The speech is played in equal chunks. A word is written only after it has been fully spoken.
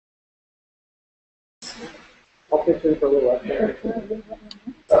pitch in for a little update.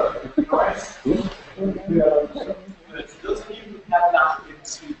 Those of you who have not been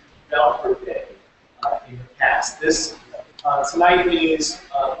to Developer Day in the past, this tonight is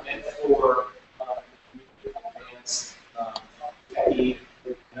meant for advanced techie,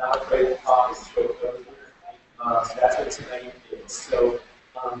 not afraid to talk. So that's what tonight is. So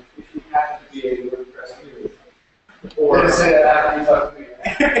if you happen to be a WordPress user, or say that after you talk to me,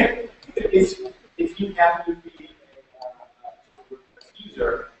 if you happen to be a WordPress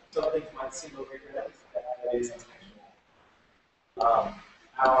user, some things might seem over your head. That is intentional.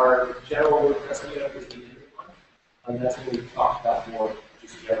 Our general WordPress meetup is the end one, and that's when we talk about more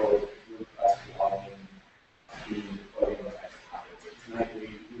just general WordPress blogging, the deploying of topics. Tonight we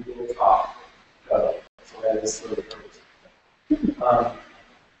will talk about it. So that is sort of the purpose.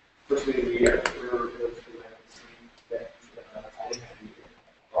 First week of the year, we're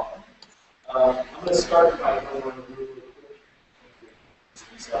I'm going to start by going over really quick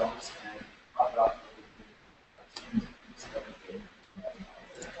themselves and talk about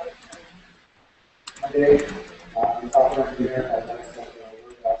Today, software engineer has access to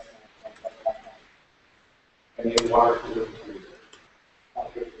WordPress and any water cooler.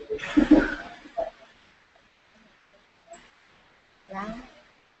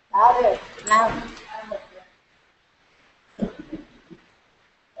 Louder, louder.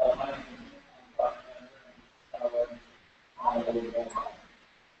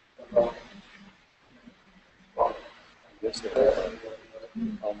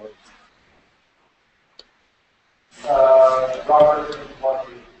 almost. Robert,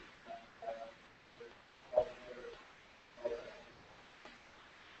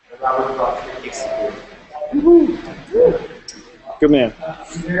 Good man.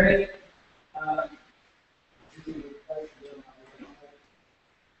 Mary,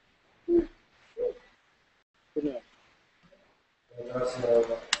 Good man.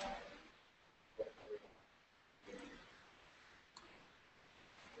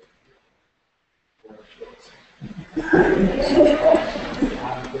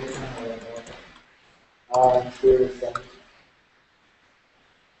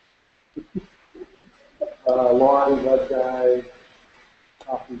 Loren, web guy,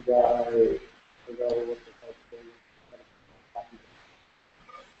 coffee guy, forgot what the heck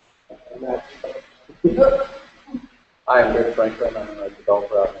and that's Hi, I'm Rick Franklin. I'm a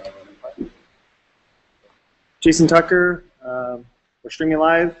developer out in Illinois. Jason Tucker. We're streaming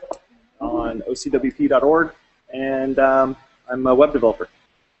live on OCWP.org, and I'm a web developer.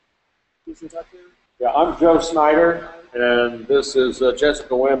 Jason Tucker. Yeah, I'm Joe Snyder, and this is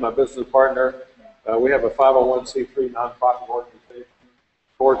Jessica Wynn, my business partner. We have a 501c3 nonprofit organization,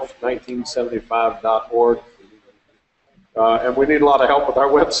 torch1975.org, and we need a lot of help with our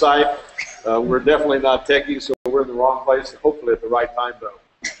website. We're definitely not techies, so we're in the wrong place, hopefully at the right time, though.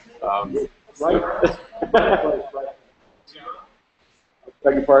 Right.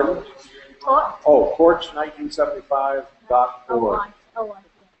 Beg your pardon? Torch? Oh, torch1975.org.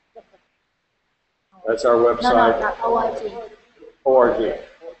 That's our website. No, ORG. ORG.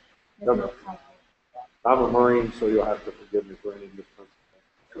 No. I'm a Marine, so you'll have to forgive me for any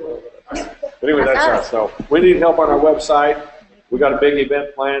mispronunciation. But anyway, that's us. So we need help on our website. We got a big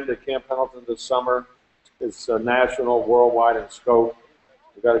event planned at Camp Pendleton this summer. It's national, worldwide in scope.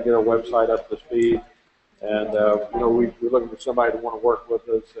 We got to get our website up to speed, and you know, we're looking for somebody to want to work with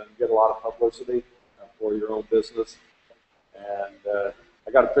us and get a lot of publicity for your own business. And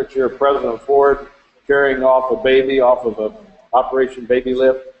I got a picture of President Ford carrying off a baby off of a Operation Baby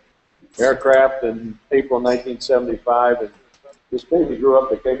Lift aircraft in April 1975, and this baby grew up,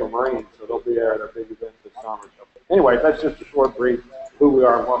 became a Marine, so they'll be there at our big event this summer. So anyway, that's just a short brief who we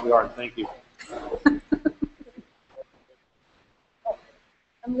are and what we are, and thank you.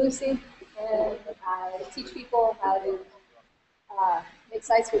 I'm Lucy, and I teach people how to make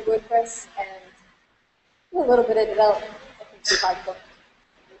sites with WordPress and do a little bit of development. I think it's possible.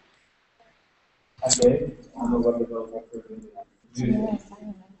 I'm Dave. I'm a web developer for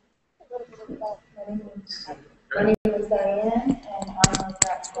My name is Diane, and I'm a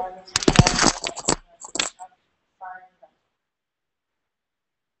graphic artist.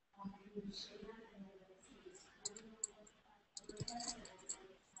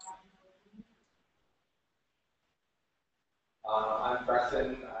 I'm Preston.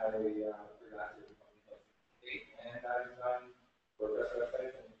 I forgot to and I design WordPress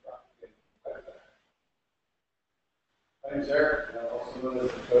websites and websites. My name's Eric. I'm also known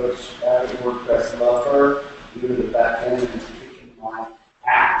as the coach as a WordPress lover due to the back end and institution my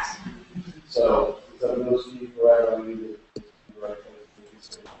apps. So, no Steve forever, I needed the right place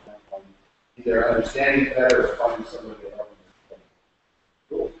to either understanding it better or finding somebody to help them.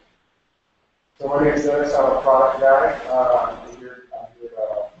 Cool. So my name is Dennis. I'm a product guy. I'm here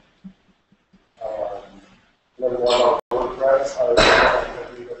learn more about WordPress. I was a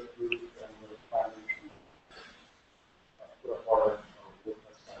Meetup group and we're planning to put up our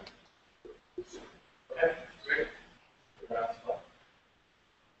WordPress site. Okay, great.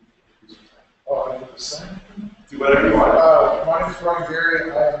 Oh, 100%. Do whatever you want. My name is Ron Gary.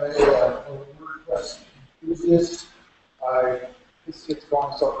 I am a WordPress enthusiast. This gets going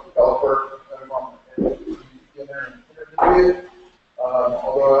myself a developer. I'm on the beginner and intermediate.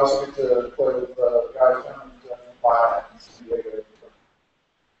 Although I also get to play with guys down in Bio and Suzette.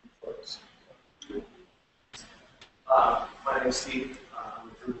 My name is Steve. I'm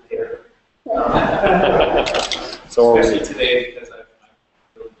a group leader. So Especially today because I've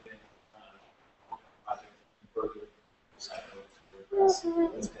really been project further side of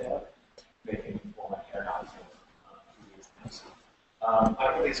WordPress. It's been making all my hair out. I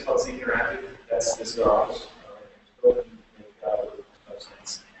believe it's called Zeek Interactive. That's this office. Make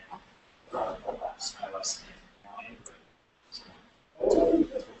websites and iOS and Android.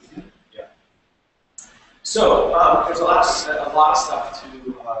 Yeah. So there's a lot of stuff to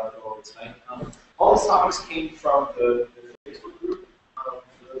go over tonight. All these topics came from the Facebook group. For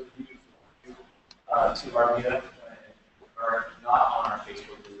those of you who to our meetup are not on our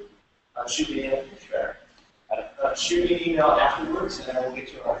Facebook group, shoot me an email. Shoot me an email afterwards, and I will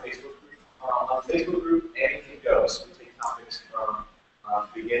get you on our Facebook group. On the Facebook group, anything goes. We take topics from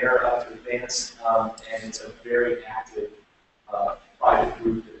beginner up to advanced, and it's a very active private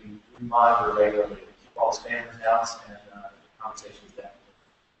group that we monitor regularly. We keep all spammers down and conversations down.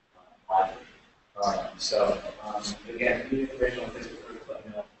 Again, if you need information on Facebook group, let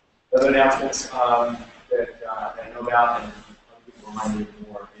me know. Other announcements that I know about and other people remind me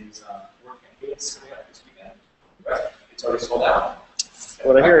more is WordPress is coming up this weekend. Right. It's already sold out.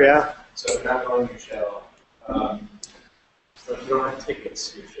 what I hear, yeah. So if you're not going to your show, so if you don't have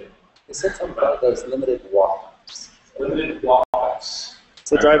tickets to your show. You said something about those limited walk-ups. Limited walk-ups.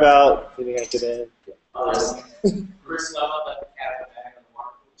 So drive out, you can't get in. Chris Lella let the cat out back on the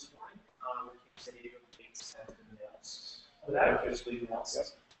water this morning. San Diego dates have been announced. That officially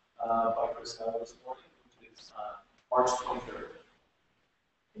announced by Chris Lella this morning, which is March 23rd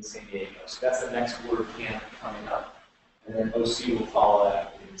in San Diego. So that's the next Word camp coming up. And then OC will follow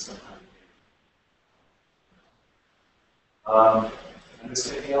that in some time. And is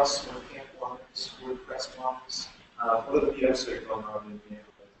there anything else? Word camp ones, WordPress ones? What are the meetups that are going on in the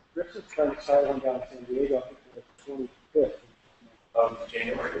Rick's trying to start one down in San Diego, I think the 25th. of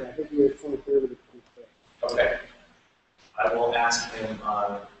January? Yeah, I think we were 23rd or the 25th. Okay. I will ask him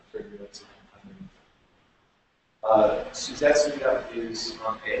for your next time. Suzette's meetup is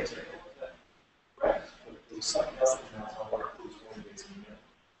on page, right? There's something else that's not on our who's going to be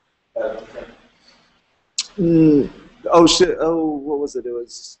meetup. Oh shit! Oh, what was it? There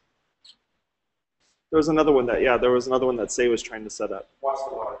was another one that Say was trying to set up. Watch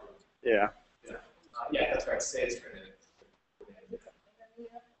the water. Yeah. Yeah, that's right. Say it's for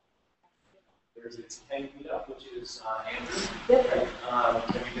There's a 10 meetup, which is Andrew. Yep. Right?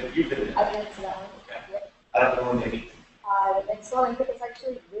 You've been in it. I've been to that one. Okay. Yep. I don't know when they meet. The next one I think it's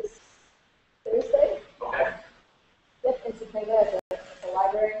actually this Thursday. Okay. Yep, in September at the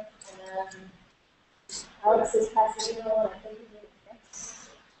library. And then Alex is Pasadena, and I think he's next.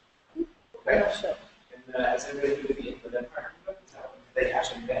 I'm not sure. And has anybody been to the Infinite Empire? Did they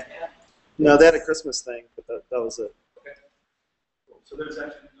actually met yet? No, they had a Christmas thing, but that was it. Okay. Cool. So there's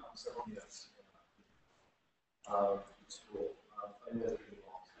actually several meetups. It's cool. I know that you're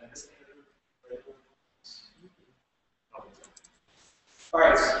involved. All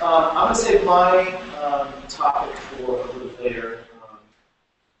right. I'm going to save my topic for a little later.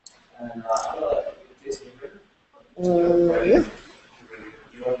 And I'm going to let Jason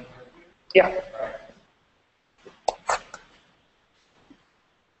Yeah. Yeah. All right.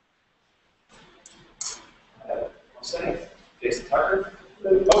 I'll say Jason Tucker.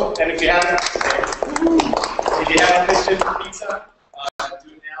 Oh, and if you haven't mentioned pizza, do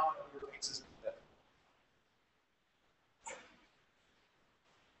it now and order pizzas.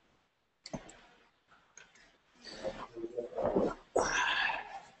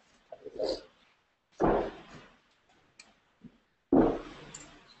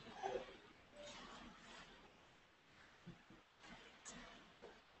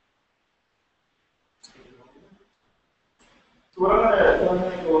 So what I'm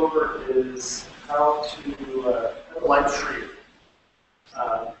going to go over is how to live stream.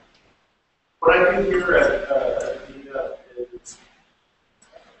 What I do here at Meetup is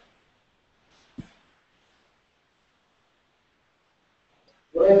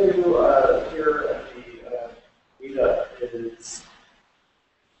I do here at the Meetup is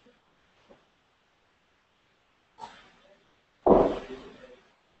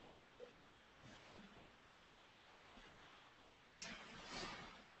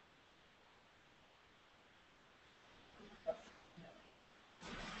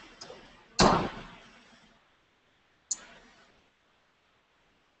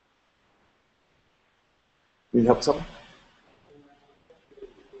Need help with something?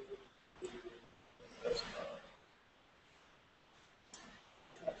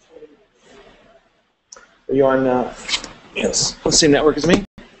 Are you on? Yes. Let's see. Network is me.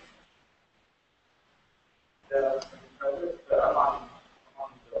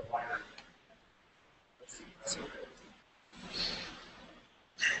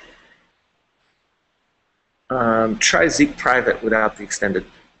 Try Zeek private without the extended.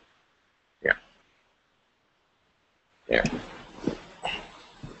 Yeah. There.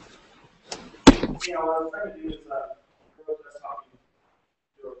 You know, what I'm trying to do is go to desktop and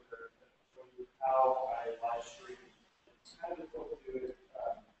show you how I live stream. It's kind of difficult to do it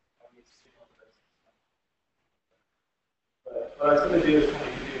on these this. But what I was going to do is kind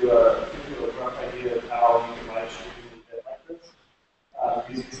of give you a rough idea of how you can live stream a bit like this,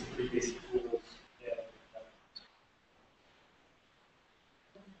 using some pretty basic tools.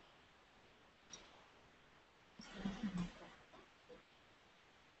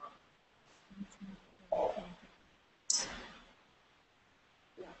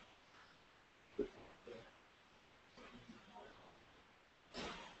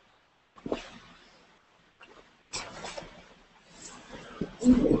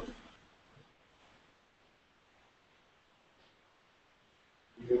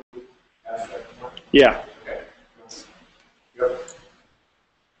 Yeah.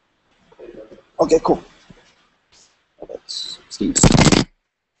 Okay, cool. That's Steve.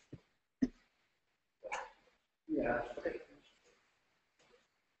 Yeah.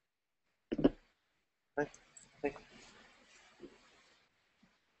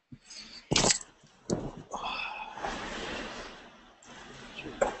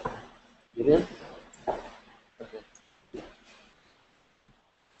 Get in?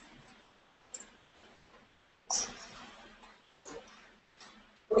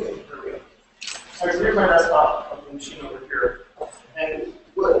 Okay, there we go. So here's my desktop of the machine over here. And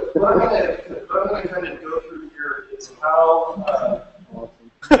what I'm going to kind of go through here is how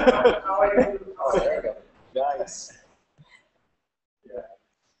I do. Oh, there we go. Nice. Yeah.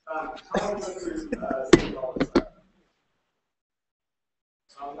 How I go through seeing all this stuff.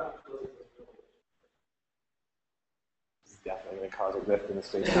 So I'm not closing this building. This is definitely going to cause a rift in the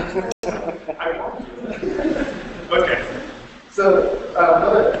station. I won't. Okay. So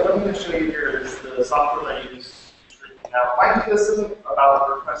what I'm going to show you here is the software that I use. Now, mind you, this isn't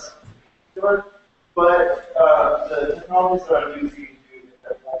about WordPress, but the technologies that I'm using do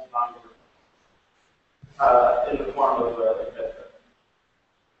that in the form of a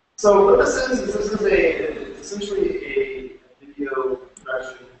So what this is this is it's essentially a video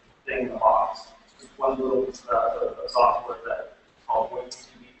production thing in the box. It's just one little piece of software that is called WordPress.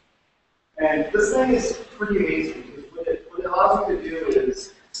 And this thing is pretty amazing because what it allows me to do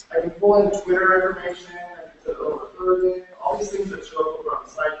is I can pull in Twitter information, I can put over Urban, all these things that show up over on the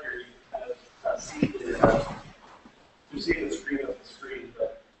side here. You can kind of see you see the screen of the screen.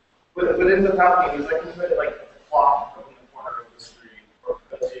 But what ends up happening is I can put like a clock up in the corner of the screen, or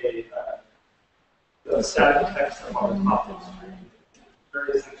put a static text up on the top of the screen,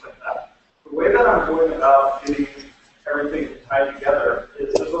 various things like that. The way that I'm going about getting everything tied together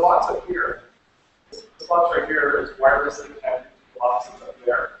is there's a box up here. This box right here is wirelessly connected to the boxes up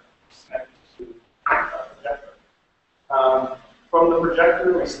there, connected to the projector. From the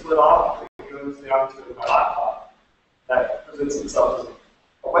projector, we split off. It goes down to my laptop. That presents itself as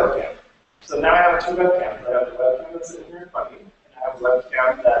a webcam. So now I have two webcams. I have the webcam that's sitting here in front of me, and I have a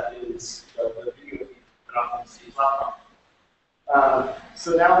webcam that is the video feed put on Steve's laptop.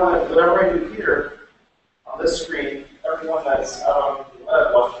 So now whatever I do here, on this screen, everyone that's out on the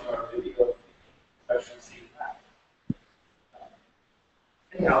web watching our video actually sees that.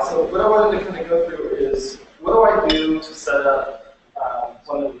 Anyhow, so what I wanted to kind of go through is, what do I do to set up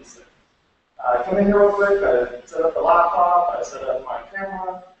one of these things? I come in here real quick, I set up the laptop, I set up my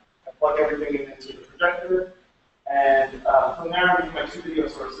camera, I plug everything into the projector, and from there I use my two video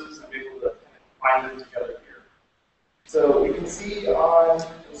sources and I'm able to kind of bind them together here. So you can see on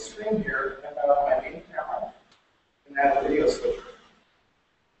the screen here, I have my main camera and I have a video switcher.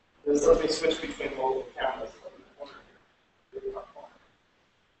 This lets me switch between multiple cameras.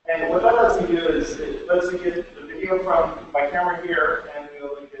 And what that lets me do is it lets me get the video from my camera here and the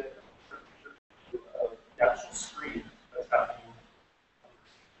link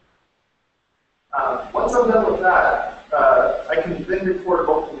once I'm done with that, I can then record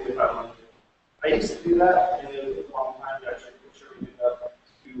locally if I want to. I used to do that, and it was a long time to actually contribute it up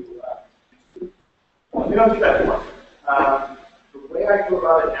to YouTube. We don't do that anymore. The way I go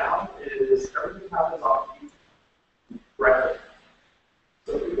about it now is everything happens on YouTube directly.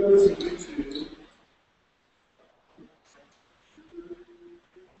 So if we go to YouTube,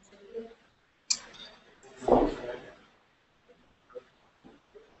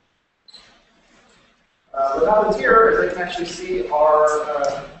 what happens here is I can actually see our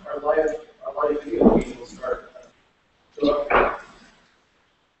live video feed will start.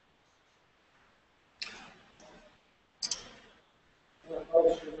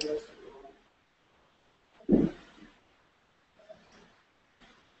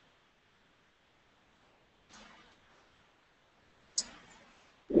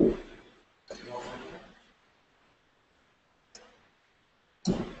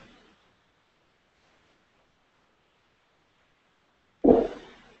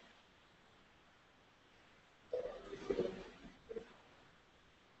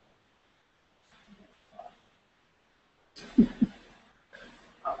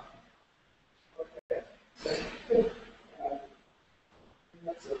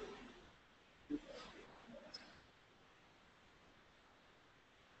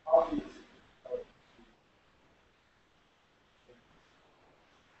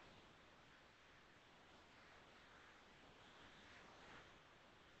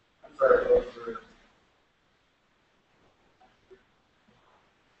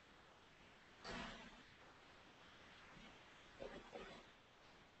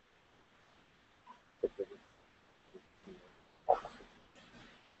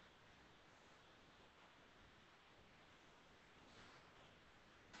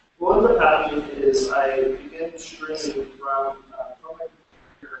 What ends up happening is I begin streaming from my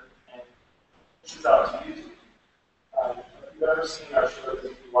computer and pushes out to YouTube. If you've ever seen our show,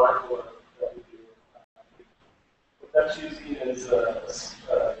 the watercolor that we do, what that's using is a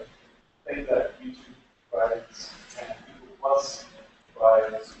thing that YouTube provides and Google Plus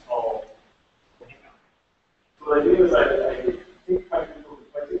provides called Hangout. So what I do is I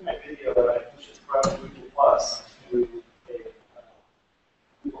take my video and I push it from Google Plus to a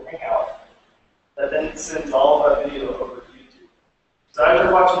Google Hangout that then sends all of that video over to YouTube. So as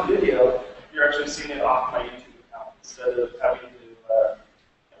you're watching the video, you're actually seeing it off my YouTube account instead of having to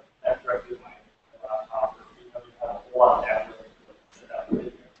add directly to my laptop or have a whole lot of ads to send out the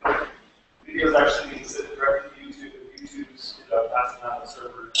video. The video is actually being sent directly to YouTube, and YouTube's passing out the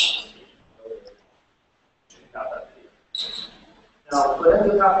server checking out that video. Now, what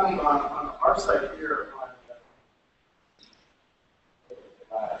ends up happening on our site here on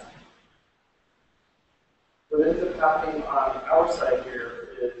what ends up happening on our site here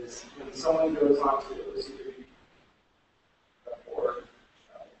is when someone goes on to OCWP.org,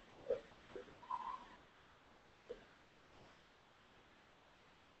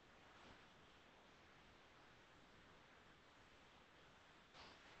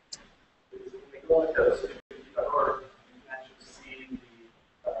 when they go on to OCWP.org, you can actually see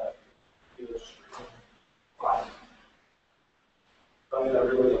the video stream live. Something that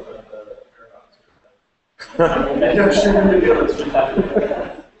really opened the paradox.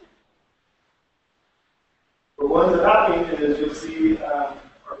 But what ends up happening is you'll see our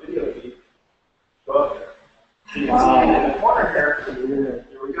video feed go up there. So you can see in the corner here,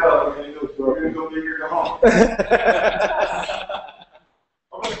 here we go, we're going to go big or go home.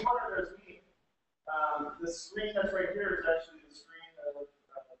 Over the corner there's me. The screen that's right here is actually the screen that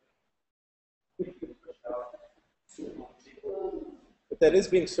But that is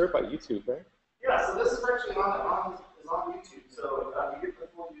being served by YouTube, right? yeah, so this is actually on YouTube. So you get the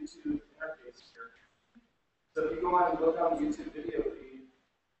full YouTube interface here. So if you go on and look on the YouTube video feed,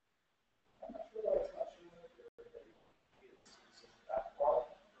 I'm not sure why it's not showing up here. It's that far.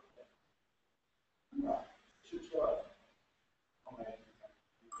 No, it should show up. Oh, man.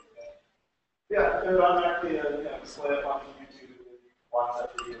 Yeah, it automatically display up on YouTube and you can watch that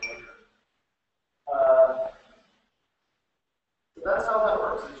video later. So that's how that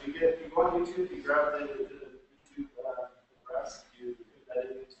works. Is you go on YouTube, you grab the YouTube address, you embed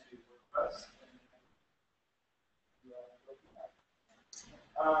it into WordPress.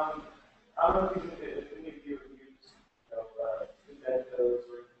 I don't know if any of you have used embed codes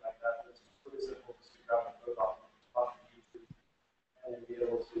or anything like that. It's pretty simple just to grab the code off of YouTube and then be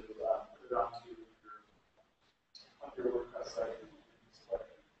able to put it onto your WordPress site.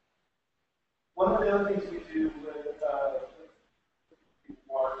 One of the other things we do with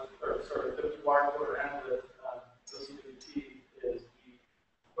watercolor and with OCWP is we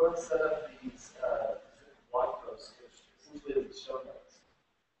both set up these show notes.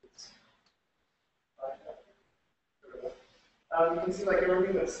 You can see like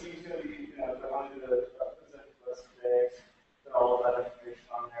everything that Steve's going to be, wanted to present to us today, put all of that information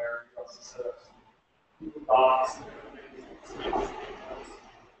on there. We also set up some Google Docs and different things.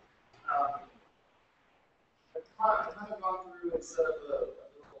 I've kind of gone through and set up a little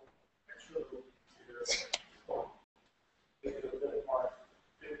extra little piece here. Make it a bit more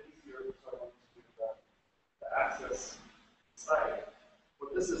easier for someone to access the site. What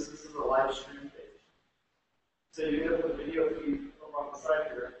this is a live stream page. So you end up with a video feed over on the side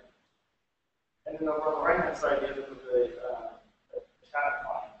here. And then over on the right-hand side, you end up with a chat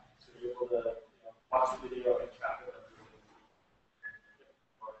line. So you're able to watch the video and chat with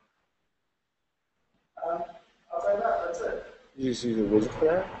everyone. Outside of that, that's it. You just use a widget for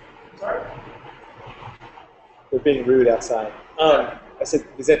that? Sorry? They're being rude outside. I said,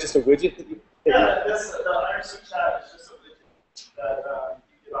 is that just a widget that you? Yeah, the IRC chat is just a widget that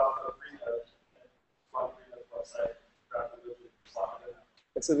you get off of Freenode and on Freenode's website. Grab the widget, slot it in.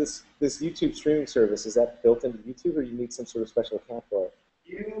 And so this YouTube streaming service, is that built into YouTube, or you need some sort of special account for it?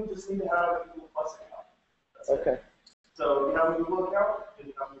 You just need to have a Google Plus account. That's Okay. it. So you have a Google account, then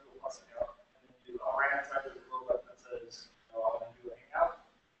you have a Google Plus account. And then you on right hand side there's a little button that says, I want to do a hangout.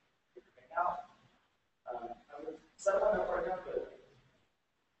 Click your hangout. I'm going to set one up right now, but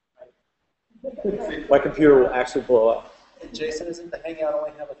My computer will actually blow up. Jason, isn't the Hangout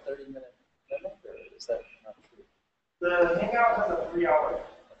only have a 30-minute limit, or is that not true? the hangout has a 3-hour limit.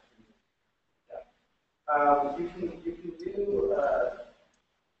 Yeah. You can do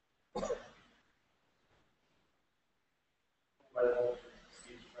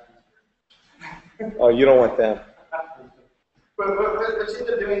Oh, you don't want them. But what you end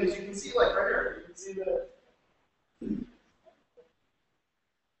up doing is you can see like right here, you can see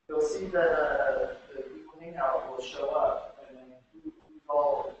you'll see that the Google Hangout will show up, and then who's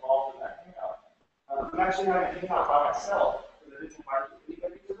all involved in that hangout. I'm actually having a hangout by myself because I didn't invite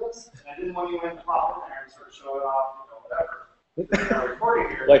anybody to this, and I didn't want anyone to pop in there and sort of show it off, whatever. I'm recording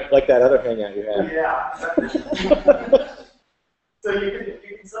here. Like that other hangout you had. Yeah. So you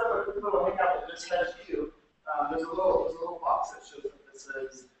can set up a quick little hangout that just has you. There's a little box that shows up that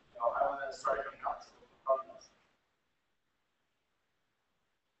says, I want to start a hangout. So we'll click on this.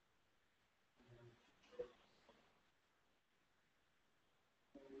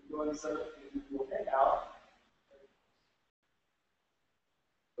 Go and set up the Google Hangout.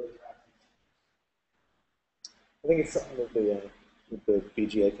 I think it's something with the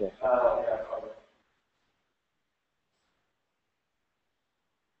VGA connection. Yeah, probably.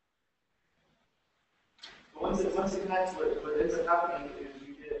 Once it connects, what ends up happening is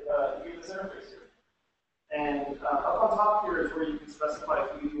you get this interface here. And up on top here is where you can specify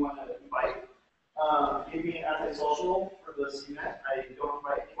who you want to invite. Give me as a social for this unit. I don't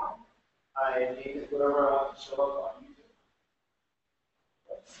invite anyone. I name it whatever I want to show up on YouTube.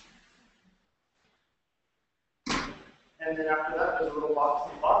 And then after that, there's a little box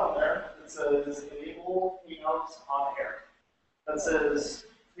at the bottom there that says enable Hangouts on air. That says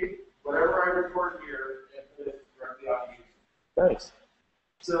take whatever I record here and put it directly on YouTube. Nice.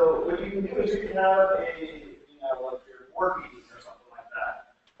 So what you can do is you can have a, like your board meeting or something like that,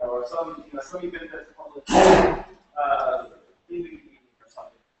 or some event that's public, meeting or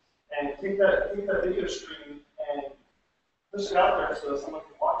something, and take that video stream and push it out there so someone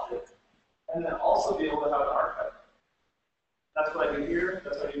can watch it, and then also be able to have it archived. That's what I do here.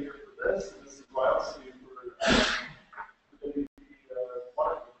 That's what I do here for this, and this is what I also do for WP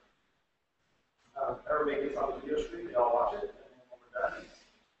water. Everybody gets on the video stream, they all watch it, and then when we're done, it's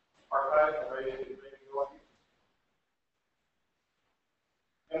archived and ready to go on YouTube.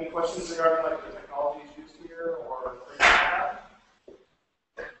 Any questions regarding like the technologies used here or things like that?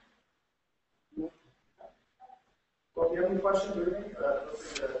 Well, if you have any questions or anything, feel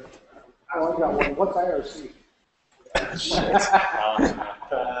free to Oh, I got one. What's IRC?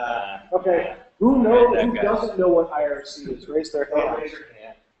 Okay. Who doesn't know what IRC is? Raise their hand. raise your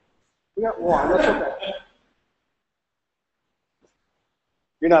hand. We got one. That's okay.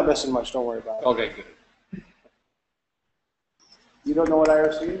 You're not missing much. Don't worry about it. Okay, good. You don't know what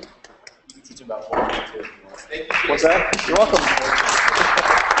IRC is? You can teach them about what we do. Thank you. What's that? You're welcome.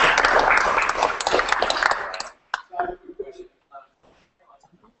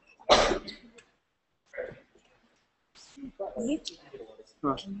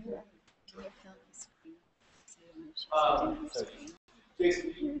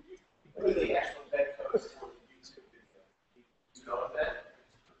 Jason, you put in the actual embed codes for the YouTube video. You know that?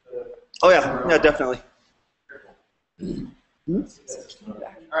 Oh yeah, definitely.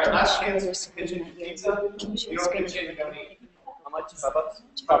 All right, last chance to pitch in pizza. You don't get chicken, don't eat. much? $5?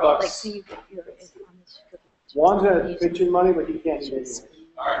 $5. Like, so you get your, on this. Juan's gonna pitch in money, but he can't eat anything.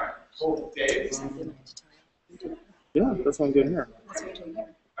 All right, cool. Dave, Yeah, that's what I'm doing here. That's what you're doing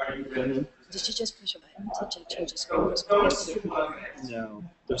here. are you ready? Did you just push a button to change the screen? No,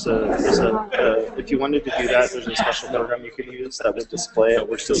 there's a if you wanted to do that, there's a special program you could use that would display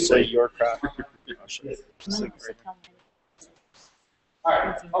your craft. I'll show you. Just like right All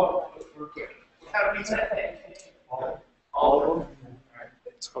right. Oh, we're good. How do we take all of them?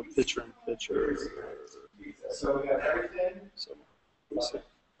 It's called picture in picture. So we got everything. So, let's see.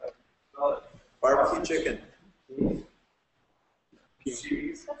 Barbecue chicken.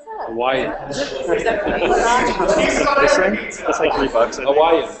 Cheese. What's that? Hawaiian. This one, it's like $3. I think.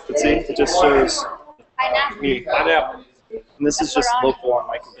 Hawaiian. But see, it just shows Pineapple. me. Pineapple. And this is just local on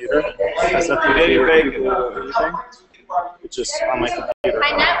my computer. It has nothing to do with Google or anything. It's just on my computer.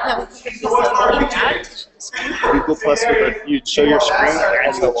 Pineapple. Google Plus you'd show your screen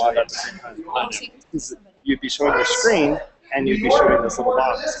and the watch at the same time. You'd be showing your screen and you'd be showing this little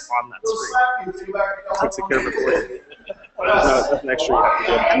box on that screen. It takes care of it for you. No, that's an extra you have to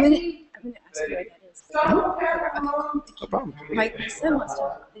do. I'm gonna ask you what that is. No problem. My son wants to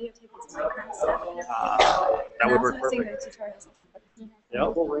videotape his Minecraft stuff. That would work perfect. Yeah.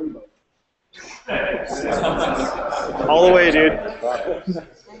 Yep. All the way, dude. I have a lot of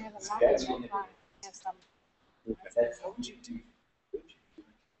have some.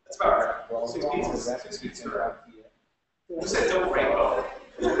 That's about right. 6 pizzas. 6 pizzas. You said don't rainbow.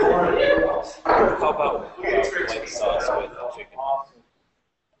 How about white sauce with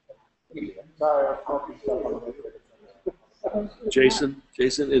chicken?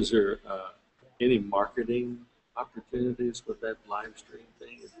 Jason, is there any marketing opportunities with that live stream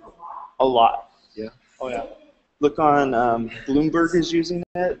thing? A lot. Yeah. Oh, yeah. Look on Bloomberg is using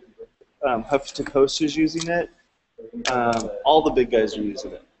it. Huffington Post is using it. All the big guys are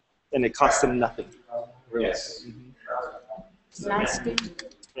using it. And it costs them nothing. Really? Yes.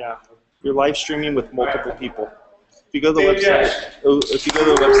 Yeah. You're live streaming with multiple people. If you go to the website, WP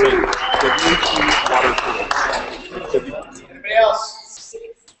Water Cooler. Anybody else?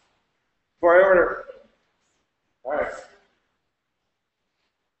 Before I order. All right.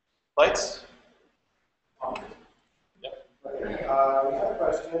 Lights? Yep. Okay. We have a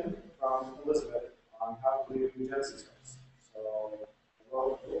question from Elizabeth on how to do Genesis hooks. So,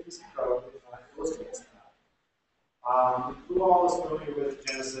 we'll use some code that illustrates that. Who all is familiar with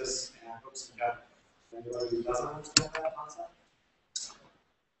Genesis and hooks together? Anybody who doesn't understand that concept?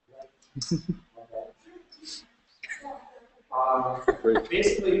 Okay.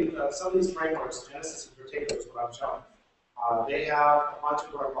 Basically, some of these frameworks, Genesis in particular is what I'm showing, they have a bunch of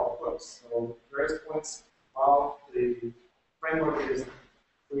what are called hooks. So various points while the framework is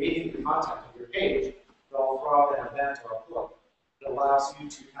creating the content of your page, they'll throw out an event or a hook that allows you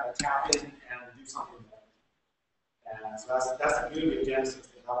to kind of tap in and do something with it. And so that's the beauty of Genesis.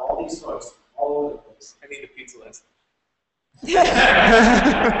 They have all these hooks all over the place. I need a pizza list.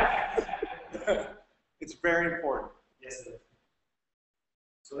 It's very important. Yes, it is.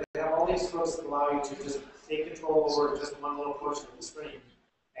 So they have all these hooks that allow you to just take control over just one little portion of the screen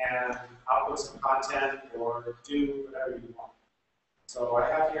and output some content or do whatever you want. So I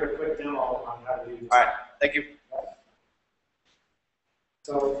have here a quick demo on how to do this. All right, thank you.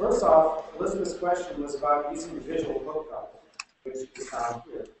 So first off, Elizabeth's question was about using the visual hook guide, which is found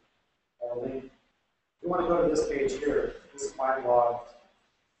here. If you want to go to this page here, this is my blog.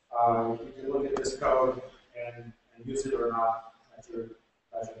 You can look at this code and use it or not at your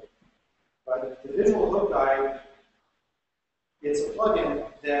pleasure. But the visual hook guide, it's a plugin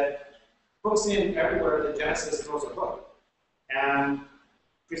that hooks in everywhere that Genesis throws a hook and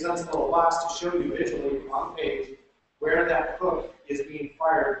presents a little box to show you visually on the page where that hook is being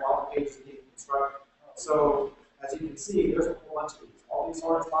fired while the page is being constructed. So as you can see, there's a whole bunch of these. All these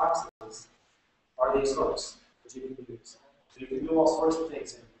orange boxes are these hooks that you can use. So you can do all sorts of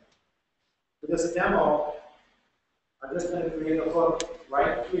things in here. For this demo, I'm just going to create a hook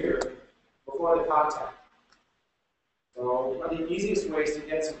right here before the content. So one of the easiest ways to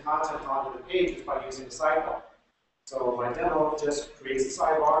get some content onto the page is by using a sidebar. So my demo just creates a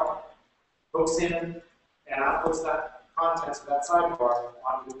sidebar, hooks in, and outputs that contents of that sidebar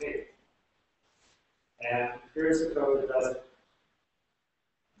onto the page. And here's the code that does it.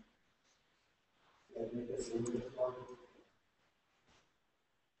 Make this a little bit more.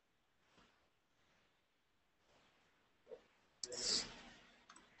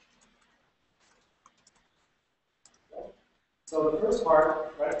 So the first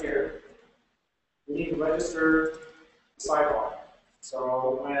part, right here, we need to register the sidebar.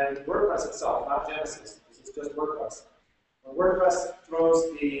 So when WordPress itself, not Genesis, this is just WordPress, When WordPress throws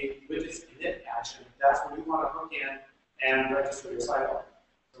the widgets init action, that's when you want to hook in and register your sidebar.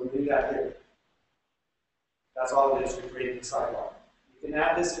 So we do that here. That's all it is to create the sidebar. You can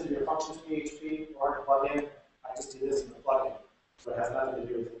add this into your functions PHP or a plugin. I just do this in the plugin, so it has nothing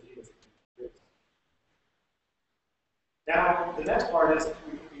to do with the theme. Now, the next part is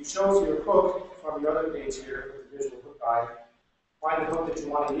you shows your hook from your other page here with the visual hook guide. Find the hook that you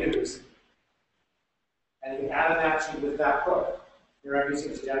want to use, and you add an action with that hook. Here I'm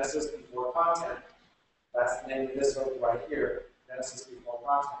using Genesis before content. That's the name of this hook right here, Genesis before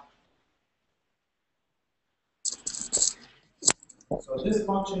content. So this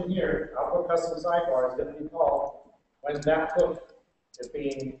function here, output custom sidebar, is going to be called when that hook is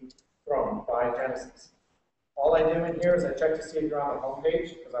being thrown by Genesis. All I do in here is I check to see if you're on the home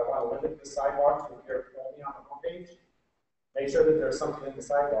page, because I want to limit this sidebar to appear only on the home page. Make sure that there's something in the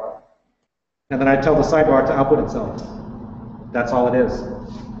sidebar. And then I tell the sidebar to output itself. That's all it is.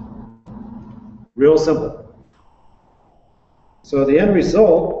 Real simple. So the end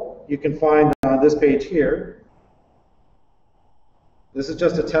result you can find on this page here. This is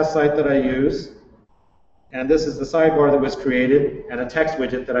just a test site that I use. And this is the sidebar that was created and a text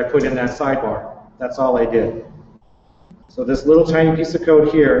widget that I put in that sidebar. That's all I did. So this little tiny piece of code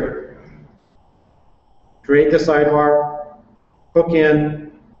here, create the sidebar, hook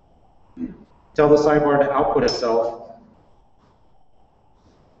in, tell the sidebar to output itself.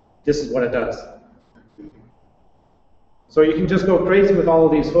 This is what it does. So you can just go crazy with all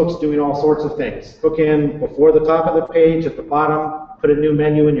of these hooks doing all sorts of things. Hook in before the top of the page, at the bottom, put a new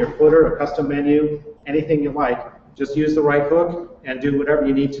menu in your footer, a custom menu, anything you like. Just use the right hook and do whatever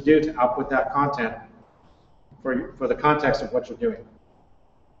you need to do to output that content for the context of what you're doing.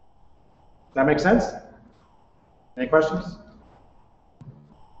 Does that make sense? Any questions?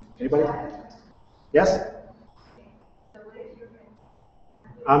 Anybody? Yes?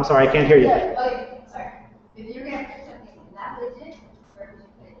 I'm sorry, I can't hear you. Okay, sorry. If you're going to put something in that widget, or would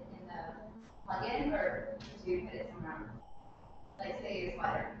you put it in the plugin, or would you put it somewhere else? Like say a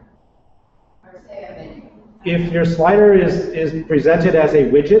slider, or say a menu. If your slider is presented as a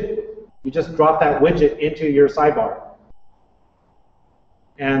widget, you just drop that widget into your sidebar.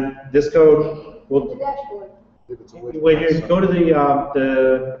 And this code will, when you go to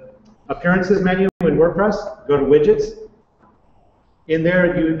the appearances menu in WordPress, go to widgets. In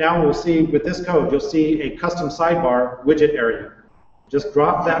there, you now will see, with this code, you'll see a custom sidebar widget area. Just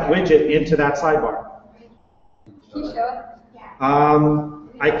drop that widget into that sidebar. Can you show it?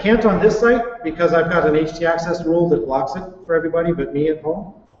 I can't on this site because I've got an htaccess rule that blocks it for everybody but me at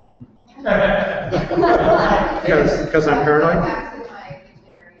home. Because I'm paranoid.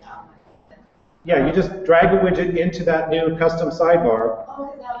 Yeah, you just drag a widget into that new custom sidebar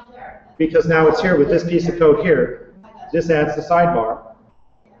because now it's here with this piece of code here. This adds the sidebar.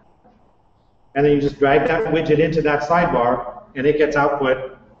 And then you just drag that widget into that sidebar and it gets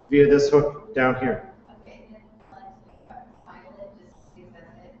output via this hook down here.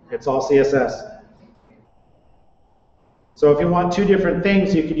 It's all CSS. So if you want two different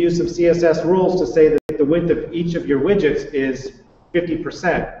things, you could use some CSS rules to say that the width of each of your widgets is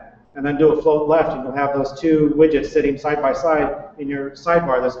 50%, and then do a float left, and you'll have those two widgets sitting side by side in your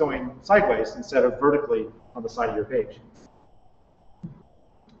sidebar that's going sideways instead of vertically on the side of your page.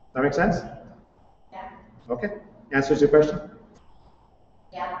 That make sense? Yeah. Okay. Answers your question?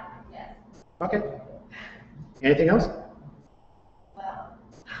 Yeah. Yes. Okay. Anything else? Well.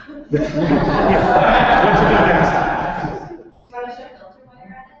 Yeah. What to do next?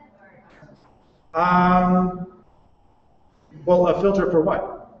 Well, a filter for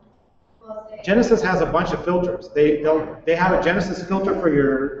what? Genesis has a bunch of filters. They have a Genesis filter for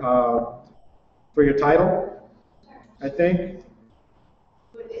your title, I think.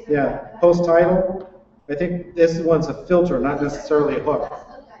 Yeah, post title. I think this one's a filter, not necessarily a hook.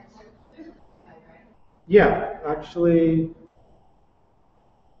 Yeah, actually,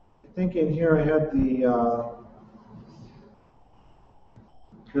 I think in here I had the.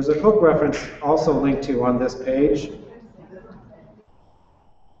 There's a hook reference also linked to on this page.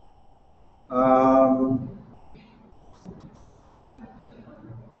 I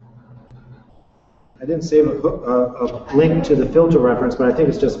didn't save a link to the filter reference, but I think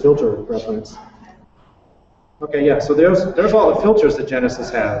it's just filter reference. Okay, yeah, so there's all the filters that Genesis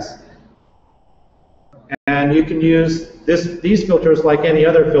has. And you can use these filters like any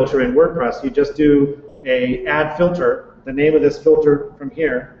other filter in WordPress. You just do a add filter, the name of this filter from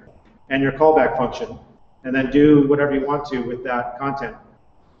here, and your callback function, and then do whatever you want to with that content.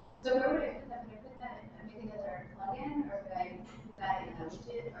 So where would I put that? Would I put that in any other plugin, or would I put that in a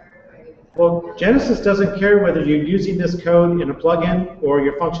widget, or where would I do it? Well, Genesis doesn't care whether you're using this code in a plugin or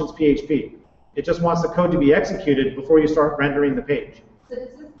your function's PHP. It just wants the code to be executed before you start rendering the page. So does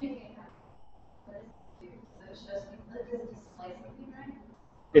this make it happen? What does it do? So it's just, does it display something, right?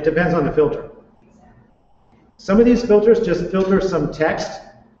 It depends on the filter. Some of these filters just filter some text,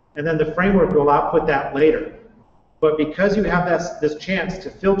 and then the framework will output that later. But because you have this chance to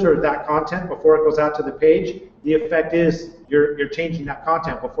filter that content before it goes out to the page, the effect is you're changing that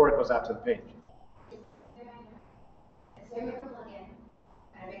content before it goes out to the page. So you put plugin,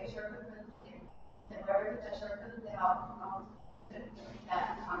 and make a shortcut for the plugin. Then wherever you put that shortcut, then I'll put that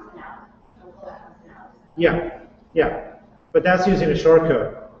content out. I'll pull that content out. Yeah. But that's using a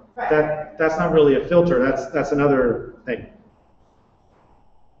shortcode. Right. That's not really a filter. That's another thing.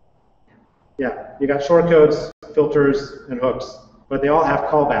 Yeah, you got shortcodes, filters, and hooks, but they all have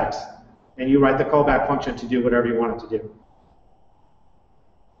callbacks, and you write the callback function to do whatever you want it to do.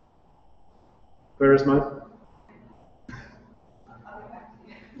 Clear as mud?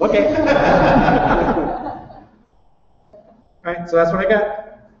 Okay. All right, so that's what I got.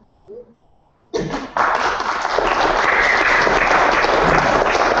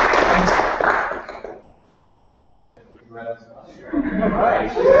 All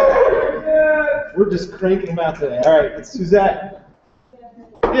right. We're just cranking them out today. All right, it's Suzette.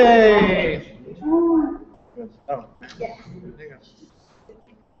 Yay! Oh. Yeah.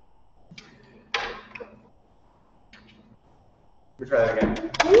 We'll try that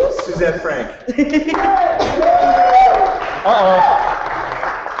again. Suzette Frank.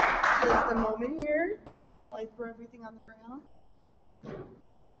 Just a moment here. I throw everything on the ground.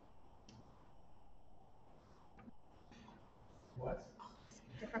 What?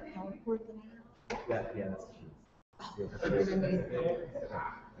 Different power cord than I have. Yeah, that's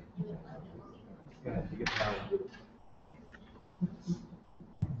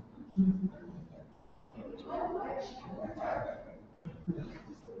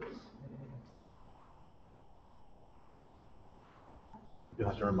You'll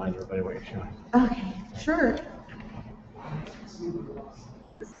have to remind everybody what you're showing. Okay, sure.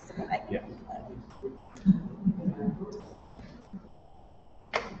 Yeah.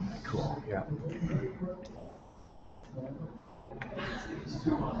 Cool. Yeah.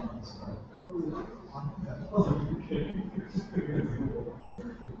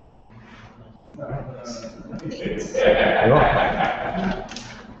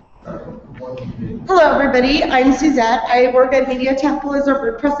 Hello, everybody. I'm Suzette. I work at Media Temple as a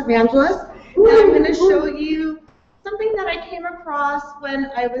WordPress evangelist, and I'm going to show you something that I came across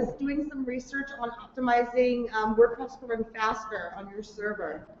when I was doing some research on optimizing WordPress to run faster on your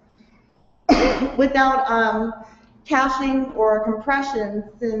server without caching or compression,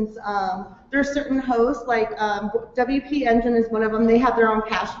 since there are certain hosts, like WP Engine is one of them. They have their own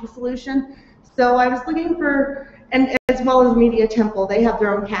caching solution. So I was looking for, and as well as Media Temple, they have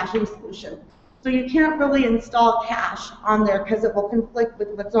their own caching solution. So you can't really install cache on there because it will conflict with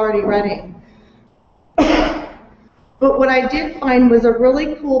what's already running. But what I did find was a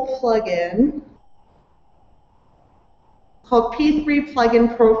really cool plugin called P3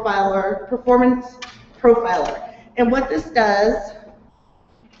 Plugin Profiler, Performance Profiler. And what this does,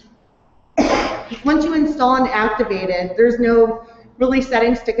 once you install and activate it, there's no really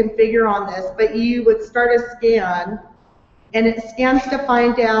settings to configure on this, but you would start a scan, and it scans to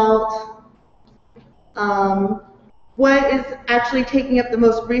find out what is actually taking up the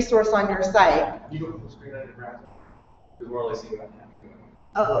most resource on your site. You go from the screen on your browser, because we're only seeing that happening.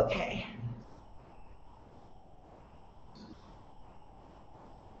 Oh, okay.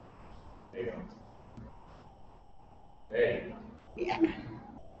 There you go. Hey. Yeah.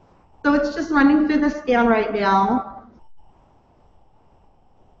 So it's just running through the scan right now.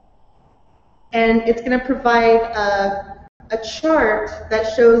 And it's going to provide a chart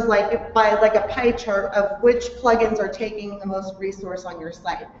that shows by a pie chart of which plugins are taking the most resource on your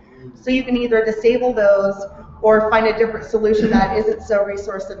site. So you can either disable those or find a different solution that isn't so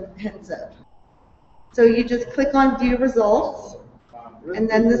resource intensive. So you just click on View Results, and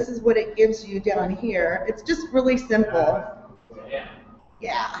then this is what it gives you down here. It's just really simple.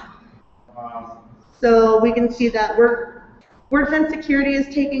 Yeah. So we can see that WordPress security is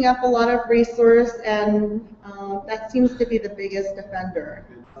taking up a lot of resource, and that seems to be the biggest offender.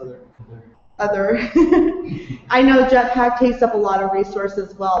 Other. I know Jetpack takes up a lot of resource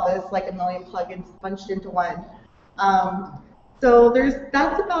as well, but it's like a million plugins bunched into one. So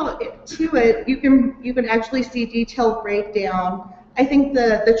that's about it to it. You can actually see detailed breakdown. I think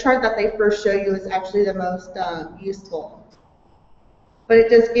the chart that they first show you is actually the most useful. But it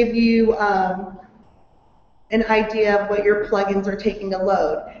does give you an idea of what your plugins are taking to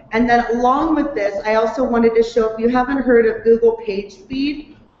load. And then along with this, I also wanted to show, if you haven't heard of Google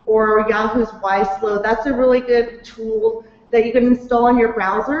PageSpeed or Yahoo's YSlow, that's a really good tool that you can install on your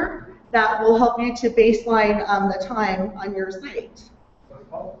browser that will help you to baseline the time on your site.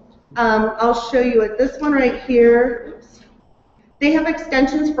 I'll show you it. This one right here, oops. They have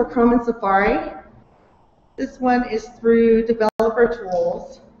extensions for Chrome and Safari. This one is through Developer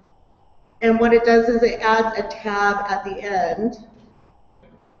Tools. And what it does is it adds a tab at the end.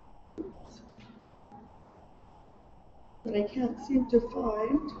 That I can't seem to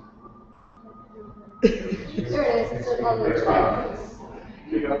find. There it is. It's on the chat.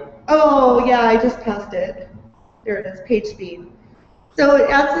 Oh, yeah, I just passed it. There it is, PageSpeed. So it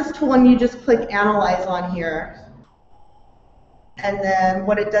adds this tool and you just click Analyze on here. And then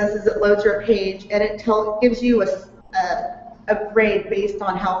what it does is it loads your page and it gives you a grade based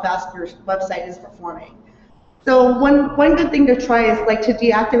on how fast your website is performing. So one good thing to try is like to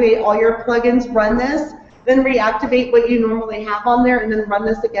deactivate all your plugins, run this, then reactivate what you normally have on there, and then run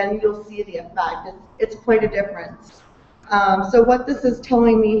this again. You'll see the effect. It's quite a difference. So what this is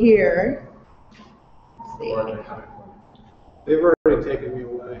telling me here, let's see. They've already taken me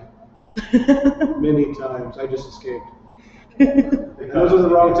away many times. I just escaped. Those are the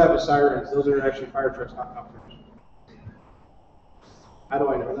wrong type of sirens. Those are actually fire trucks, not cop cars. How do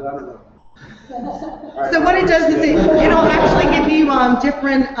I know that? I don't know. So what it does is it'll actually give you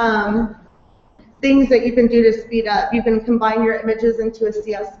different things that you can do to speed up. You can combine your images into a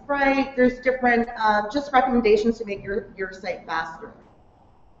CS Sprite. There's different just recommendations to make your site faster.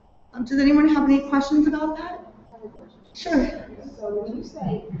 Does anyone have any questions about that? Sure. So when you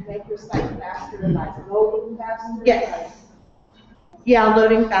say make your site faster, like loading faster? Yes. Yeah,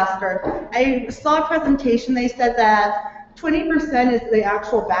 loading faster. I saw a presentation, they said that 20% is the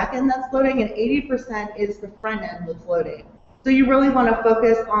actual backend that's loading and 80% is the front end that's loading. So you really want to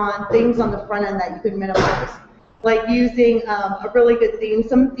focus on things on the front end that you can minimize, like using a really good theme.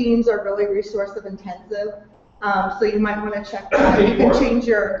 Some themes are really resource intensive, so you might want to check that out. You can change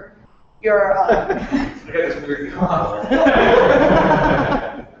your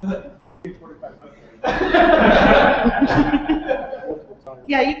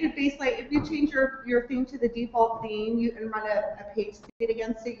yeah, you could basically, if you change your theme to the default theme, you can run a page speed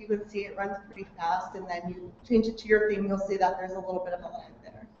against it. You can see it runs pretty fast, and then you change it to your theme, you'll see that there's a little bit of a lag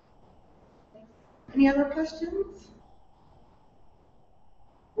there. Any other questions?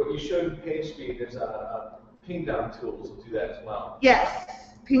 What you showed in PageSpeed is ping-down tools will do that as well. Yes,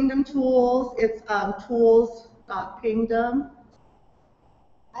 Pingdom tools. It's tools.pingdom.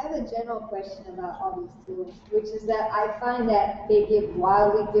 I have a general question about all these tools, which is that I find that they give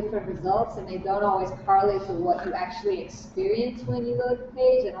wildly different results and they don't always correlate to what you actually experience when you load the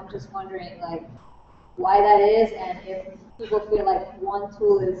page, and I'm just wondering like why that is and if people feel like one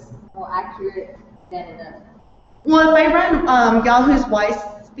tool is more accurate than another. Well, if I run Yahoo's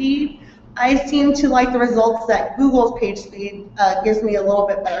YSpeed, I seem to like the results that Google's PageSpeed gives me a little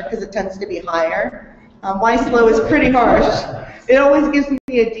bit better because it tends to be higher. YSlow is pretty harsh. It always gives me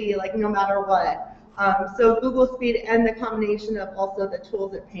a D, like no matter what. So Google Speed and the combination of also the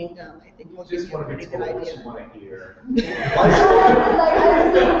tools at Pingdom, I think will give you a pretty good idea.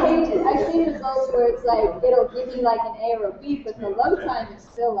 I've seen results where it's like it'll give you like an A or a B, but the load time is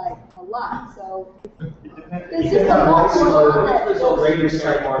still like a lot. So it's just a lot going on that. There's a greater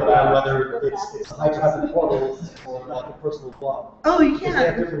site more about whether it's high traffic portal or like a personal blog. Oh, you can. They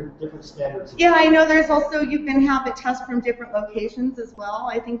have different standards. Yeah, I know. There's also, you can have it test from different locations as well.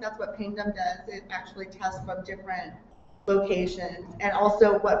 I think that's what Pingdom does. It actually tests from different locations and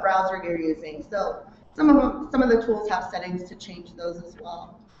also what browser you're using. So some of the tools have settings to change those as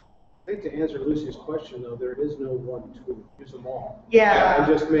well. I think to answer Lucy's question, though, there is no one tool. Use them all. Yeah. And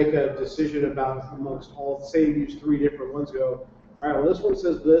just make a decision about amongst all. Say you use 3 different ones. Go, all right. Well, this one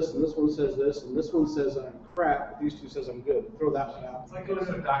says this, and this one says this, and this one says I'm crap, but these 2 says I'm good. Throw that one out. It's like going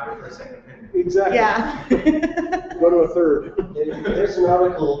to a doctor for a second opinion. Exactly. Yeah. Go to a third. There's an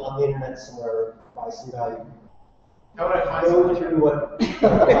article on the internet somewhere by some guy. How would I find Go through what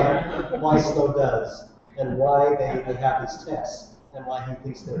YSlow does and why they have these tests and why he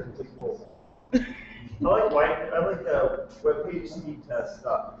thinks they're completely I like the web page speed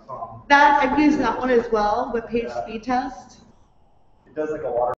test.com. That, I've used that one as well, web page speed test. It does like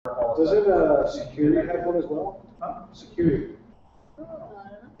a waterfall. Does it security have one as well? Huh? Security.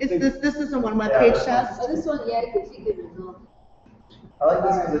 This is the one web page test. Oh, this one, yeah, it gives you good results. I like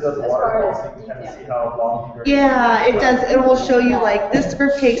this because it does a waterfall, so you can kind of see how long you're. Yeah, it does. It will show you like this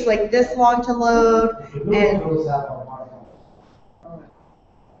script takes like this long to load, and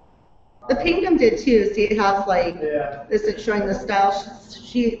The Pingdom did too. See, it has like, this is showing the style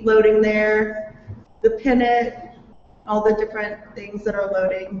sheet loading there, the pin it, all the different things that are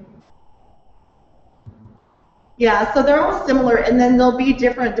loading. Yeah, so they're all similar, and then they'll be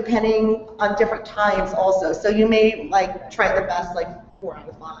different depending on different times also. So you may like try the best like 4 out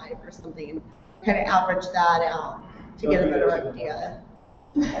of 5 or something, kind of average that out to get a better idea.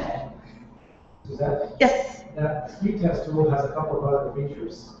 Suzette? Yes? That speed test tool has a couple of other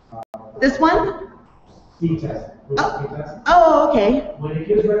features. This one? Speed test. Speed test. Oh, okay. When it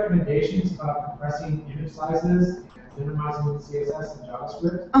gives recommendations about compressing image sizes and minimizing CSS and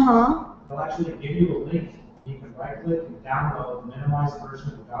JavaScript, it'll actually give you a link. You can right-click and download the minimized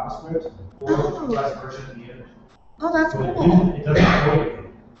version of the JavaScript or the compressed version of the image. Oh, that's So cool. it doesn't wait.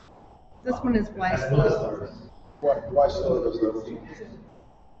 This one is YSlow. YSlow does that.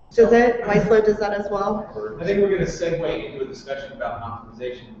 Does it? YSlow does that as well? I think we're going to segue into a discussion about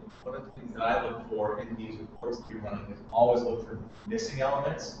optimization. One of the things that I look for in these reports that you're running is always look for missing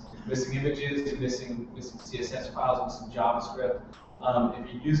elements, missing images, missing CSS files, missing JavaScript.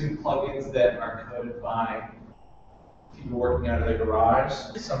 If you're using plugins that are coded by people working out of their garage,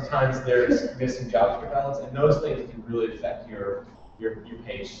 sometimes there's missing JavaScript elements, and those things can really affect your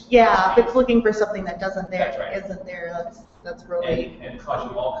page. Yeah, if it's looking for something that isn't That's right. there, that's really. And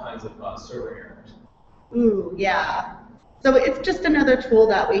causing all kinds of server errors. Ooh, yeah. So it's just another tool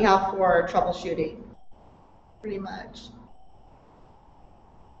that we have for troubleshooting, pretty much.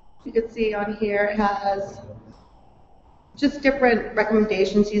 You can see on here it has just different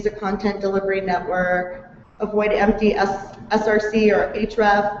recommendations. Use a content delivery network, avoid empty SRC or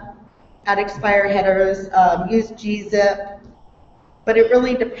href, add expire headers, use gzip. But it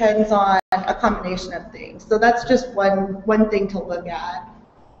really depends on a combination of things. So that's just one thing to look at.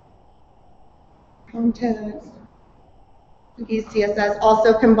 Content. Use CSS.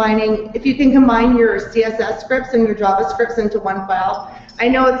 Also combining, if you can combine your CSS scripts and your JavaScripts into one file. I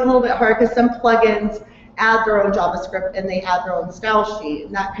know it's a little bit hard because some plugins add their own JavaScript and they add their own style sheet,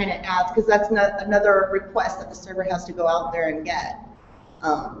 and that kind of adds, because that's another request that the server has to go out there and get.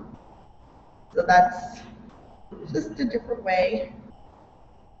 So that's just a different way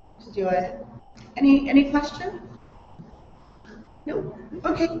to do it. Any questions? No?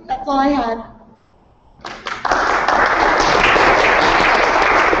 Okay, that's all I had.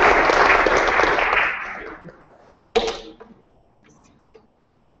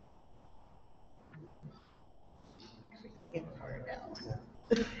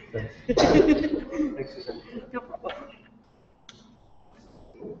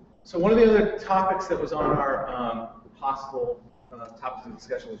 So one of the other topics that was on our possible topics of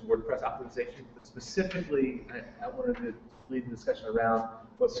discussion was WordPress optimization. But specifically, I wanted to lead the discussion around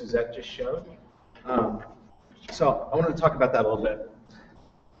what Suzette just showed. So I wanted to talk about that a little bit.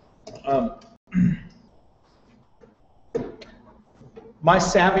 My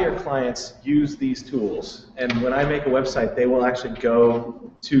savvier clients use these tools, and when I make a website, they will actually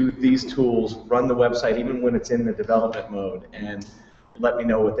go to these tools, run the website even when it's in the development mode, and let me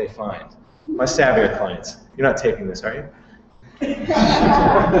know what they find. My savvier clients. You're not taking this, are you?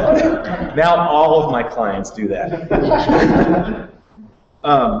 Now all of my clients do that.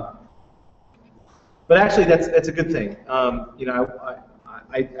 But actually, that's a good thing. You know,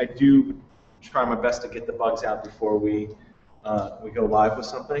 I do try my best to get the bugs out before we go live with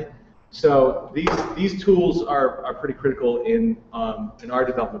something. So these tools are pretty critical in our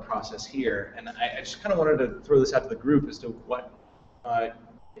development process here. And I just kind of wanted to throw this out to the group as to what,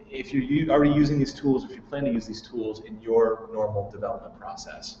 if you're already using these tools, if you plan to use these tools in your normal development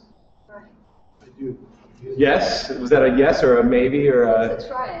process. Right. I do. Yes? Was that a yes or a maybe or a? Let's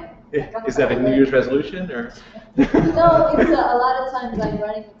try it. Is that a New Year's resolution or? No, it's a lot of times I'm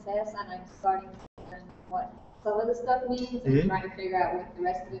running the test and I'm starting to learn what some of the stuff means and trying to figure out what the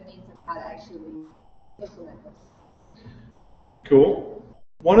rest of it means and how to actually implement this. Cool.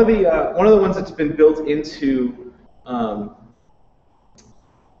 One of the ones that's been built into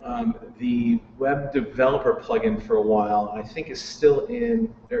the web developer plugin for a while, I think is still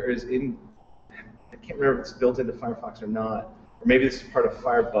in, I can't remember if it's built into Firefox or not, or maybe this is part of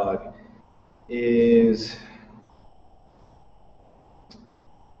Firebug, is,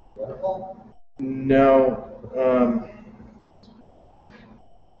 no,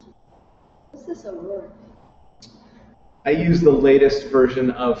 What's this Aurora? I use the latest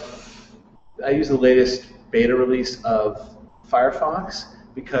beta release of Firefox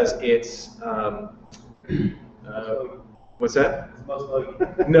because it's, what's that? It's most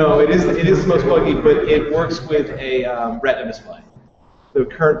buggy. No, it is the most buggy, but it works with a Retina display. The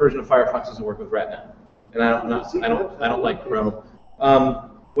current version of Firefox doesn't work with Retina, and I don't like Chrome.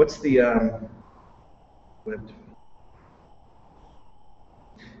 what's the web?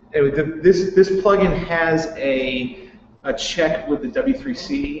 Anyway, this plugin has a check with the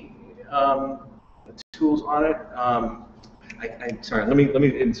W3C tools on it. I'm sorry. Let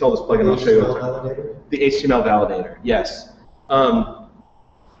me install this plugin. I'll show you. The HTML validator. Yes.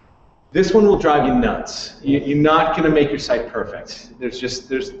 This one will drive you nuts. You're not going to make your site perfect. There's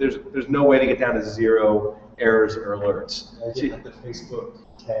no way to get down to 0 errors or alerts. The Facebook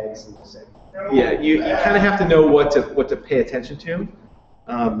tags and the same. Yeah, you kind of have to know what to pay attention to.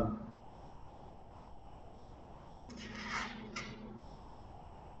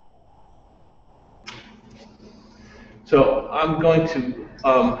 So I'm going to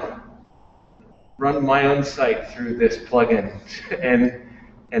run my own site through this plugin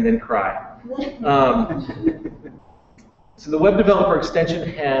and then cry. So the web developer extension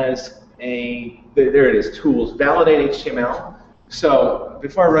has there it is, tools, validate HTML. So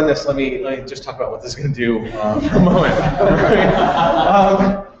before I run this, let me just talk about what this is going to do for a moment.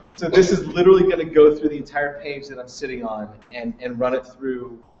 So this is literally going to go through the entire page that I'm sitting on and run it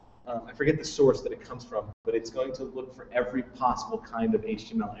through. I forget the source that it comes from, but it's going to look for every possible kind of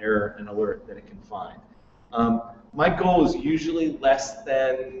HTML error and alert that it can find. My goal is usually less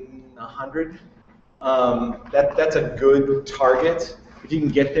than 100. That's a good target. If you can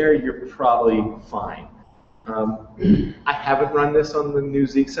get there, you're probably fine. I haven't run this on the new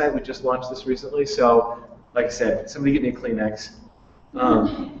Zeek site. We just launched this recently, so like I said, somebody get me a Kleenex.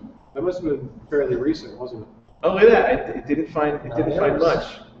 That must have been fairly recent, wasn't it? Oh, look at that! It didn't find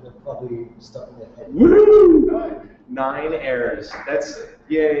much. They're probably stuck in the head. Woo! 9 errors. That's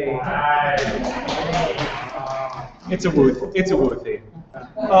yay. It's a woo theme.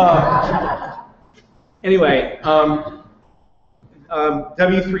 Anyway,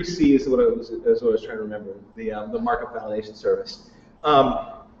 W3C is what I was trying to remember. The markup validation service.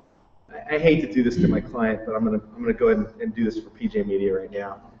 I hate to do this to my client, but I'm gonna go ahead and do this for PJ Media right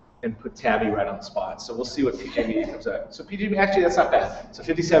now and put Tabby right on the spot. So we'll see what PJ Media comes out. So PJ, actually, that's not bad. So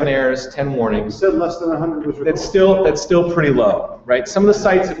 57 errors, 10 warnings. You said less than 100 was recorded. That's still pretty low, right? Some of the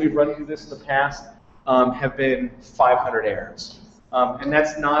sites that we've run through this in the past have been 500 errors, and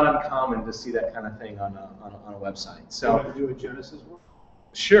that's not uncommon to see that kind of thing on a website. So you want to do a Genesis one?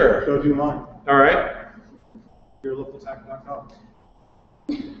 Sure. Go do mine. All right. YourLocalTech.com.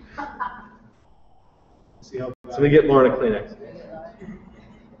 See how. So we get Loren a Kleenex.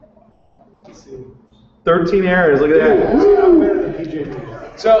 13 errors. Look at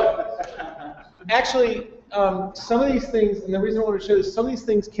that. So, actually, some of these things, and the reason I want to show this, some of these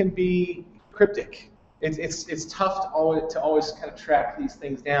things can be cryptic. It's tough to always kind of track these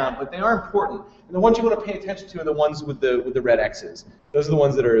things down, but they are important. And the ones you want to pay attention to are the ones with the red X's. Those are the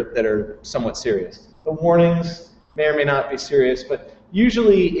ones that are somewhat serious. The warnings may or may not be serious, but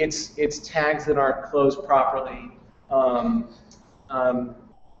usually it's tags that aren't closed properly.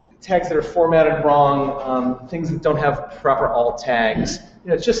 Tags that are formatted wrong, things that don't have proper alt tags.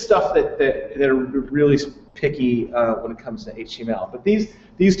 It's just stuff that are really picky when it comes to HTML. But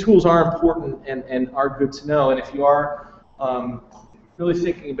these tools are important and are good to know. And if you are really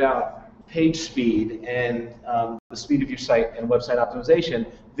thinking about page speed and the speed of your site and website optimization,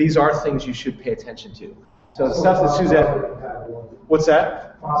 these are things you should pay attention to. So the stuff that Suzette, what's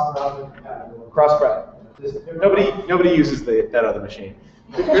that? Cross-browser. Nobody uses that other machine.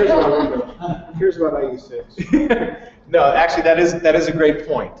 Here's what I use 6. No, actually, that is a great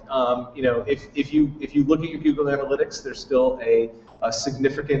point. If you look at your Google Analytics, there's still a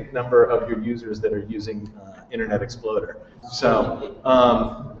significant number of your users that are using Internet Explorer. So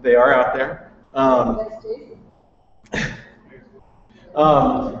they are out there.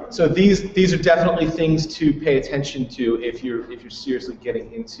 So these are definitely things to pay attention to if you're seriously getting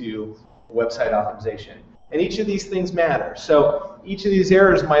into website optimization. And each of these things matter. So each of these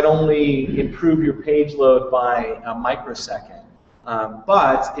errors might only improve your page load by a microsecond.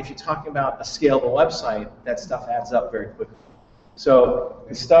 But if you're talking about a scalable website, that stuff adds up very quickly. So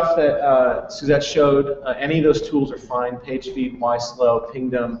the stuff that Suzette showed, any of those tools are fine. PageSpeed, YSlow,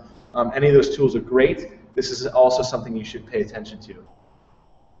 Pingdom, any of those tools are great. This is also something you should pay attention to.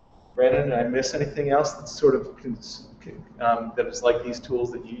 Brandon, did I miss anything else that's sort of that is like these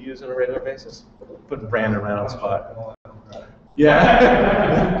tools that you use on a regular basis? Putting Brandon around on the spot.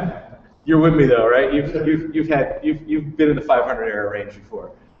 Yeah. You're with me though, right? You've been in the 500 error range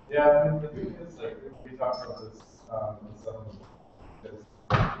before. Yeah, I mean, the thing is, like, we talked about this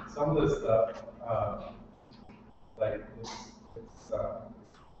some of this stuff, like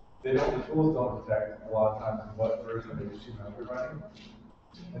the tools don't detect a lot of times what version of HTML you're running,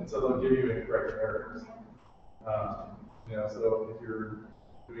 and so they'll give you incorrect errors. So if you're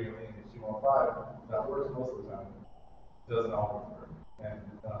doing everything in HTML5, that works most of the time. It doesn't always work. And,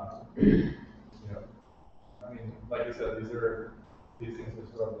 you know, I mean, like you said, these things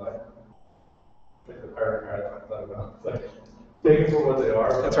are sort of like the pirate guide I thought about. It's like, take them for what they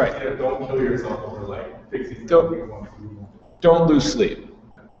are. That's right. Don't kill yourself over like fixing Don't- something once you want. Don't lose sleep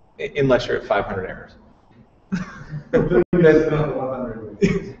unless you're at 500 errors.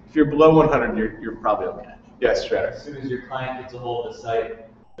 If you're below 100, you're probably okay. Yes, Shredder. As soon as your client gets a hold of the site,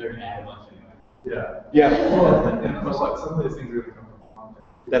 they're going to add a bunch anyway. Yeah. Yeah. Well, and much like some of these things really come from content.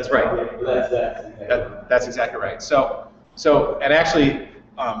 That's right. That's exactly right. So, and actually,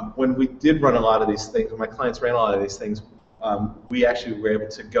 when we did run a lot of these things, when my clients ran a lot of these things, we actually were able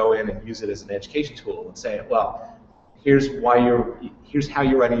to go in and use it as an education tool and say, well, here's how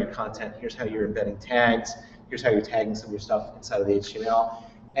you're writing your content, here's how you're embedding tags, here's how you're tagging some of your stuff inside of the HTML.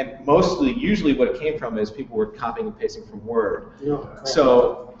 And usually what it came from is people were copying and pasting from Word.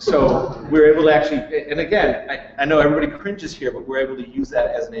 So we're able to actually, and again, I know everybody cringes here, but we're able to use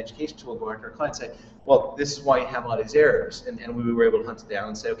that as an education tool and go after our clients and say, well, this is why you have a lot of these errors. And we were able to hunt it down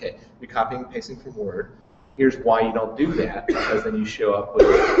and say, okay, you're copying and pasting from Word. Here's why you don't do that, because then you show up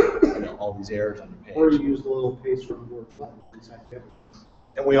with all these errors on your page. Or you use the little paste from Word button.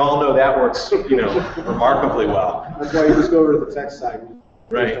 And we all know that works, remarkably well. That's why you just go over to the text side.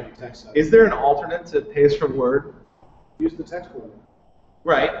 Right. Is there an alternate to paste from Word? Use the text one.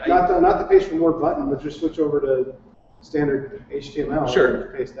 Right. Not the paste from Word button, but just switch over to standard HTML. Sure.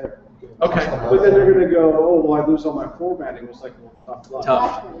 And paste there. Okay. But then they're going to go, oh, well, I lose all my formatting. It's like, well,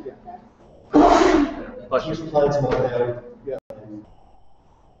 tough. Yeah. Yeah.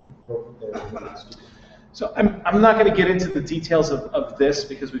 So I'm not going to get into the details of this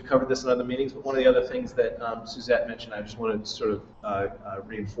because we've covered this in other meetings, but one of the other things that Suzette mentioned, I just wanted to sort of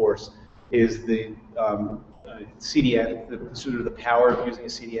reinforce, is the CDN, sort of the power of using a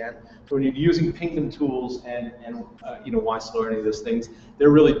CDN. So when you're using Pingdom tools and YSL or any of those things, they're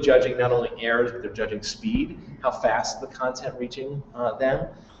really judging not only errors, but they're judging speed, how fast the content reaching them.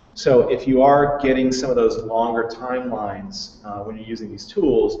 So if you are getting some of those longer timelines when you're using these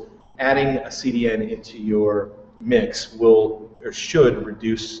tools, adding a CDN into your mix will or should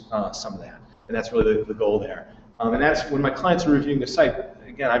reduce some of that. And that's really the goal there. And that's when my clients are reviewing the site.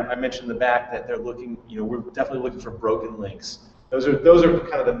 Again, I mentioned in the back that they're looking, we're definitely looking for broken links. Those are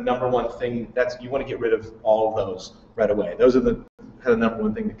kind of the number one thing. You want to get rid of all of those right away. Those are the kind of number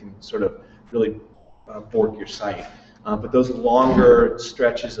one thing that can sort of really bork your site. But those longer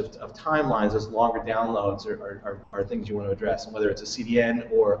stretches of timelines, those longer downloads are things you want to address. And whether it's a CDN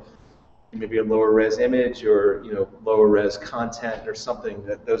or maybe a lower res image or lower res content or something,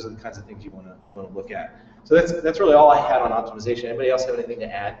 those are the kinds of things you want to look at. So that's really all I had on optimization. Anybody else have anything to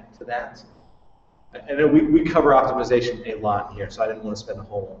add to that? I know we cover optimization a lot here, so I didn't want to spend the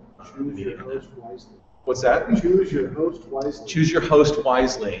whole meeting on that. What's that? Choose your host wisely. Choose your host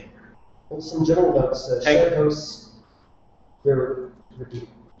wisely. And some general notes. Shared hosts.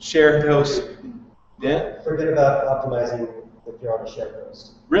 Shared hosts. Yeah. Forget about optimizing if you're on a shared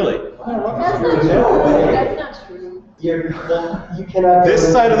host. Really? That's not true. You cannot.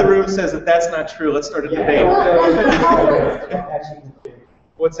 This side of the room says that that's not true. Let's start a debate.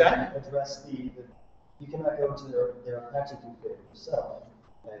 What's that? Address you cannot go to their Apache config yourself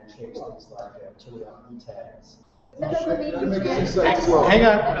and change things like turning off e-tags. Hang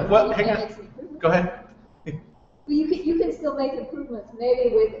on. Hang on. Go ahead. You can still make improvements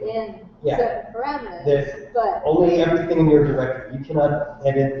maybe within certain parameters, but only everything in your directory. You cannot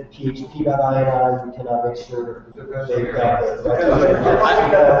edit php.ini. You cannot make sure they've got the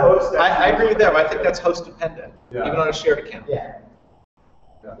I agree with that, but I think that's host dependent, even on a shared account. Yeah.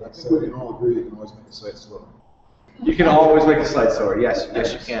 I think we can all agree you can always make the site slower. You can always make a site slower. Yes,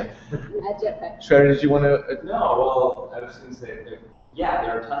 you can. Shredder, did you want to? No, well, I was going to say, yeah,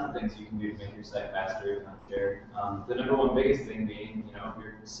 there are tons of things you can do to make your site faster, shared. The number one biggest thing being, if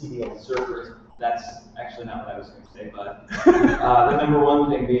your CDN server, that's actually not what I was going to say, but the number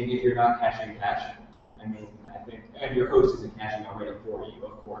one thing being if you're not caching cache. I mean, I think, and your host isn't caching already for you,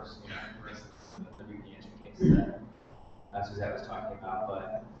 of course, for instance, the VPN case that Suzette was talking about,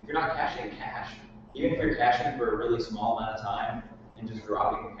 but if you're not caching cache, even if you're caching for a really small amount of time and just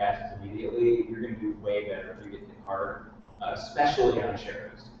dropping the caches immediately, you're going to do way better if you get hit hard. Especially on shared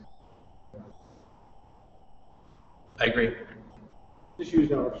host. I agree. Just use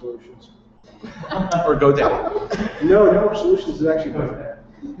Network Solutions. Or GoDaddy. No, Network Solutions is actually better.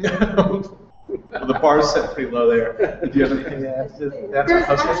 Well, the bar is set pretty low there. Do you have anything to add to that? There's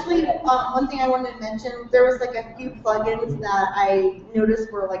actually one thing I wanted to mention. There was like a few plugins that I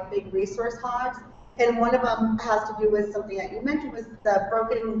noticed were like big resource hogs. And one of them has to do with something that you mentioned was the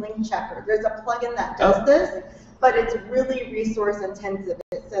broken link checker. There's a plugin that does this, but it's really resource intensive.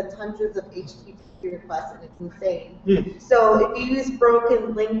 It sends hundreds of HTTP requests and it's insane. So if you use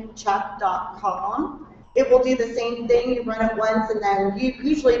brokenlinkcheck.com, it will do the same thing. You run it once and then you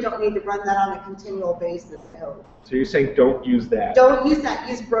usually don't need to run that on a continual basis. So you're saying don't use that? Don't use that.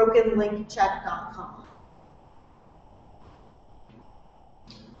 Use brokenlinkcheck.com.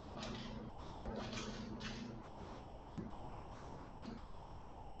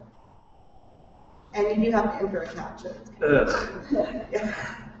 And you do have to enter a captcha. God,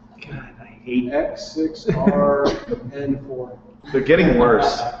 I hate X6RN4. They're getting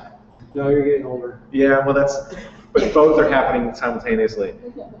worse. No, you're getting older. Yeah, well, but both are happening simultaneously.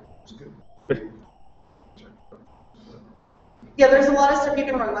 Yeah, there's a lot of stuff you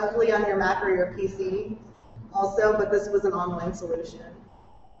can run locally on your Mac or your PC also, but this was an online solution.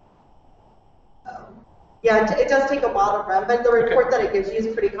 Yeah, it does take a while to run, but the report that it gives you is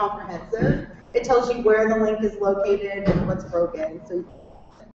pretty comprehensive. It tells you where the link is located and what's broken, so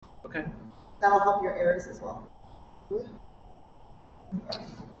that'll help your errors as well.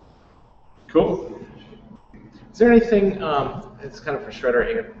 Cool. Is there anything, it's kind of for Shredder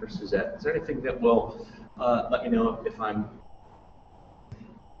and for Suzette, is there anything that will let me know if I'm, I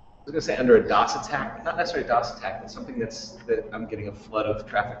was going to say under a DOS attack, not necessarily a DOS attack, but something that I'm getting a flood of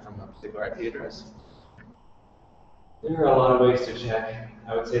traffic from a particular IP address? There are a lot of ways to check.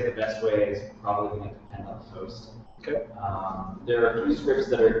 I would say the best way is probably going to depend on the host. Okay. There are a few scripts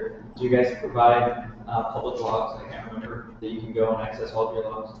that are, do you guys provide public logs? I can't remember, that you can go and access all of your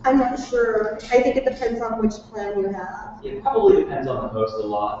logs? I'm not sure. I think it depends on which plan you have. It probably depends on the host a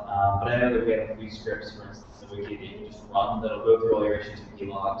lot, but I know that we have a few scripts, for instance, the wiki that you can just run that'll go through all your HTTP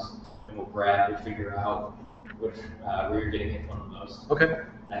logs and will grab and figure out which, where you're getting it from the most. Okay.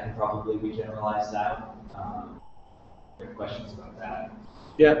 That can probably be generalized out. If you have questions about that,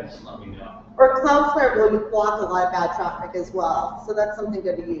 just let me know. Or Cloudflare will block a lot of bad traffic as well, so that's something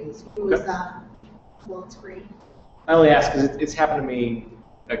good to use. You can use that while it's free. I only ask because it's happened to me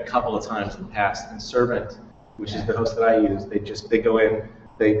a couple of times in the past, and Servant, which is the host that I use, they go in,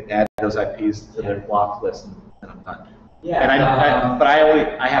 they add those IPs to their blocked list, and I'm done. Yeah. And but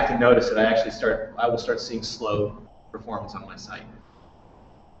I have to notice it. I will start seeing slow performance on my site.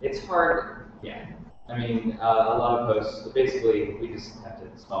 It's hard, yeah. I mean, a lot of hosts, basically, we just have to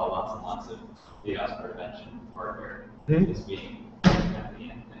install lots and lots of DDoS prevention hardware as being kind of the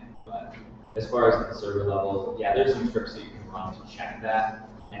end thing. But as far as the server level, yeah, there's some scripts that you can run to check that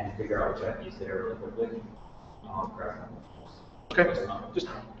and figure out which IPs they are really quickly. Okay, just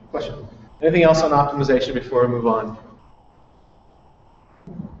a question. Anything else on optimization before we move on?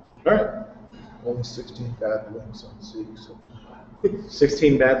 All right. Only 16 bad links on Zeek. So.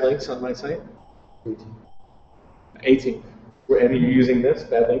 16 bad links on my site? 18. And are you using this,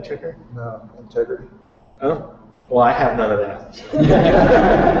 bad link checker? No, integrity. Oh, well, I have none of that.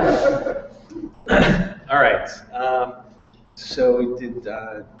 All right. So we did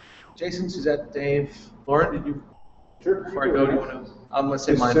Jason, Suzette, Dave, Loren, did you? Sure. Before I go, do you want to? I'm going to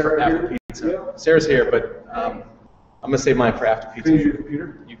save mine for after pizza. Yeah. Sarah's here, but I'm going to save mine for after pizza. Can you use your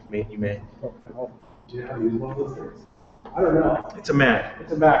computer? You may. Do you know how to use one of those things? I don't know. It's a Mac.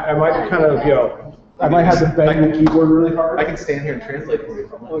 It's a Mac. I might kind of, I might have to bang the keyboard really hard. I can stand here and translate for you.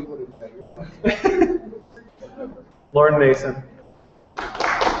 Loren Nason.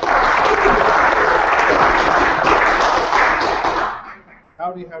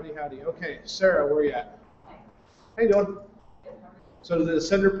 Howdy, howdy, howdy. Okay, Sarah, where are you at? How you doing? So did the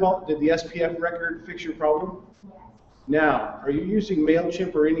SPF record fix your problem? Now, are you using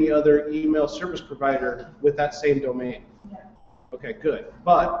MailChimp or any other email service provider with that same domain? Okay, good.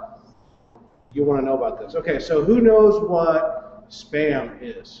 But you want to know about this. Okay, so who knows what spam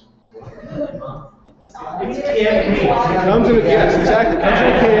is? It comes in a can. Yes, exactly. It comes in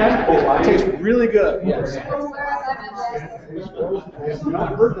a can. It tastes really good. Yes.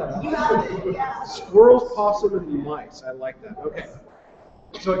 Not heard that. Squirrels, possum, and mice. I like that. Okay.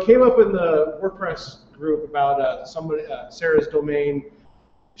 So it came up in the WordPress group about somebody, Sarah's domain.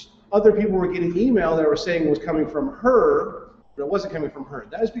 Other people were getting email that were saying it was coming from her, but it wasn't coming from her.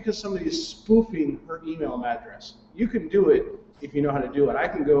 That is because somebody is spoofing her email address. You can do it if you know how to do it. I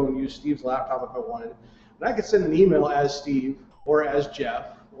can go and use Steve's laptop if I wanted. And I could send an email as Steve, or as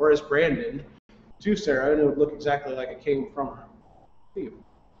Jeff, or as Brandon to Sarah, and it would look exactly like it came from her. Steve.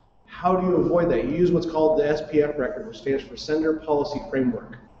 How do you avoid that? You use what's called the SPF record, which stands for Sender Policy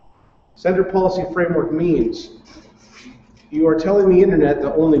Framework. Sender Policy Framework means you are telling the internet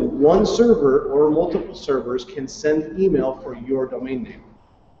that only one server or multiple servers can send email for your domain name.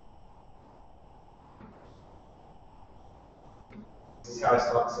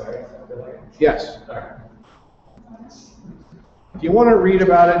 Sorry. Yes. All right. If you want to read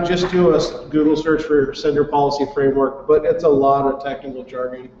about it, just do a Google search for Sender Policy Framework, but it's a lot of technical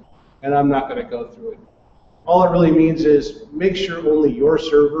jargon, and I'm not going to go through it. All it really means is make sure only your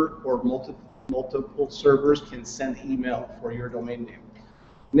server or multiple servers can send email for your domain name.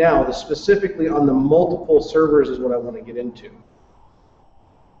 Now, specifically on the multiple servers is what I want to get into.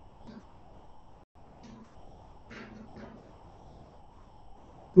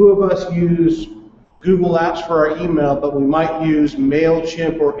 Who of us use Google Apps for our email, but we might use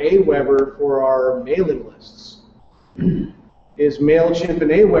MailChimp or Aweber for our mailing lists? Is MailChimp and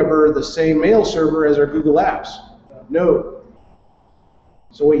Aweber the same mail server as our Google Apps? No.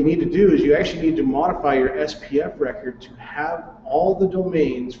 So what you need to do is you actually need to modify your SPF record to have all the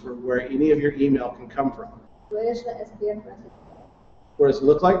domains for where any of your email can come from. Where is the SPF record? What does it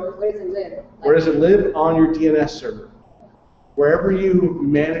look like? Where does it live? Where does it live? On your DNS server. Wherever you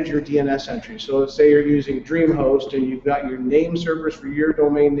manage your DNS entries. So let's say you're using DreamHost and you've got your name servers for your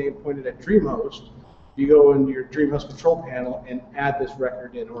domain name pointed at DreamHost. You go into your DreamHost control panel and add this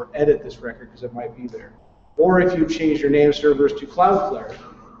record in, or edit this record because it might be there. Or if you change your name servers to Cloudflare,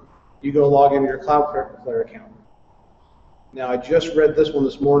 you go log into your Cloudflare account. Now I just read this one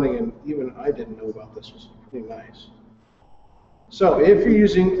this morning and even I didn't know about this. It was pretty nice. So if you're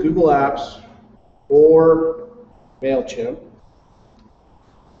using Google Apps or MailChimp,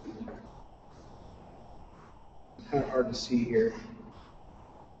 kind of hard to see here.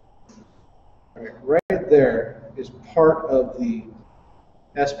 All right, right there is part of the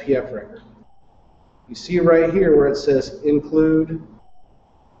SPF record. You see right here where it says include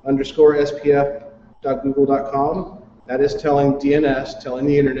 _spf.google.com. That is telling DNS, telling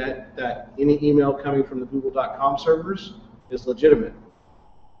the internet that any email coming from the google.com servers is legitimate.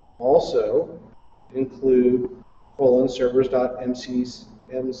 Also include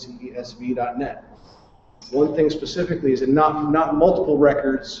servers.mcsv.net. One thing specifically is that not multiple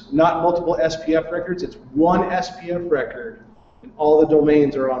records, not multiple SPF records, it's one SPF record, and all the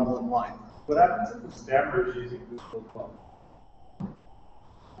domains are on one line. What happens if the spammer is using Google Chrome?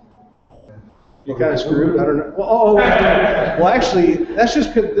 You're kind of screwed? I don't know. Well, well, actually, that's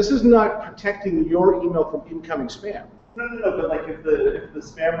just because this is not protecting your email from incoming spam. No, but like if the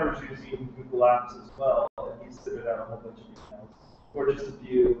spammer is using Google Apps as well, and he's sending out a whole bunch of emails, or just a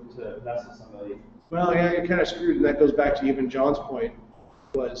few to mess with somebody. Well, yeah, you're kind of screwed, and that goes back to even John's point,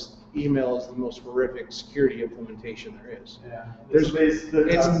 was email is the most horrific security implementation there is. Yeah. This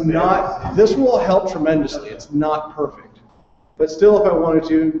will help tremendously. It's not perfect. But still, if I wanted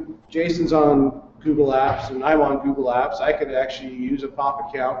to, Jason's on Google Apps, and I'm on Google Apps, I could actually use a POP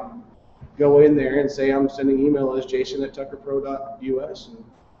account and go in there and say I'm sending email as jason@tuckerpro.us, and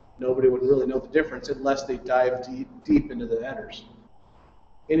nobody would really know the difference unless they dive deep into the headers.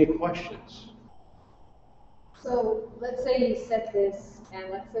 Any questions? So let's say you set this,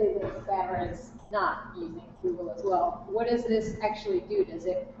 and let's say the spammer is not using Google as well. What does this actually do? Does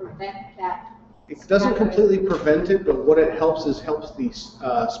it prevent that? It doesn't completely prevent it, but what it helps is helps these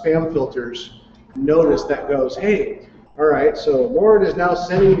spam filters notice that goes, hey, all right, so Loren is now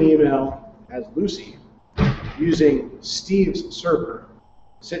sending an email as Lucy using Steve's server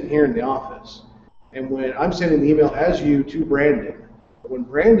sitting here in the office. And when I'm sending the email as you to Brandon, when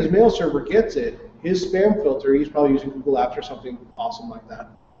Brandon's mail server gets it, his spam filter, he's probably using Google Apps or something awesome like that.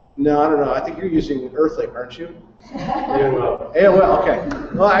 No, I don't know. I think you're using Earthlink, aren't you? AOL. AOL, okay.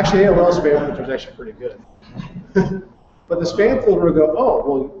 Well, actually, AOL spam filter is actually pretty good. But the spam filter will go, oh,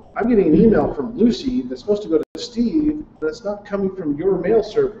 well, I'm getting an email from Lucy that's supposed to go to Steve, but it's not coming from your mail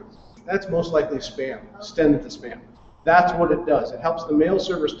server. That's most likely spam. Send it to spam. That's what it does. It helps the mail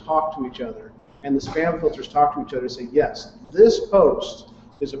servers talk to each other, and the spam filters talk to each other and say, yes, this post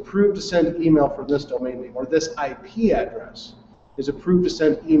is approved to send email from this domain name, or this IP address is approved to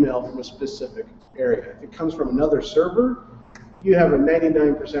send email from a specific area. If it comes from another server, you have a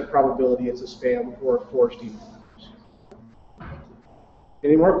 99% probability it's a spam or a forced email.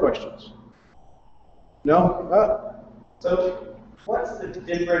 Any more questions? No? So what's the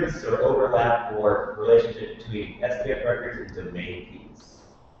difference or overlap or relationship between SPF records and domain keys?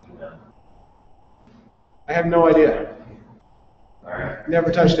 I have no idea. All right.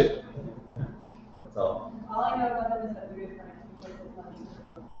 Never touched it. That's all. All I know about them is that they're different.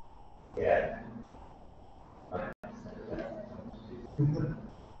 Yeah.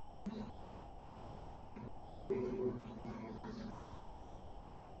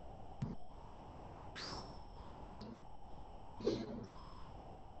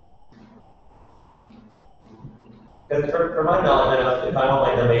 Because for my knowledge, I don't know if I want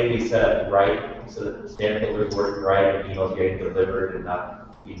my domain to be set up right, so that the spam filter is working right, and emails getting delivered and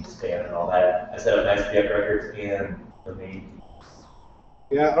not being spam and all that, I set up SPF records and domain.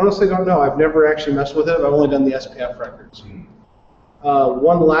 Yeah, I honestly don't know. I've never actually messed with it. I've only done the SPF records.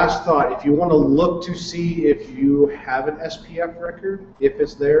 One last thought. If you want to look to see if you have an SPF record, if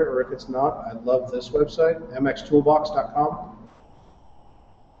it's there or if it's not, I love this website, mxtoolbox.com.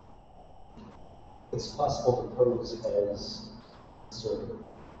 It's possible to pose as a server,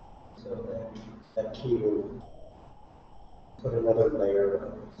 so that key will put another layer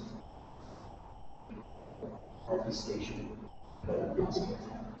of obfuscation.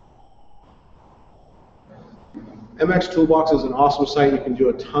 MX Toolbox is an awesome site. You can do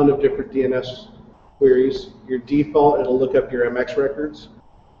a ton of different DNS queries. Your default, it'll look up your MX records.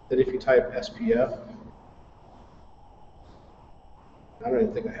 Then if you type SPF, I don't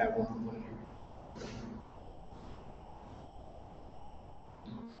even think I have one.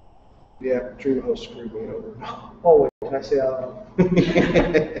 Yeah, DreamHost screwed me over. Oh, wait, can I say out loud?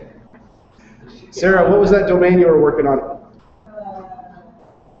 Sarah, what was that domain you were working on?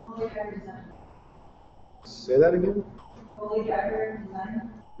 Say that again? Holy Diver Design.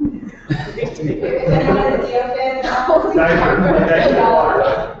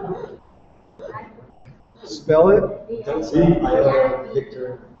 Spell it?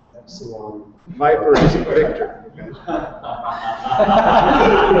 Victor Epsilon. Viper is Victor.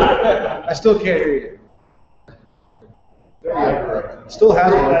 I still can't hear you. Still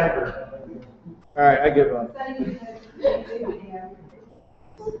has one. All right, I give up.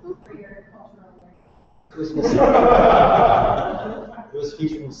 It was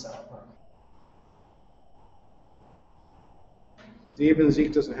featured in South Park. Even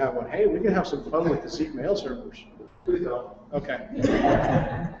Zeek doesn't have one. Hey, we can have some fun with the Zeek mail servers. Please don't. Okay.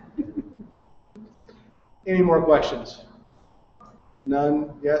 Any more questions?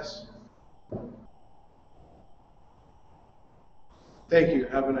 None? Yes? Thank you.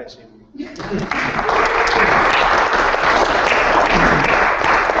 Have a nice evening.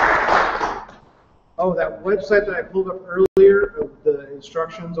 Oh, that website that I pulled up earlier of the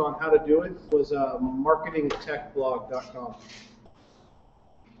instructions on how to do it was marketingtechblog.com.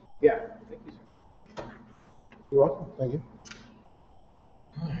 Yeah. Thank you, sir. You're welcome. Thank you.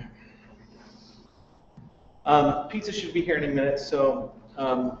 Pizza should be here in a minute, so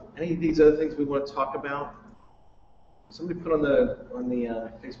any of these other things we want to talk about? Somebody put on the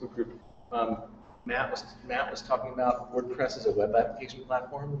Facebook group. Matt was talking about WordPress as a web application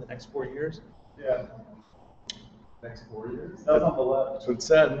platform in the next 4 years. Yeah. Next 4 years? That's on the left. That's what it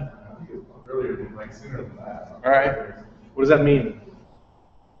said. I think it was earlier than, like, sooner than that. All right. What does that mean?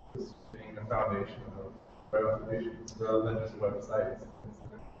 Just being the foundation of web applications rather than just websites.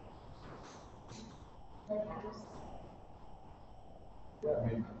 Yeah, I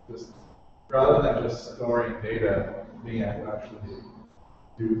mean, just rather than just storing data, being able to actually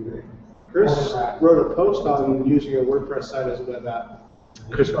do things. Chris wrote a post on using a WordPress site as a web app.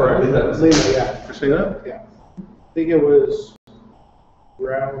 Chris Corey? Yeah. Christina? Yeah. I think it was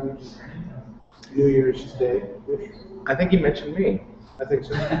around New Year's Day. I think he mentioned me. I think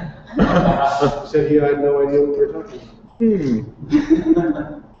so. He said he had no idea what we were talking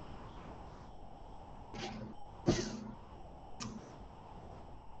about.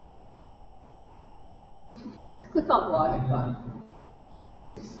 Click on blog and fun.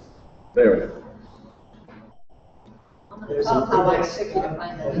 There we go. I'm going to tell how long it took you to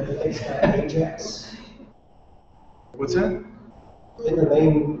find the Ajax. What's that? In the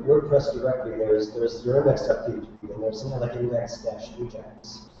main WordPress directory, there's your index.php, and there's something like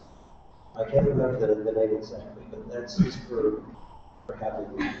index-ajax. I can't remember the name exactly, but that's used for having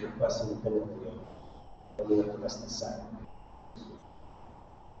requests independently of the rest of the site.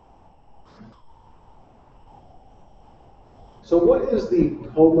 So what is the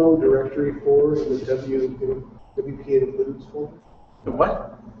Como directory for in the WP includes folder? The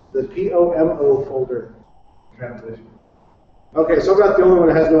what? The POMO folder. Translation. Okay, so I'm not the only one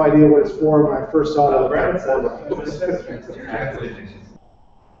that has no idea what it's for when I first saw it. Translation.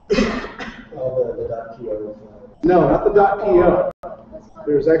 Oh, the .po. No, not the .po.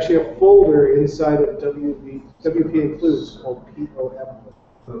 There's actually a folder inside of WP includes called POMO.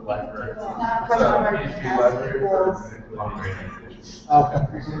 The library. Okay.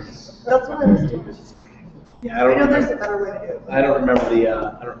 That's what I was doing. Yeah, I don't know there's remember. a better way to do it. I don't remember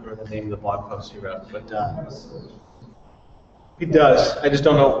the name of the blog post he wrote, but he does. I just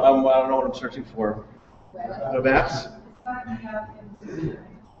don't know. I don't know what I'm searching for. Web apps?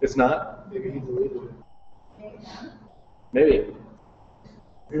 It's not. Maybe he deleted it. Maybe.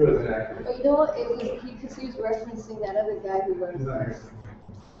 He was inaccurate. But you know what? It was because he was referencing that other guy who wrote.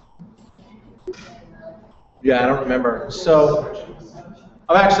 Yeah, I don't remember. So,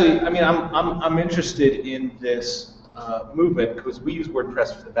 I'm interested in this movement because we use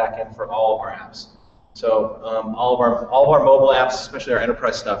WordPress for the back end for all of our apps. So all of our mobile apps, especially our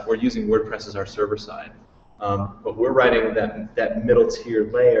enterprise stuff, we're using WordPress as our server side. But we're writing that middle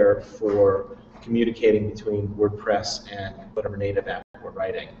tier layer for communicating between WordPress and whatever native app we're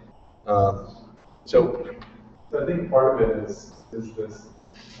writing. So I think part of it is this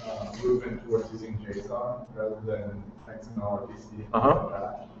movement towards using JSON rather than XML or PC.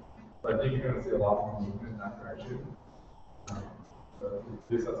 So I think you're going to see a lot more movement in that direction. At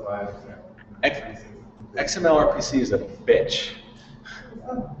least that's why I understand. XML RPC is a bitch.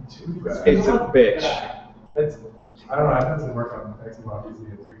 Too bad. It's a bitch. I don't know. I've done some work on XML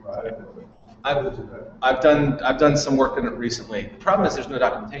PC. It's pretty bad. I've done some work on it recently. The problem is there's no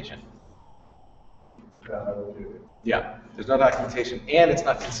documentation. Yeah, there's no documentation, and it's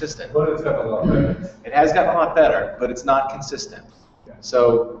not consistent. But it's gotten a lot better. It has gotten a lot better, but it's not consistent. Yeah.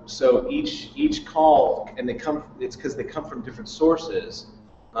 So each call, and it's because they come from different sources.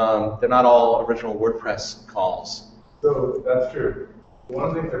 They're not all original WordPress calls. So that's true. One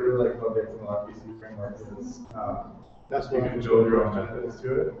of the things I really like about the XML RPC framework is you can build your own methods to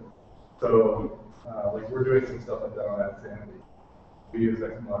it. So like we're doing some stuff like that on AdSanity. We use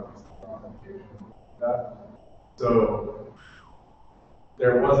XML RPC for authentication. So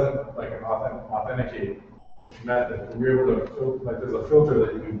there wasn't like an authenticate method. We were able to there's a filter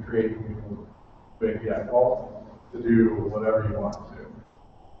that you can create when you do API calls to do whatever you want to do.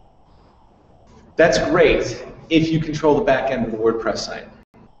 That's great if you control the back end of the WordPress site.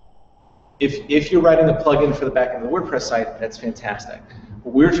 If you're writing a plugin for the back end of the WordPress site, that's fantastic.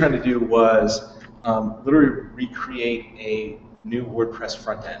 What we were trying to do was literally recreate a new WordPress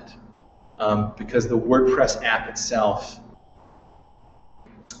front end. Because the WordPress app itself,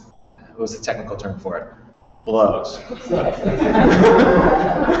 what was the technical term for it? Blows.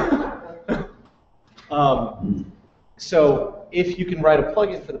 So if you can write a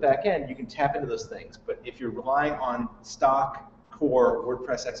plugin for the back end, you can tap into those things. But if you're relying on stock core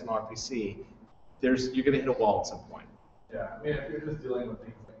WordPress XML RPC, you're going to hit a wall at some point. Yeah, I mean, if you're just dealing with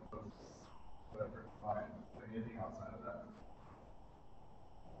things like whatever, fine. Anything outside of that.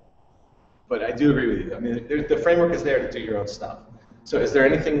 But I do agree with you. I mean, the framework is there to do your own stuff. So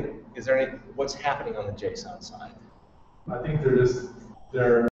what's happening on the JSON side? I think I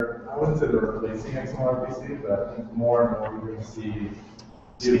wouldn't say they're replacing XML RPC, but I think more and more we're going to see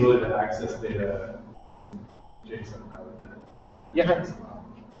the ability to access data JSON. Yeah.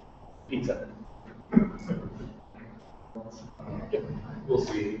 Pizza. We'll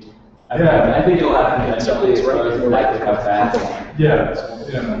see. I think it'll happen eventually. It's likely how fast.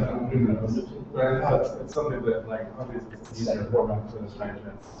 Who knows? But it's something that, like, obviously, it's easier format for this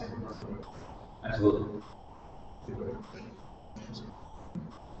management. Absolutely.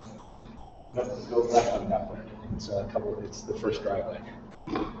 Nothing goes left on that one. It's the first driveway.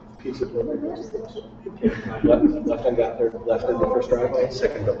 Pizza building. Left on Gothard, left in the first driveway,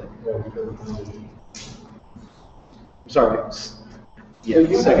 second building. Sorry.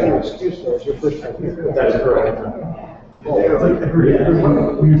 Yeah, second. Excuse me, it's your first time here. That is correct.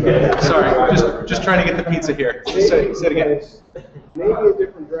 Sorry, just trying to get the pizza here. Say it again. Maybe a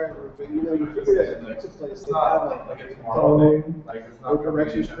different driver, but you figure out a pizza place, they have like a phone, no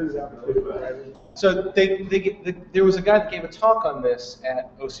directions screens out for the driver. So there was a guy that gave a talk on this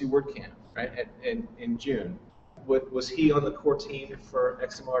at OC WordCamp, right, in June. Was he on the core team for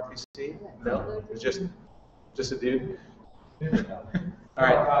XML RPC? No, it was just a dude. All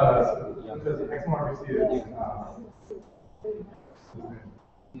right. Because XML RPC is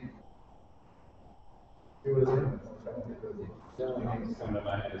it was Coming to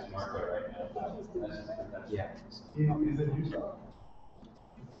my head is Marco right now. Yeah. He's in Utah.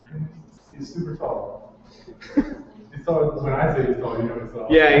 He's super tall. He's tall. When I say he's tall, you know he's tall.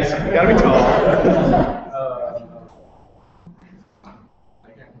 Yeah, he's gotta be tall. I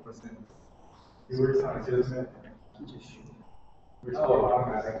can't put in. He works on Kismet. We're still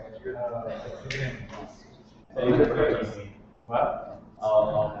automatic. What?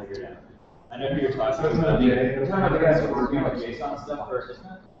 I'll figure it out. I know who you're talking about. You're talking about the guys who are working on JSON stuff for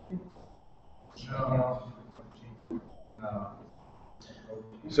Kismet? No.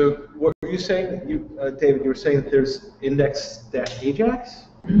 So what were you saying, David? You were saying that there's index-ajax?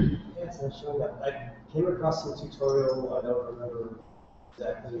 Yes, I'm showing that. I came across some tutorial. I don't remember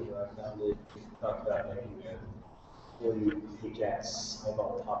exactly where I found it. We talked about making an Ajax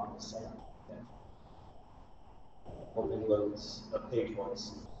eyeball top of the site. only loads a page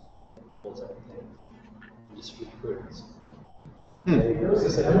once, pulls everything, and just recruits. There was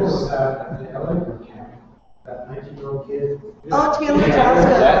this that 19-year-old kid. Oh, Taylor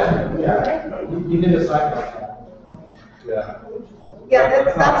Jasper. Yeah, he did a site like that. Yeah. Yeah,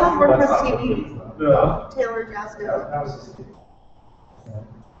 that's on WordPress TV. Yeah. Taylor Jasper. That was his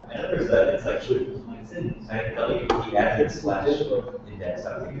And there's that, it's actually, I can tell you, he added slash index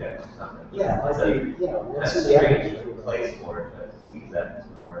up index or something. Yeah, It's like a, the- yeah, that's once a you strange get- place for it, but use that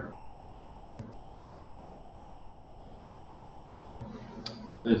for it.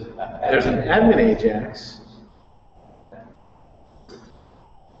 There's an admin Ajax.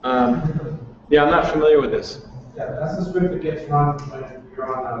 Yeah, I'm not familiar with this. Yeah, that's the script that gets run when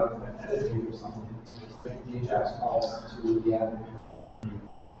you're on an editing or something. The Ajax calls to the admin.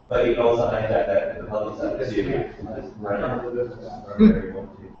 But you can also hide that the public stuff too.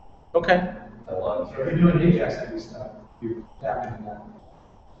 Okay. If you're doing Ajax heavy stuff, you tap into that.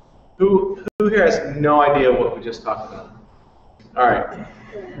 Who here has no idea what we just talked about? All right.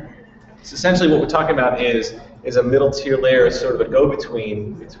 So essentially what we're talking about is a middle tier layer, sort of a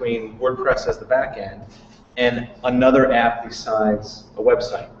go-between between WordPress as the back end and another app besides a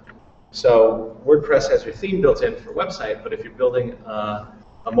website. So WordPress has your theme built in for a website, but if you're building a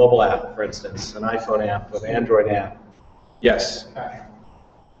mobile app, for instance, an iPhone app, an Android app, yes,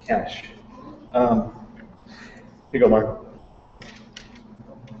 cache. Here you go, Mark.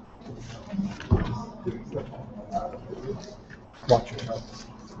 Watch your help.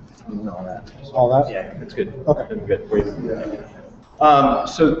 All that. All that? Yeah, that's good. Okay. Good.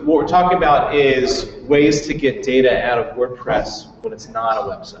 So what we're talking about is ways to get data out of WordPress when it's not a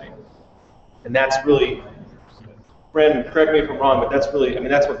website. And that's really, Brandon, correct me if I'm wrong, but that's really, I mean,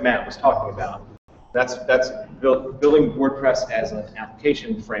 that's what Matt was talking about. That's building WordPress as an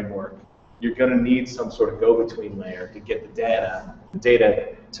application framework. You're going to need some sort of go-between layer to get the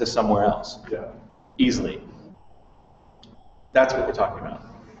data to somewhere else easily. That's what we're talking about.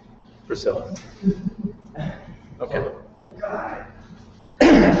 Priscilla. Okay.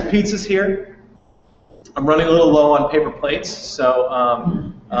 Pizza's here. I'm running a little low on paper plates,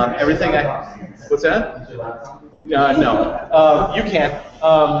 so everything what's that? No, you can't.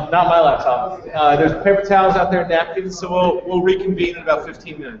 Not my laptop. There's paper towels out there, napkins, so we'll reconvene in about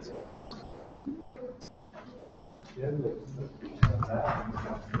 15 minutes.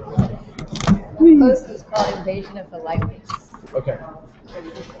 Post is called Invasion of the Lightning. Okay.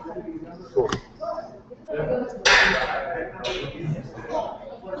 Cool.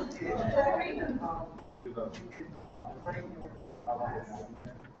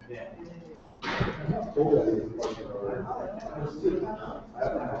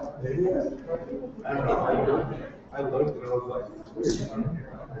 I looked and I was like,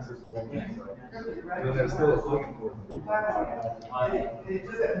 and then there's still a looking for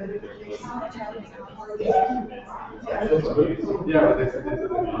yeah, but they said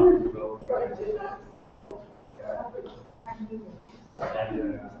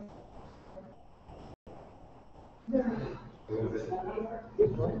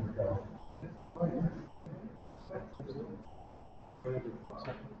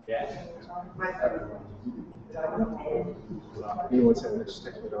You know what's happening? Just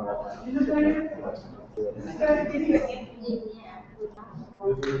text me on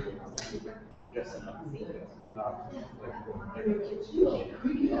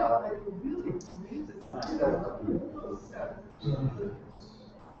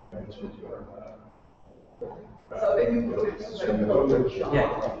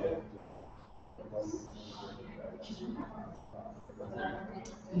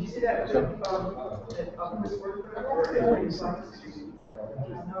Did you see that?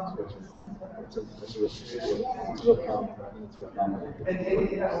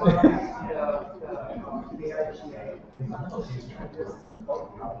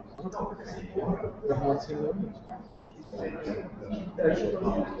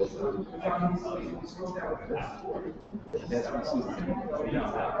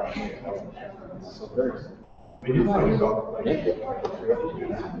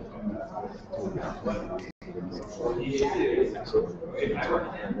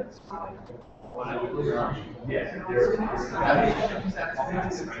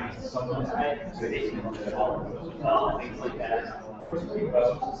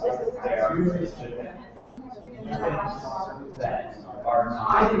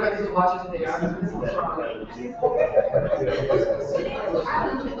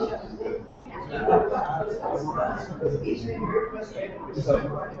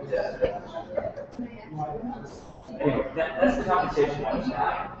 Anyway, that's the conversation I was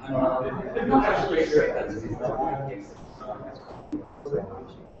having. I'm not actually sure if that's the case.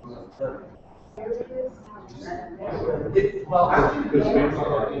 Well,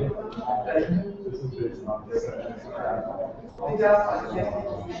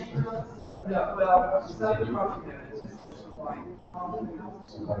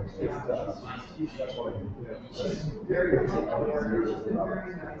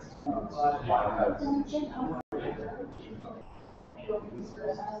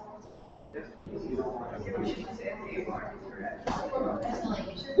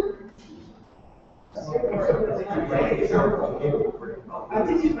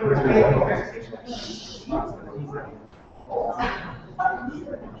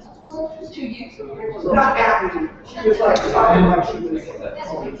 Not happy. She was like, sobbing like she was.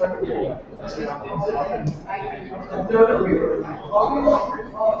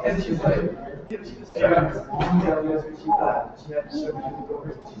 And she's like,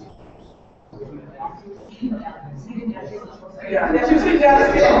 yeah, and she was sitting down.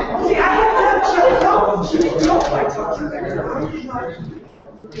 See, I have she don't like talking to her.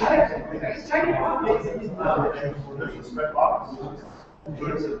 I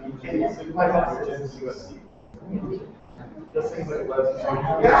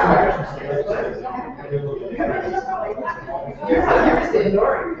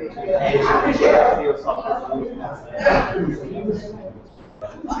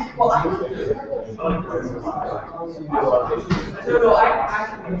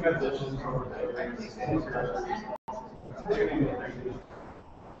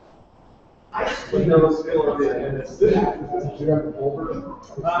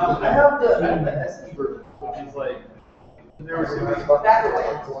have the SD version, which is like, there was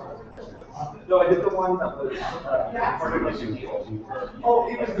no, I did the one that was part of like oh,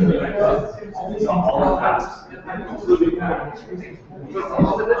 it was good. All of that, including that.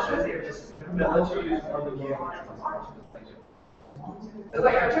 All the dishes that lets you use more than you. It's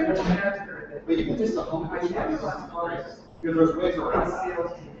like I tried to change, but you can just because there's ways around.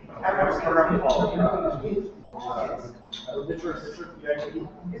 I remember I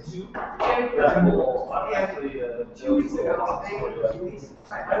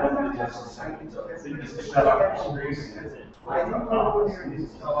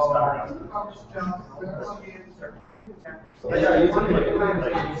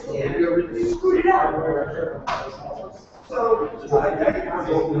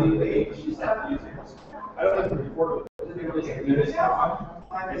don't have to record with it.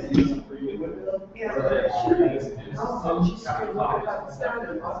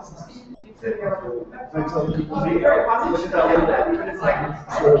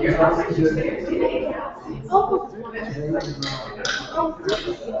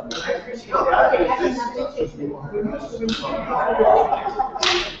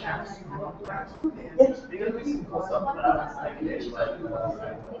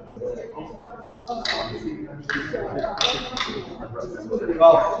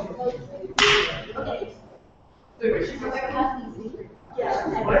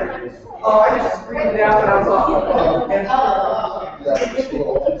 Oh, I just read it out and I was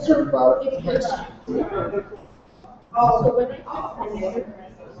cerebral,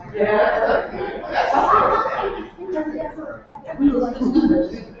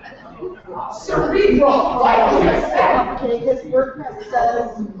 because WordPress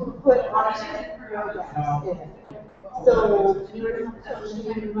does put on it.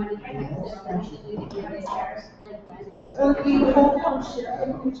 So if you hold down shift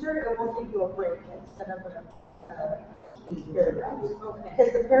and enter, it will give you a break instead of a paragraph. Because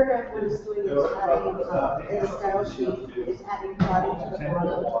the paragraph, what it's doing is adding, in the style sheet, is adding body to the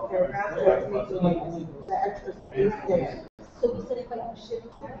bottom of the paragraph, so it's making the extra space there. So you said if I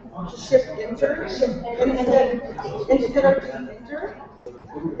shift enter, and then instead of just enter,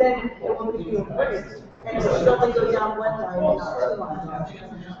 then it will give you a break. And it should only go down one line, not 2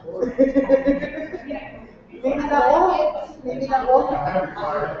 lines. Maybe that will. Maybe that will.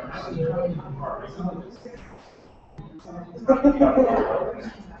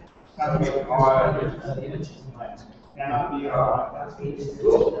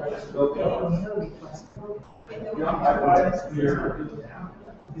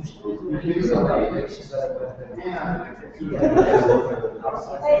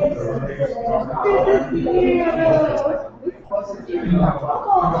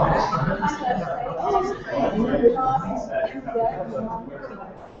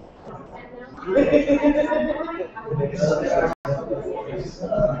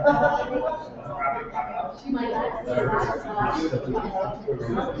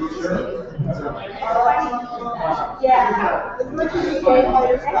 Yeah, as much as you gave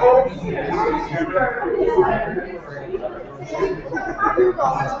by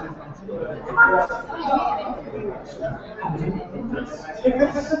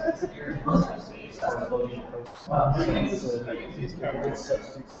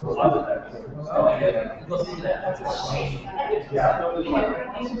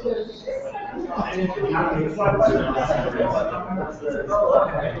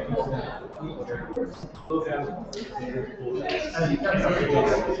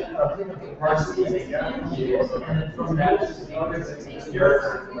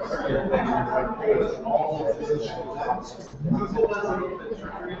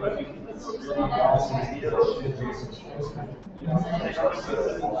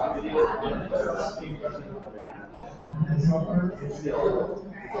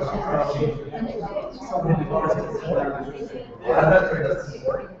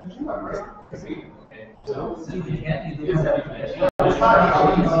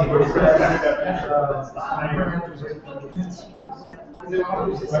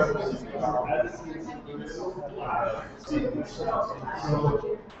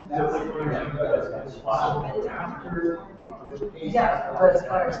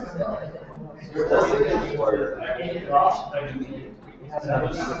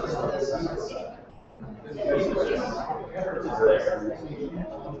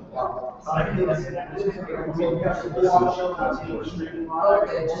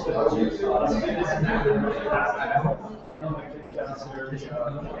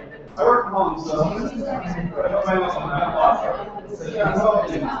I work from home, so nobody wants to have lots. So yeah, all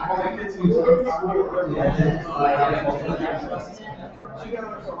the kids who go to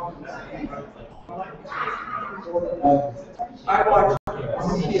I watched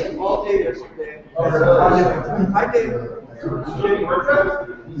media all day yesterday. I did.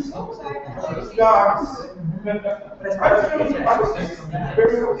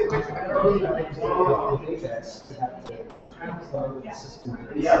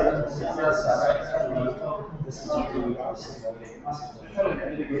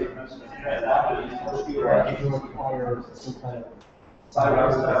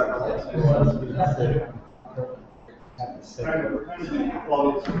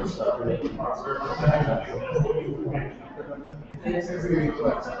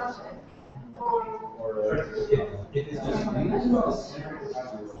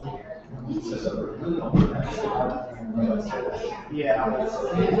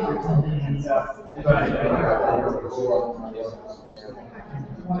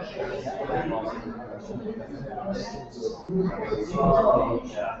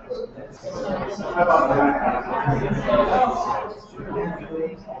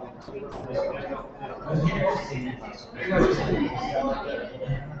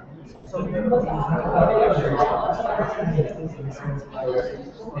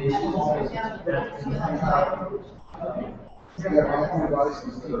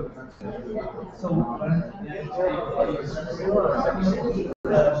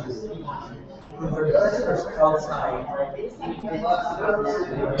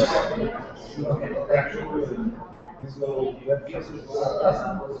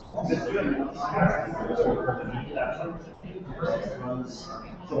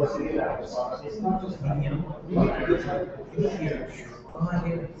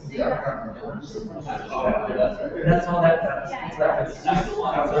 That's all that.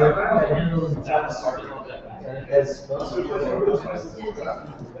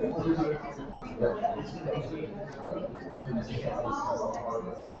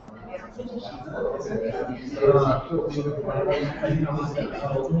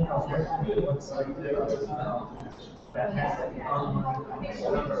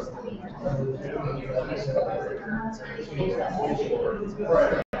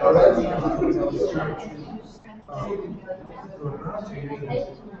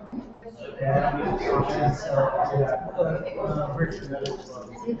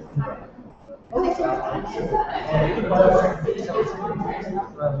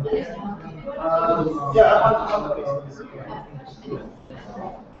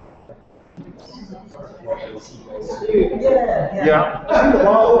 Yeah.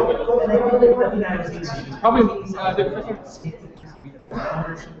 Probably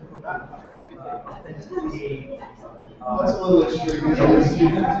That's a little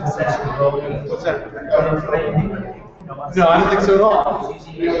extreme. What's that? No, I don't think so at all.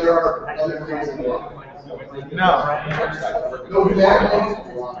 There are other things in there. No. No,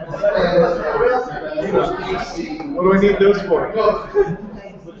 What do I need those for?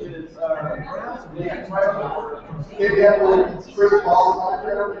 I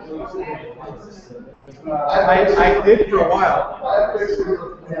did for a while.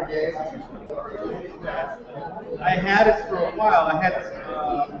 I had it for a while. I had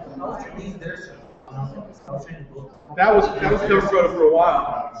that was cover photo for a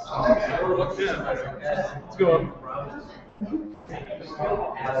while. Yeah. Let's go on.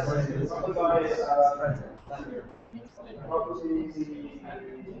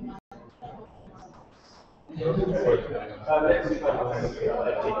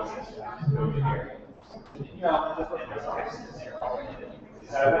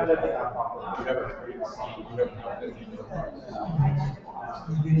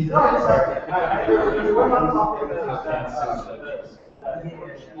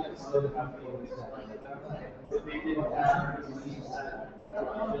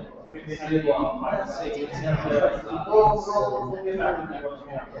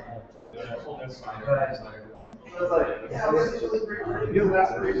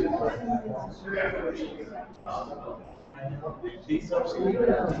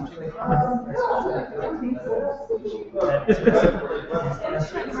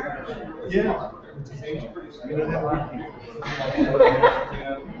 Yeah.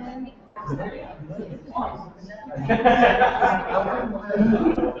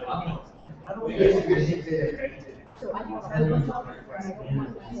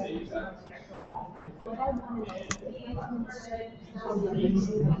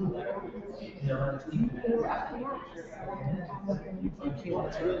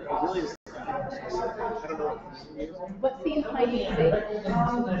 What theme are you using?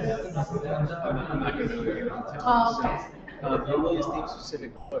 It really is theme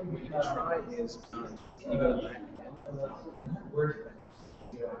specific, but what you can try is you go to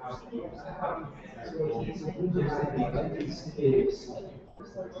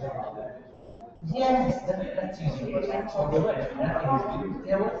Yes, that's usually what I told you.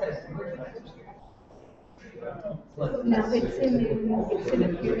 No, it's in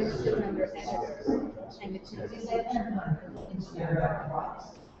appearance under editor, and it's it's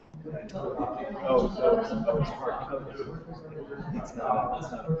hard coded. It's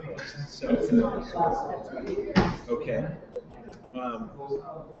not a post. So, okay.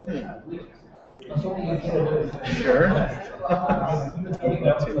 Sure.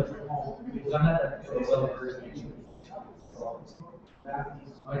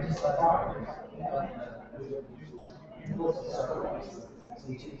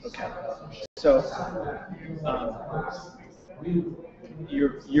 Okay. So,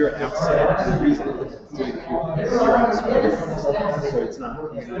 you're outside the reason you're outside, so it's not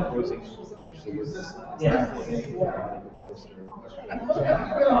posing.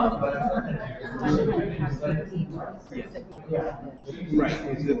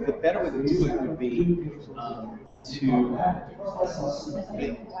 Right. The better way to do it would be to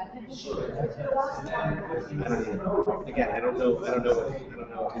make. I don't know. Again, I don't know.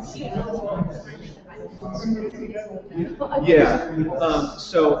 Yeah.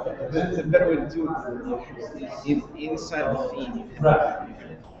 So the better way to do it is inside of the feed.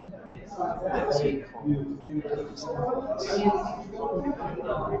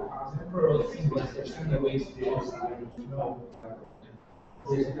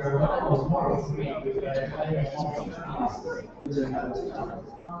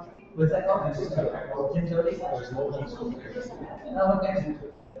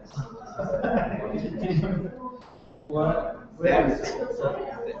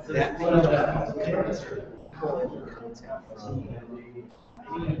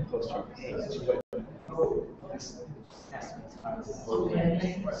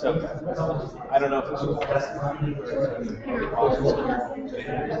 So I don't know if this was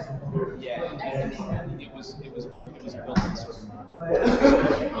it was built in sort of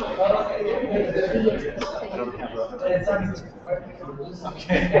I don't have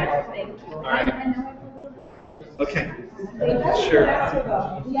okay. All right. Okay. Sure.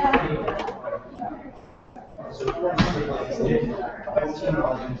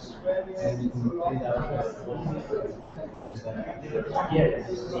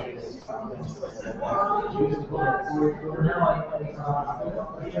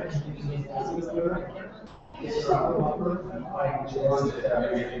 It's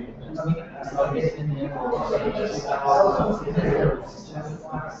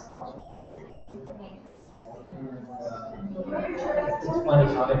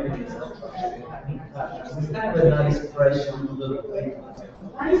funny how everything is it's kind of a nice, fresh little thing.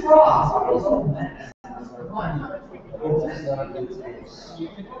 Nice raw.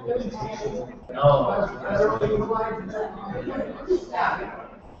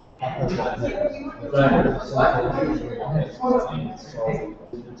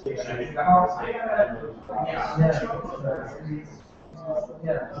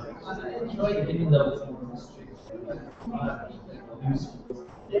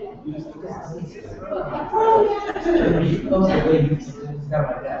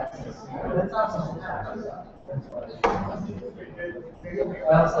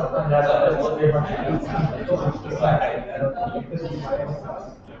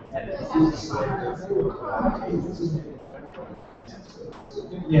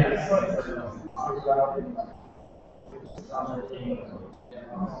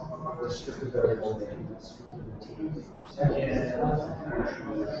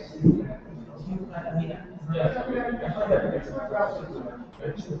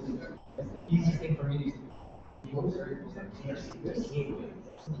 Easiest thing for me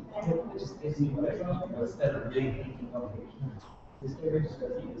instead of really thinking, okay, this area is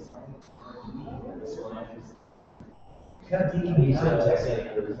going to be this kind of thinking these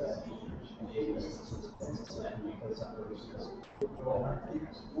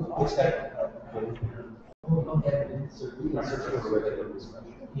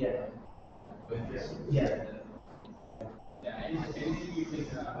yeah. Yeah.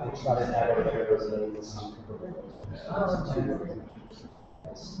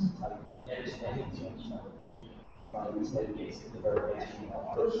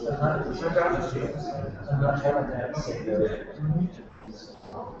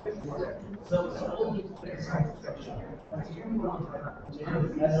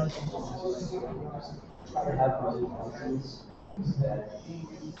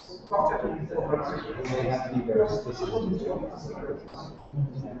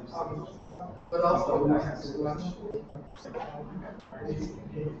 But also, we have to watch.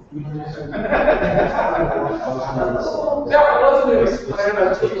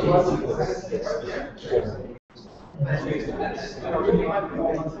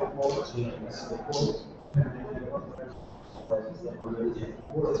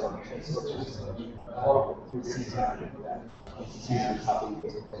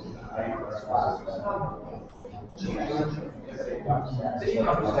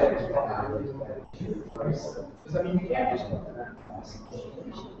 Does that mean you can't?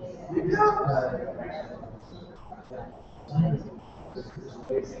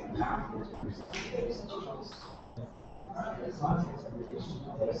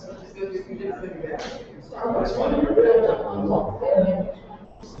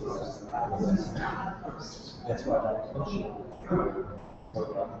 That's why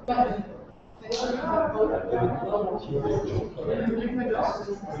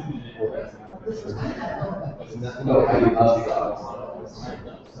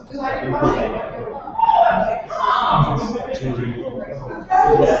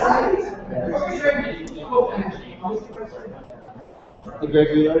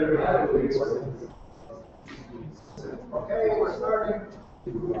Okay, we're starting.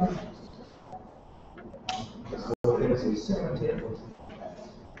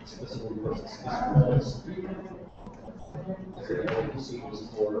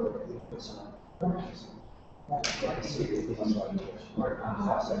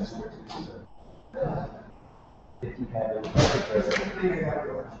 if you have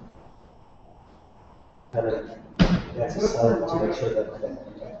it, that's a sign to make sure that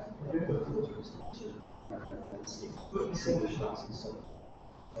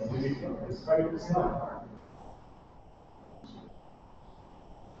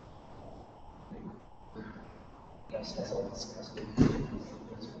yes, that's all discussed.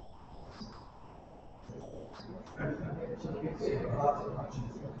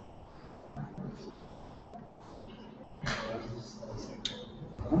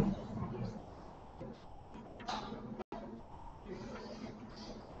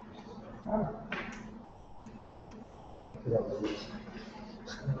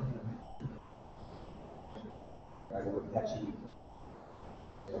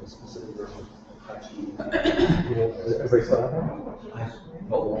 Specific version. Every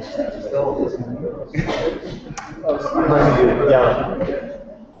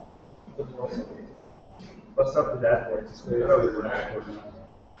What's up with that?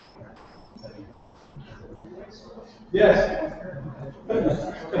 Yes.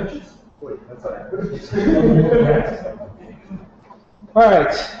 All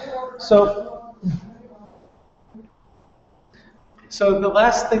right, so the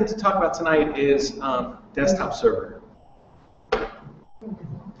last thing to talk about tonight is desktop server.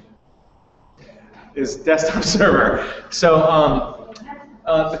 So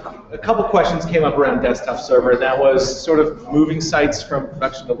a couple questions came up around desktop server, and that was sort of moving sites from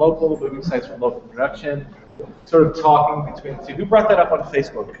production to local, moving sites from local to production, sort of talking between the two. Who brought that up on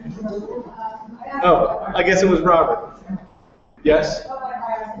Facebook? Oh, I guess it was Robert. Yes?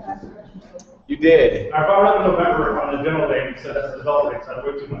 You did. I brought up November on the demo day, so that's the development, so I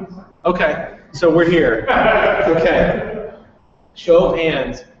went 2 months. Okay, so we're here. Okay. Show of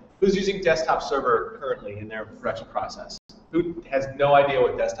hands. Who's using desktop server currently in their production process? Who has no idea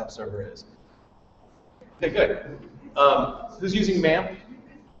what desktop server is? Okay, good. Who's using MAMP?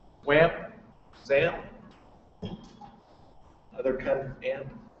 WAMP? XAMPP? Other kind of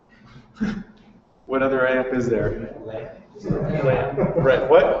AMP? What other AMP is there? LAMP. Right,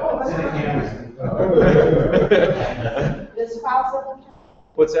 what?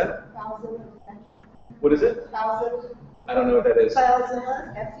 What's that? What is it? I don't know what that is.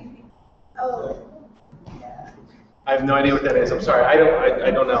 Oh. I have no idea what that is. I'm sorry. I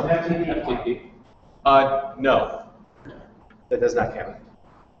don't know. FTP. No. That does not count.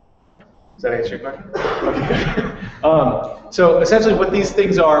 Does that answer your question? Okay. So essentially what these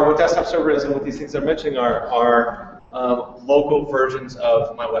things are, what desktop server is and what these things I'm mentioning are local versions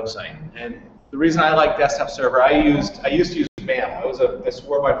of my website. And the reason I like desktop server, I used to use MAMP. I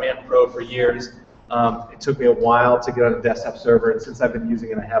swore by MAMP Pro for years. It took me a while to get on a desktop server, and since I've been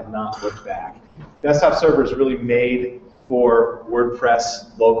using it, I have not looked back. Desktop server is really made for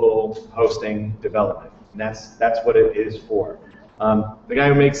WordPress local hosting development, and that's what it is for. The guy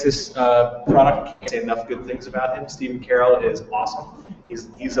who makes this product, can't say enough good things about him. Stephen Carroll is awesome.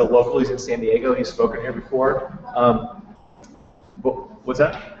 He's a local. He's in San Diego. He's spoken here before. What's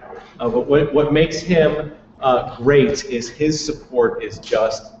that? But what makes him great is his support is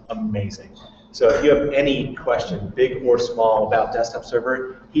just amazing. So if you have any question, big or small, about desktop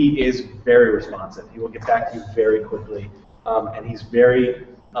server, he is very responsive. He will get back to you very quickly, and he's very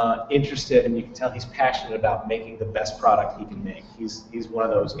interested, and you can tell he's passionate about making the best product he can make. He's one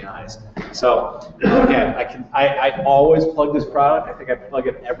of those guys. So again, I always plug this product. I think I plug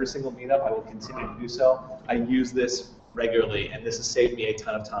it every single meetup. I will continue to do so. I use this regularly, and this has saved me a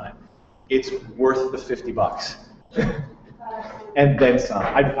ton of time. It's worth the $50. And then some.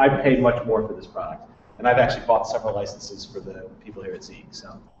 I've paid much more for this product. And I've actually bought several licenses for the people here at Zeek.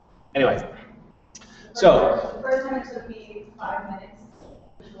 So anyway. So the first time it took me 5 minutes to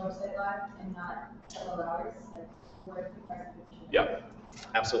push the website live and not several hours. Like, what if you press it? Yep,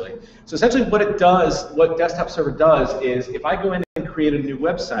 absolutely. So essentially what it does, what desktop server does is if I go in and create a new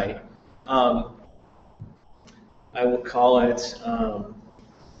website, I will call it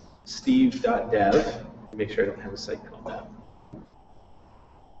steve.dev. Make sure I don't have a site called that.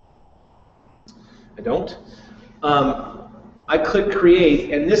 I don't. I click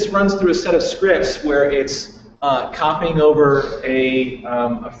create, and this runs through a set of scripts where it's copying over a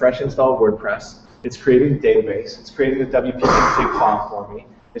fresh install of WordPress. It's creating a database. It's creating the WP config file for me.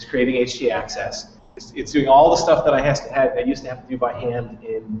 It's creating HTAccess. It's doing all the stuff that I used to have to do by hand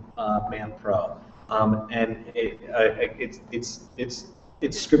in MAMP Pro. And it's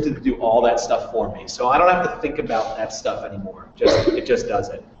scripted to do all that stuff for me. So I don't have to think about that stuff anymore. It just does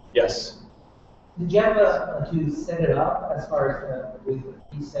it. Yes? Did you have to set it up as far as with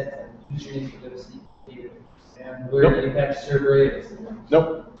presets and username for those and where the Apache server is?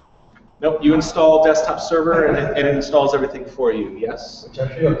 Nope. Nope. You install desktop server and it installs everything for you. Yes? Which I'm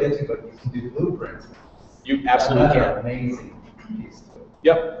sure you'll get to, but you can do blueprints. You absolutely can. Amazing.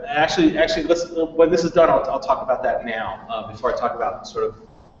 Yep. Actually, when this is done, I'll talk about that now before I talk about sort of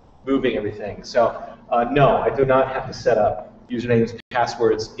moving everything. So no, I do not have to set up usernames,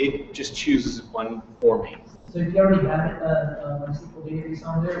 passwords. It just chooses one for me. So if you already have a MySQL database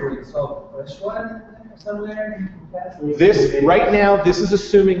on there, or you install a fresh one somewhere, Right now, this is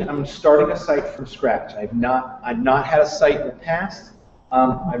assuming I'm starting a site from scratch. I've not had a site in the past.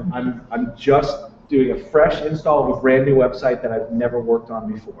 I'm just doing a fresh install of a brand new website that I've never worked on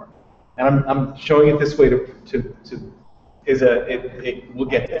before, and I'm showing it this way we'll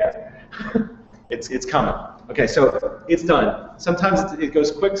get there. It's coming. Okay, so it's done. Sometimes it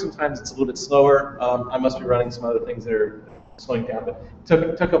goes quick. Sometimes it's a little bit slower. I must be running some other things that are slowing down, but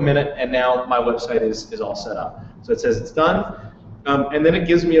it took a minute, and now my website is all set up. So it says it's done, and then it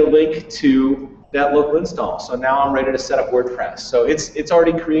gives me a link to that local install. So now I'm ready to set up WordPress. So it's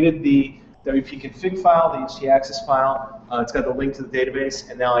already created the WP config file, the HTAccess file. It's got the link to the database,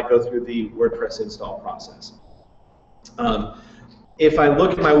 and now I go through the WordPress install process. If I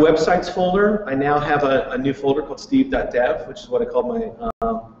look at my websites folder, I now have a new folder called steve.dev, which is what I call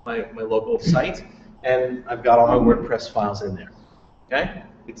my local site, and I've got all my WordPress files in there. Okay?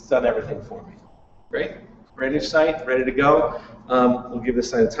 It's done everything for me. Great? brand new site, ready to go. We'll give this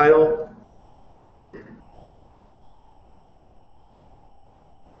site a title.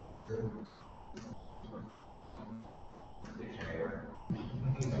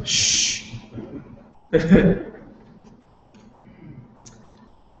 Shh.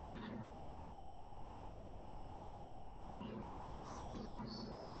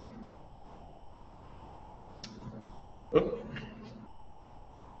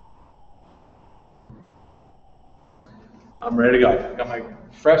 I'm ready to go. Got my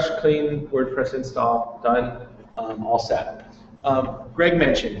fresh, clean WordPress install done, all set. Greg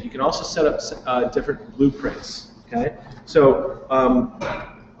mentioned you can also set up different blueprints. Okay, so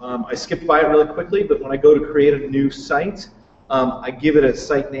I skipped by it really quickly, but when I go to create a new site, I give it a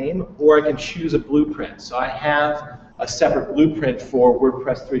site name, or I can choose a blueprint. So I have a separate blueprint for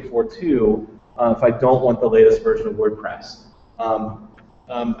WordPress 3.4.2 if I don't want the latest version of WordPress.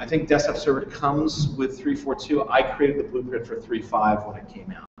 I think Desktop Server comes with 3.4.2. I created the blueprint for 3.5 when it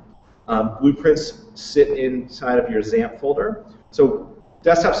came out. Blueprints sit inside of your XAMPP folder. So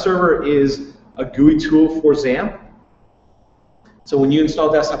Desktop Server is a GUI tool for XAMPP. So when you install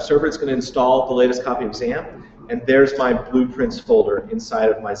Desktop Server, it's going to install the latest copy of XAMPP, and there's my blueprints folder inside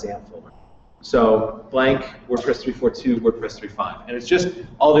of my XAMPP folder. So blank WordPress 3.4.2, WordPress 3.5, and it's just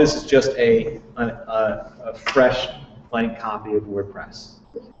all it is just a fresh blank copy of WordPress.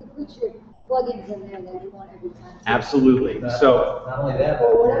 You can put your plugins in there that you want every time. Absolutely. So not only that, but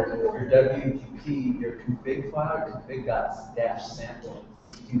your WPP, your config file, config.-sample.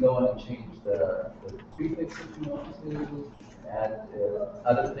 You can go in and change the prefix if you want to, add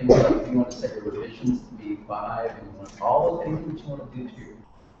other things like if you want to set your revisions to be 5, and you want all of anything that you want to do to your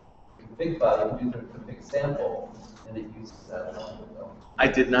config file, you can do the config sample, and it uses that along with them. I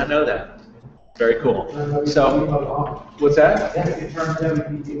did not know that. Very cool. So, what's that?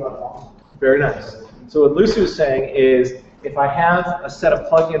 Very nice. So what Lucy was saying is, if I have a set of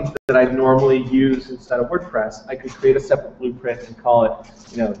plugins that I normally use instead of WordPress, I could create a separate blueprint and call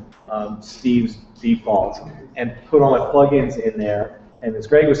it, Steve's default, and put all my plugins in there. And as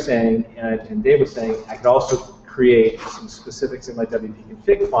Greg was saying, and Dave was saying, I could also create some specifics in my WP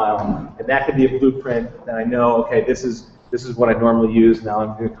config file, and that could be a blueprint that I know, okay, this is what I normally use. Now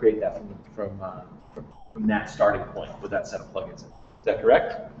I'm going to create that from that starting point with that set of plugins. Is that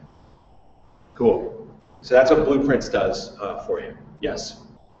correct? Cool. So that's what Blueprints does for you. Yes?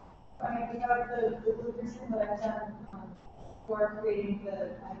 I mean, we have the blueprints that I've done for creating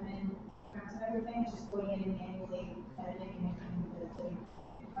the admin accounts and everything, just going in and manually editing and making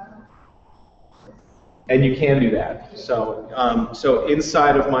the And you can do that. So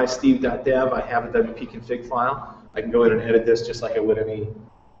inside of my steve.dev, I have a WP config file. I can go in and edit this just like I would any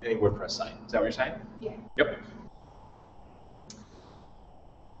WordPress site. Is that what you're saying? Yeah. Yep.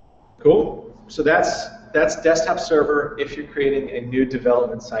 Cool. So that's Desktop Server if you're creating a new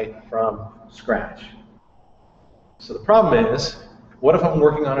development site from scratch. So the problem is, what if I'm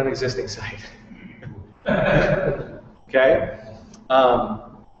working on an existing site? Okay?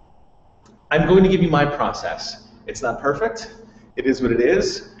 I'm going to give you my process. It's not perfect. It is what it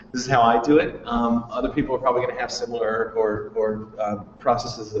is. This is how I do it. Other people are probably going to have similar or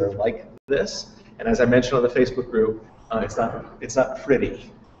processes that are like this. And as I mentioned on the Facebook group, it's not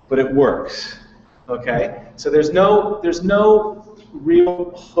pretty, but it works. Okay. So there's no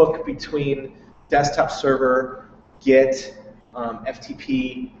real hook between Desktop Server, Git,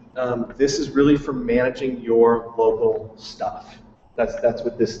 FTP. This is really for managing your local stuff. That's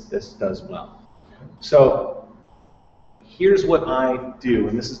what this does well. So here's what I do,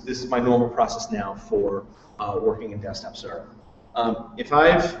 and this is my normal process now for working in Desktop Server. I'm going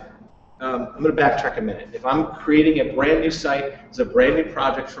to backtrack a minute. If I'm creating a brand new site, it's a brand new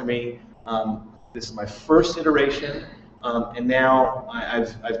project for me. This is my first iteration, and now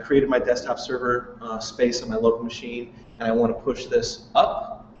I've created my Desktop Server space on my local machine, and I want to push this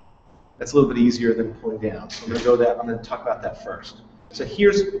up. That's a little bit easier than pulling down. So I'm going to talk about that first. So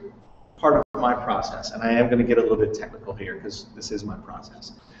here's part of my process, and I am going to get a little bit technical here because this is my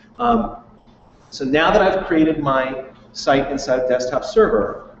process. So now that I've created my site inside of Desktop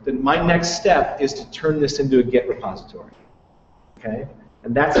Server, then my next step is to turn this into a Git repository. Okay,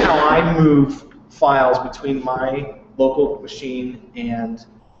 and that's how I move files between my local machine and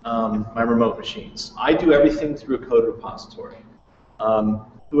my remote machines. I do everything through a code repository.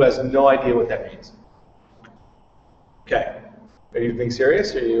 Who has no idea what that means? Okay, are you being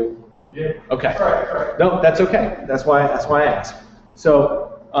serious? Or are you? Yeah. Okay. No, that's okay. That's why I asked.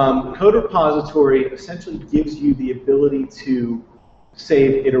 So code repository essentially gives you the ability to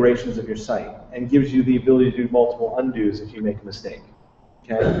save iterations of your site and gives you the ability to do multiple undos if you make a mistake.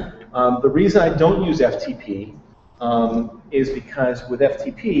 Okay. The reason I don't use FTP is because with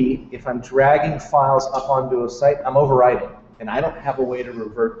FTP, if I'm dragging files up onto a site, I'm overwriting, and I don't have a way to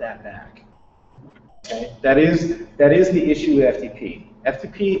revert that back. Okay. That is the issue with FTP.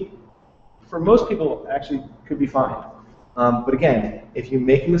 FTP, for most people, actually could be fine. But again, if you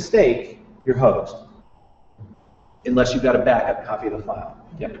make a mistake, you're hosed. Unless you've got a backup copy of the file.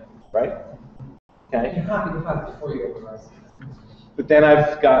 Yep. Right? Okay. You copy the file before you overwrite. But then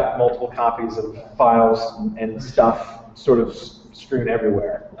I've got multiple copies of files and stuff sort of strewn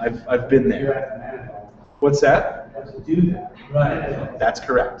everywhere. I've been there. What's that? You have to do that. Right. That's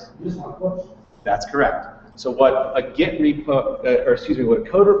correct. You just want to push. That's correct. So what a Git repo, what a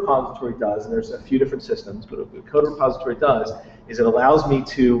code repository does, and there's a few different systems, but what a code repository does is it allows me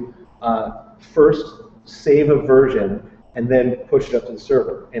to first save a version and then push it up to the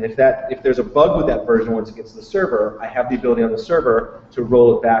server. And if there's a bug with that version once it gets to the server, I have the ability on the server to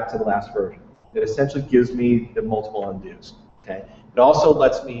roll it back to the last version. It essentially gives me the multiple undos. Okay. It also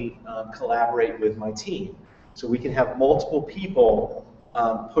lets me collaborate with my team. So we can have multiple people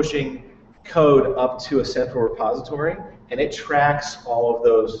pushing code up to a central repository, and it tracks all of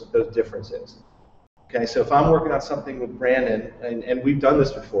those differences. Okay, so if I'm working on something with Brandon, and we've done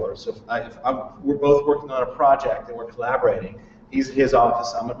this before, so we're both working on a project and we're collaborating, he's at his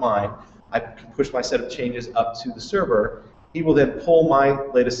office, I'm at mine, I can push my set of changes up to the server, he will then pull my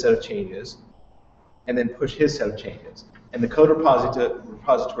latest set of changes, and then push his set of changes. And the code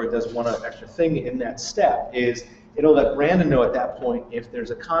repository does one extra thing in that step, is it'll let Brandon know at that point if there's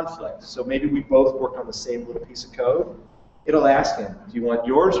a conflict. So maybe we both worked on the same little piece of code. It'll ask him, do you want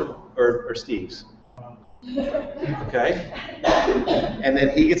yours or Steve's? Okay? And then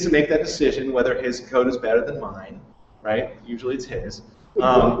he gets to make that decision whether his code is better than mine, right? Usually it's his.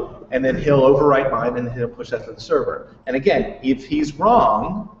 And then he'll overwrite mine and he'll push that to the server. And again, if he's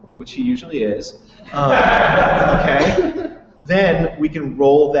wrong, which he usually is, okay, then we can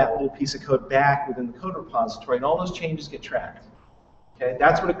roll that little piece of code back within the code repository, and all those changes get tracked. Okay,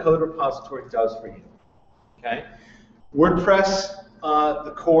 that's what a code repository does for you. Okay, WordPress,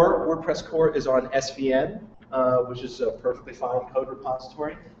 the core, WordPress core is on SVN, which is a perfectly fine code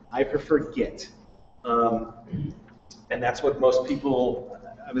repository. I prefer Git, and that's what most people.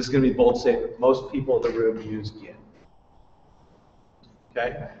 I'm just going to be bold to say that most people in the room use Git.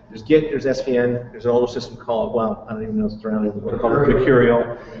 Okay, there's Git, there's SVN, there's an older system called, well, I don't even know if it's around anymore, called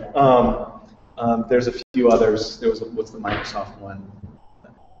Mercurial. There's a few others. There was what's the Microsoft one?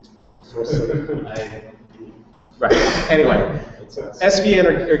 Right. Anyway,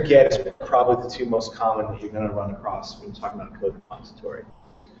 SVN or Git is probably the two most common that you're going to run across when you're talking about a code repository.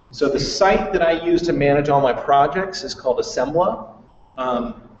 So the site that I use to manage all my projects is called Assembla.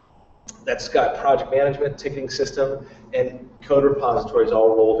 That's got project management, ticketing system, and code repositories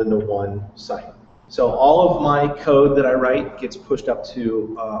all rolled into one site. So all of my code that I write gets pushed up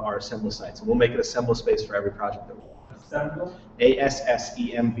to our Assembla sites. And we'll make an Assembla space for every project that we want.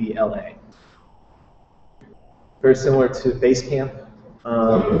 ASSEMBLA. Very similar to Basecamp,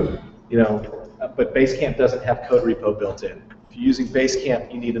 but Basecamp doesn't have code repo built in. If you're using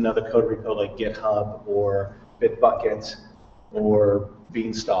Basecamp, you need another code repo like GitHub or Bitbucket or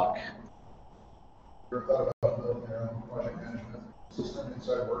Beanstalk. Ever thought about building your own project management system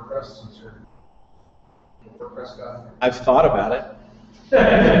inside WordPress since you're a WordPress guy? I've thought about it.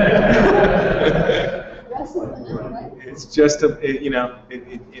 It's just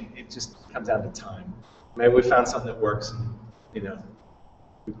it just comes down to time. Maybe we found something that works, and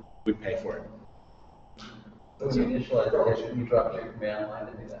we pay for it. So when you initialize, you drop your command line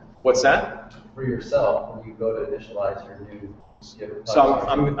to do that. What's that? For yourself, when you go to initialize your new. So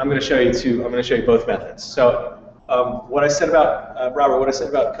I'm going to show you I'm going to show you both methods. So what I said about Robert, what I said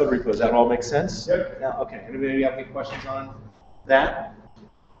about code repos, that all makes sense? Yep. Now, okay. Anybody have any questions on that?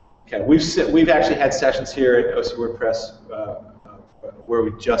 Okay. We've actually had sessions here at OCWordPress where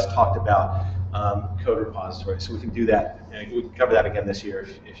we just talked about code repositories, so we can do that. We can cover that again this year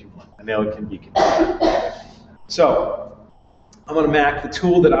if you want. I know it can be confusing. So I'm on a Mac. The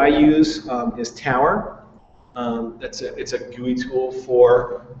tool that I use is Tower. It's a GUI tool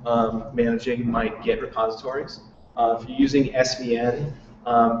for managing my Git repositories. If you're using SVN,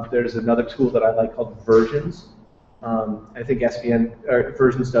 there's another tool that I like called Versions. I think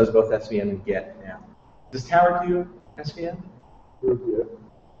Versions does both SVN and Git now. Does Tower do SVN?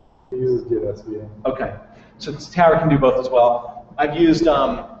 He uses Git SVN. Okay, so Tower can do both as well. I've used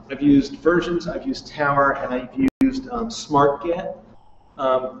Versions, I've used Tower, and I've used SmartGit.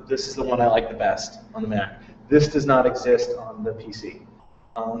 This is the one I like the best on the Mac. This does not exist on the PC.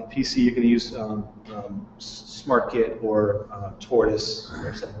 On PC, you can use SmartGit or Tortoise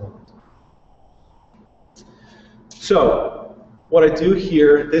or something. So what I do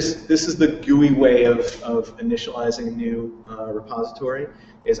here, this is the GUI way of initializing a new repository,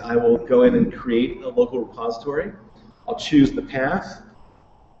 is I will go in and create a local repository. I'll choose the path,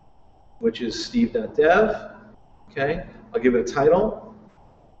 which is steve.dev. Okay, I'll give it a title,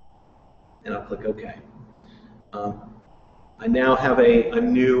 and I'll click OK. I now have a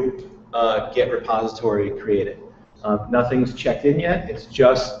new Git repository created. Nothing's checked in yet. It's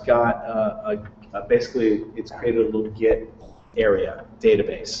just got basically it's created a little Git area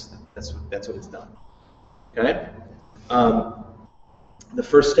database. That's what it's done. Okay. The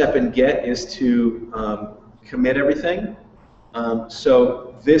first step in Git is to commit everything.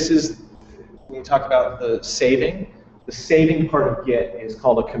 So this is when we talk about the saving. The saving part of Git is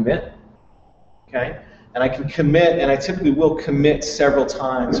called a commit. Okay. And I can commit, and I typically will commit several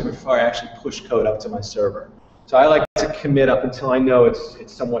times before I actually push code up to my server. So I like to commit up until I know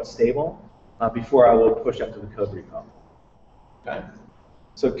it's somewhat stable before I will push up to the code repo. Okay.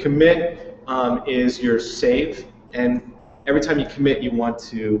 So commit is your save, and every time you commit, you want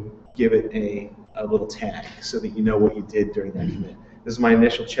to give it a little tag so that you know what you did during that commit. This is my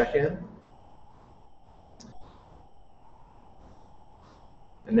initial check-in.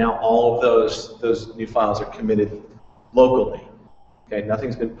 And now all of those new files are committed locally. Okay,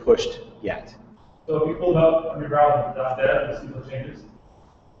 nothing's been pushed yet. So if you pulled up on your browser .dev to see the changes?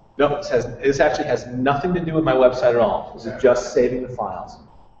 No, this actually has nothing to do with my website at all. This is just saving the files.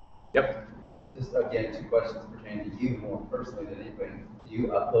 Yep. Just again, two questions pertaining to you more personally than anybody. Do you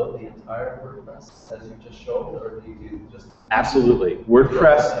upload the entire WordPress as you just showed, or do you do just? Absolutely.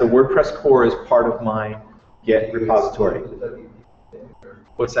 WordPress, the WordPress core is part of my Git repository.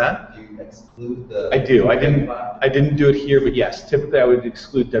 What's that? Do you exclude the? I do. I didn't do it here, but yes. Typically, I would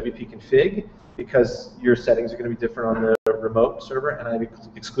exclude WP config because your settings are going to be different on the remote server, and I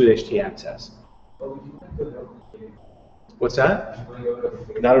exclude htaccess. What's that?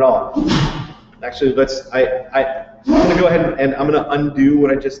 Not at all. Actually, I'm going to go ahead and I'm going to undo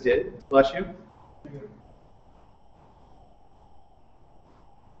what I just did. Bless you.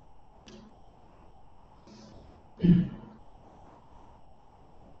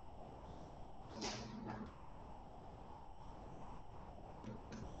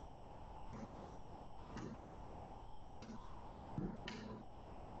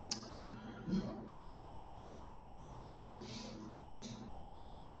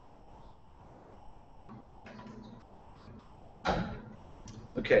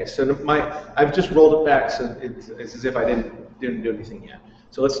 Okay, so I've just rolled it back, so it's as if I didn't do anything yet.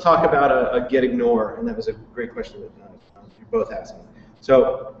 So let's talk about a get ignore, and that was a great question that you're both asking.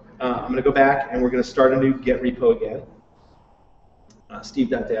 So I'm going to go back, and we're going to start a new Git repo again,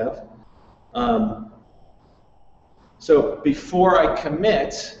 steve.dev. So before I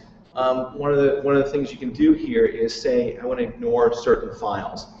commit, one of the things you can do here is say I want to ignore certain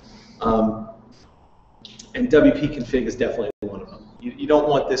files, and WP config is definitely one of them. You don't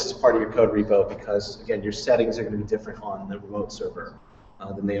want this as part of your code repo because, again, your settings are going to be different on the remote server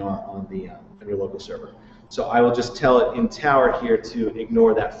than they are on your local server. So I will just tell it in tower here to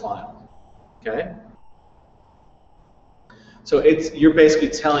ignore that file. Okay. So you're basically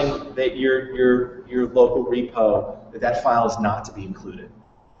telling that your local repo that file is not to be included.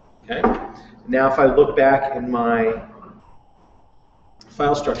 Okay. Now if I look back in my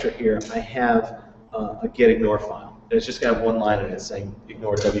file structure here, I have a get ignore file. And it's just going to have one line in it saying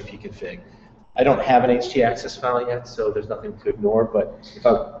ignore WP config. I don't have an htaccess file yet, so there's nothing to ignore. But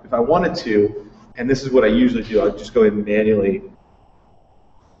if I wanted to, and this is what I usually do, I'll just go ahead and manually,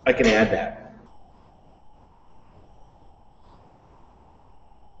 I can add that.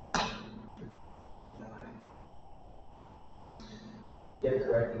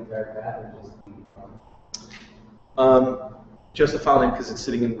 Just the file name because it's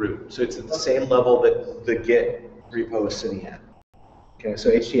sitting in root. So it's at the same level that the Git repo is sitting at. Okay,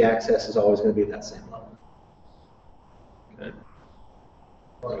 so htaccess is always going to be at that same level. Okay.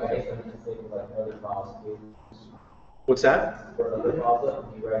 What's that?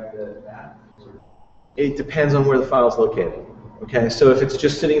 It depends on where the file is located. Okay, so if it's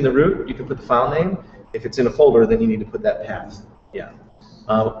just sitting in the root, you can put the file name. If it's in a folder, then you need to put that path. Yeah.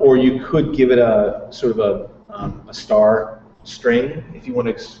 Or you could give it a sort of a star string if you want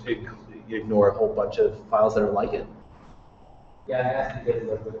to ignore a whole bunch of files that are like it. Yeah, I asked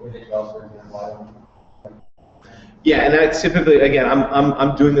because of the image also, for example. Yeah, and I typically, again,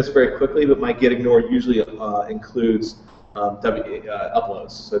 I'm doing this very quickly, but my get ignore usually includes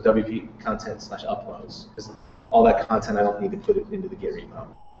uploads, so WP content /uploads. all that content, I don't need to put it into the Git repo.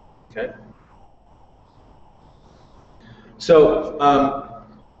 Okay. So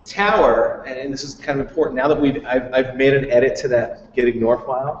Tower, and this is kind of important. Now that I've made an edit to that Git ignore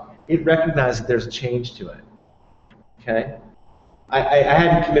file, it recognizes that there's a change to it. Okay. I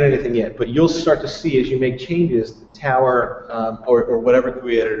hadn't committed anything yet, but you'll start to see as you make changes, the Tower or whatever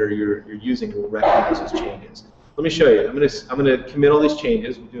GUI editor you're using will recognize those changes. Let me show you. I'm gonna commit all these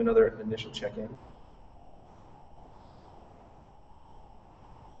changes. We'll do another initial check-in.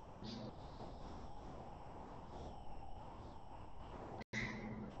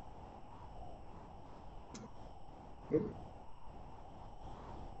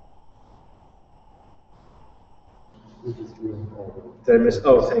 Did I miss?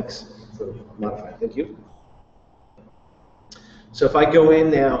 Oh, thanks for modifying. Thank you. So if I go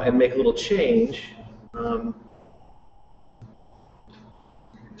in now and make a little change, turn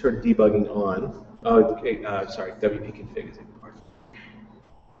debugging on. Oh, okay. Sorry, WP config is important.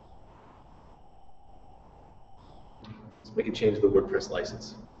 Let's make a change to the WordPress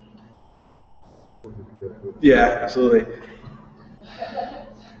license. Yeah, absolutely.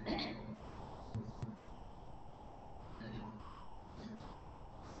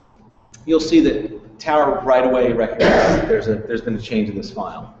 You'll see that Tower right away recognizes that there's been a change in this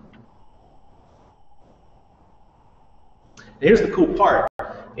file. And here's the cool part,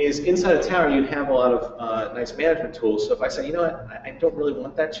 is inside of Tower you have a lot of nice management tools. So if I say, you know what, I don't really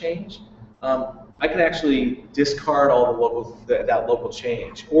want that change, I can actually discard all that local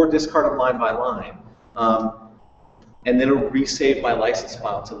change, or discard it line by line, and then it'll resave my license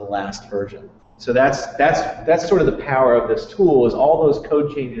file to the last version. So that's sort of the power of this tool, is all those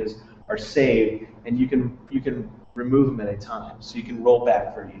code changes are saved, and you can remove them at any time, so you can roll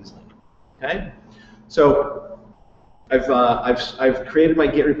back very easily. Okay, so I've created my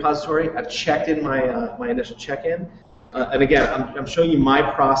Git repository. I've checked in my initial check-in, and again I'm showing you my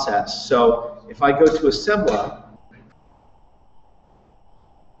process. So if I go to Assembler,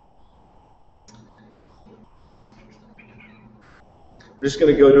 I'm just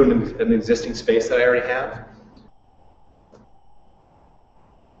going to go to an existing space that I already have.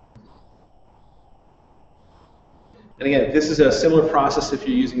 And again, this is a similar process if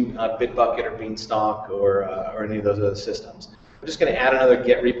you're using Bitbucket or Beanstalk or any of those other systems. I'm just going to add another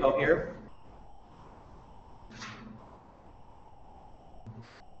Git repo here.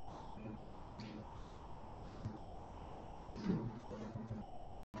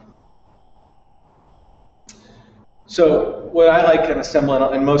 So what I like in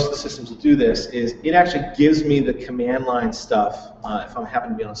Assembler, and most of the systems will do this, is it actually gives me the command line stuff, if I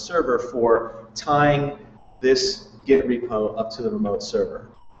happen to be on a server, for tying this Git repo up to the remote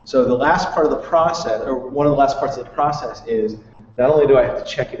server. So the last part of the process, or one of the last parts of the process, is not only do I have to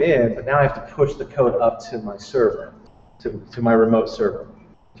check it in, but now I have to push the code up to my server, to my remote server.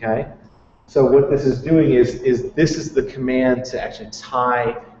 Okay? So what this is doing is this is the command to actually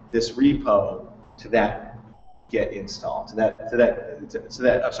tie this repo to that Git install,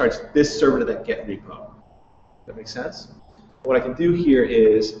 this server to that Git repo. That makes sense? What I can do here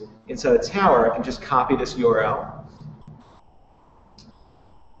is, inside of Tower, I can just copy this URL.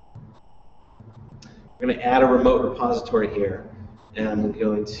 I'm going to add a remote repository here, and I'm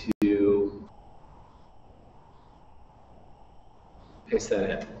going to paste that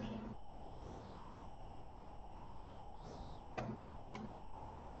in.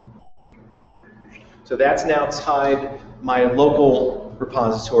 So that's now tied my local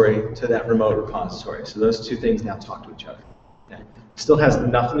repository to that remote repository. So those two things now talk to each other. Okay. Still has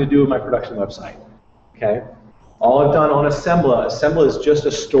nothing to do with my production website. Okay. All I've done on Assembler is just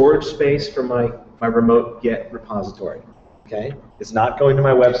a storage space for my remote Git repository. Okay. It's not going to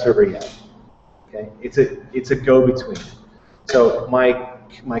my web server yet. Okay. It's a go-between. So my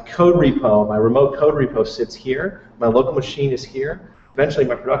code repo, my remote code repo sits here. My local machine is here. Eventually,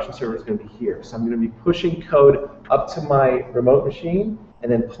 my production server is going to be here. So I'm going to be pushing code up to my remote machine, and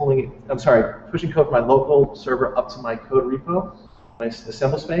then pushing code from my local server up to my code repo, my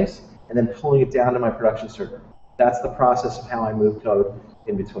assembly space, and then pulling it down to my production server. That's the process of how I move code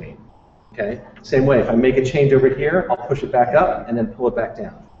in between. Okay. Same way, if I make a change over here, I'll push it back up and then pull it back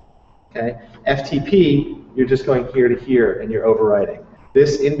down. Okay. FTP, you're just going here to here, and you're overwriting.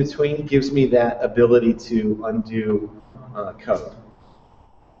 This in between gives me that ability to undo code.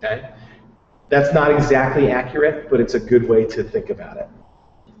 Okay? That's not exactly accurate, but it's a good way to think about it.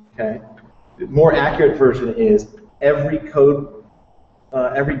 Okay? The more accurate version is every Git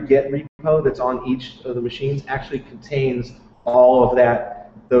repo that's on each of the machines actually contains all of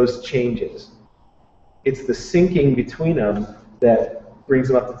those changes. It's the syncing between them that brings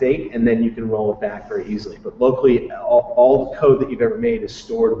them up to date, and then you can roll it back very easily. But locally, all the code that you've ever made is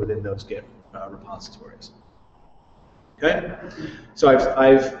stored within those Git repositories. Okay, so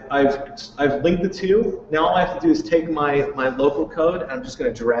I've linked the two. Now all I have to do is take my local code, and I'm just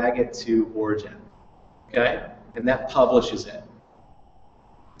going to drag it to origin. Okay, and that publishes it.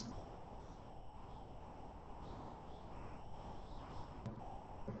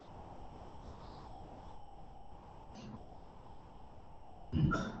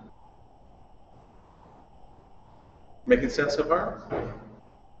 Making sense so far?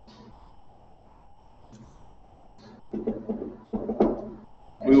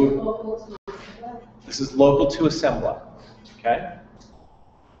 This is local to assembler. Okay?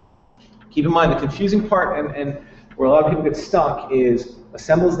 Keep in mind the confusing part and where a lot of people get stuck is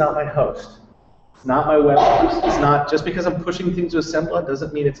assembler is not my host. It's not my web host. It's not just because I'm pushing things to assembler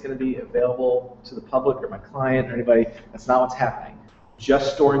doesn't mean it's going to be available to the public or my client or anybody. That's not what's happening.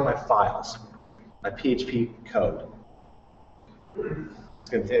 Just storing my files, my PHP code.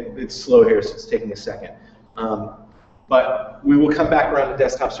 It's slow here, so it's taking a second. But we will come back around the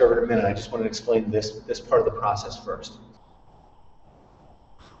desktop server in a minute. I just want to explain this part of the process first.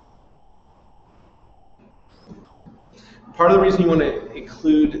 Part of the reason you want to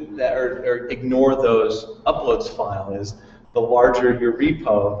include that or ignore those uploads file is the larger your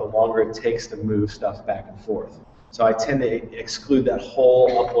repo, the longer it takes to move stuff back and forth. So I tend to exclude that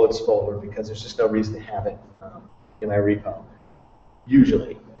whole uploads folder because there's just no reason to have it in my repo.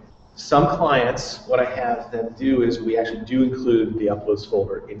 Usually. Some clients, what I have them do is we actually do include the uploads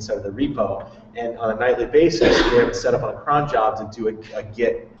folder inside of the repo, and on a nightly basis, we have it set up on a cron job to do a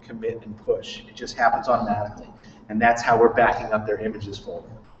git, commit, and push. It just happens automatically, and that's how we're backing up their images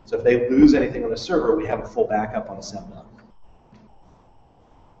folder. So if they lose anything on the server, we have a full backup on assembler.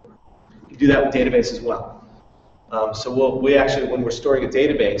 You do that with database as well. So we actually, when we're storing a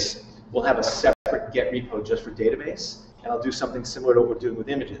database, we'll have a separate Git repo just for database. And I'll do something similar to what we're doing with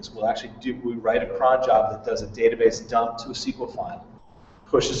images. We'll actually we write a cron job that does a database dump to a SQL file,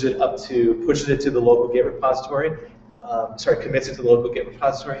 pushes it to the local Git repository, commits it to the local Git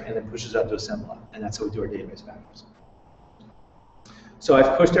repository, and then pushes it up to assembler. And that's how we do our database backups. So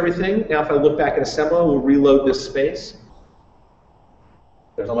I've pushed everything. Now if I look back at assembler, we'll reload this space.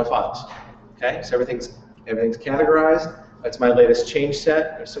 There's all my files. Okay, so everything's categorized. That's my latest change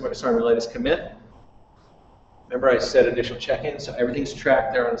set. Sorry, my latest commit. Remember I said initial check-in, so everything's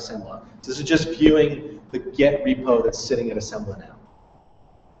tracked there on assembler. So this is just viewing the Git repo that's sitting at assembler now.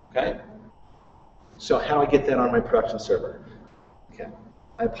 Okay? So how do I get that on my production server? Okay.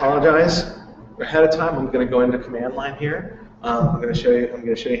 I apologize ahead of time. I'm going to go into command line here. I'm going to show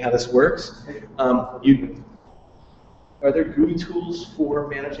you how this works. Are there GUI tools for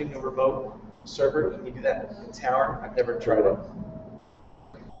managing a remote server? Can you do that in Tower? I've never tried it.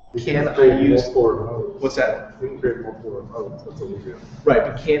 Can I use what's that? We can create multiple remotes. That's what we do. Right,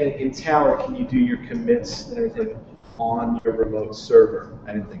 but in Tower, can you do your commits and everything on your remote server?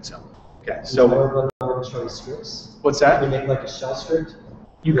 I didn't think so. Okay, so run scripts. What's that? Can you make like a shell script?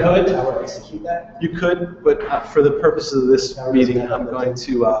 You could. Tower execute that. You could, but for the purposes of this meeting, I'm going to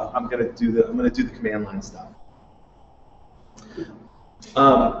do the command line stuff.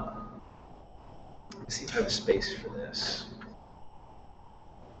 Let's see if I have a space for this.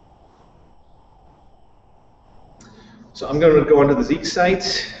 So I'm going to go onto the Zeek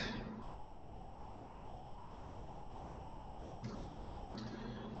site.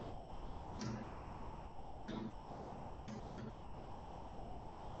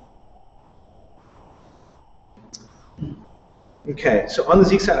 Okay, so on the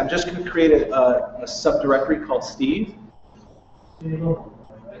Zeek site, I'm just going to create a subdirectory called Steve.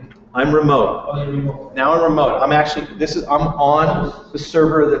 I'm remote. Now I'm remote. I'm on the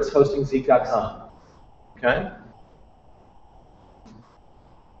server that's hosting Zeek.com. Okay.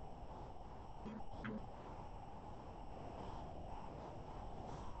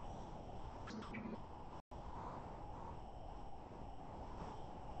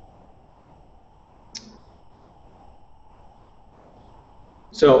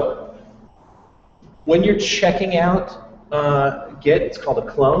 So when you're checking out Git, it's called a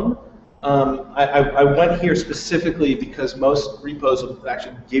clone. I went here specifically because most repos will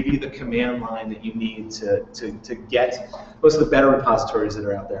actually give you the command line that you need to get. Most of the better repositories that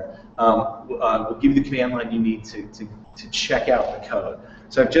are out there will give you the command line you need to check out the code.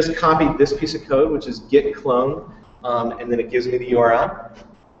 So I've just copied this piece of code, which is git clone, and then it gives me the URL.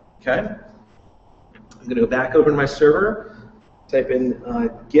 Okay. I'm going to go back over to my server. Type in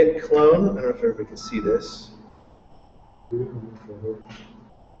git clone. I don't know if everybody can see this.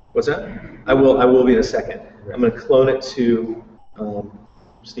 What's that? I will be in a second. I'm going to clone it to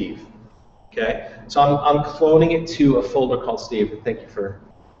Steve. Okay, so I'm cloning it to a folder called Steve. Thank you for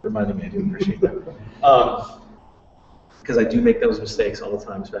reminding me. I do appreciate that. Because I do make those mistakes all the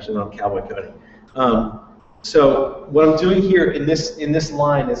time, especially when I'm cowboy coding. So what I'm doing here in this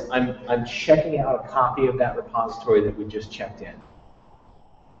line is I'm checking out a copy of that repository that we just checked in.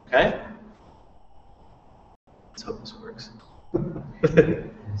 Okay. Let's hope this works.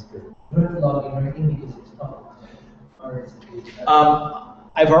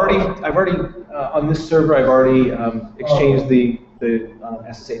 I've already on this server I've already exchanged the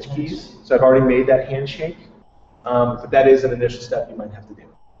SSH keys, so I've already made that handshake. But that is an initial step you might have to do.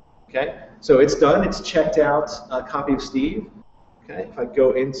 Okay, so it's done. It's checked out a copy of Steve. Okay, if I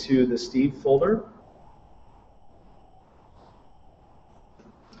go into the Steve folder,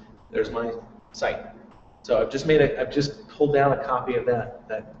 there's my site. So I've just pulled down a copy of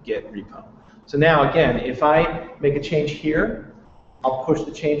that Git repo. So now again, if I make a change here, I'll push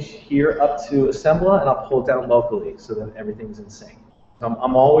the change here up to Assembler, and I'll pull it down locally so that everything's in sync. So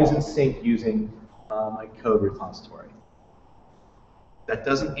I'm always in sync using my code repository. That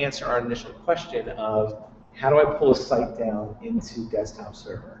doesn't answer our initial question of how do I pull a site down into desktop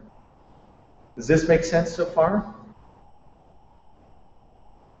server? Does this make sense so far?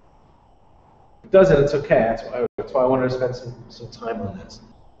 If it doesn't, it's okay. That's why I wanted to spend some time on this.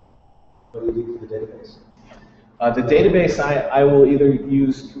 What do you do for the database? The database, I will either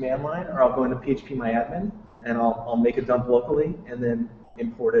use command line or I'll go into phpMyAdmin and I'll make a dump locally and then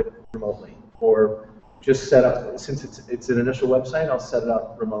import it remotely. Or just set up, since it's an initial website, I'll set it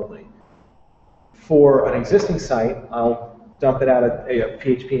up remotely. For an existing site, I'll dump it out of a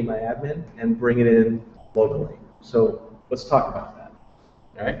phpMyAdmin and bring it in locally. So let's talk about that.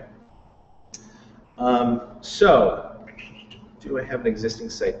 All right. So do I have an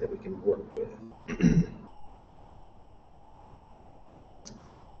existing site that we can work with?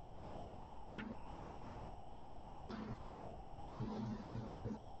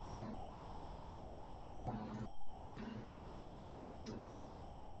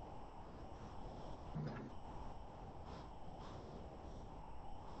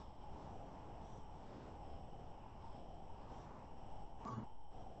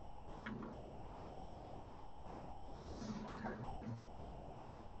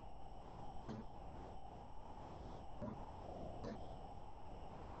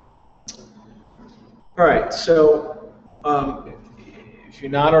 All right, so if you're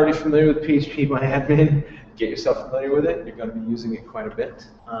not already familiar with phpMyAdmin, get yourself familiar with it. You're going to be using it quite a bit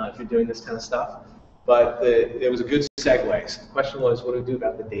if you're doing this kind of stuff. But it was a good segue. So the question was, what do we do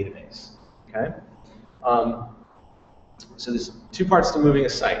about the database? Okay. So there's two parts to moving a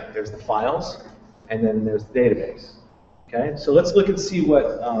site. There's the files, and then there's the database. Okay. So let's look and see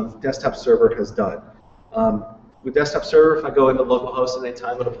what desktop server has done. With desktop server, if I go into localhost at any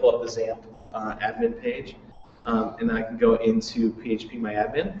time, I'm going to pull up the XAMPP admin page, and then I can go into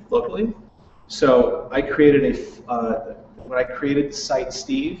phpMyAdmin locally. So I created when I created the site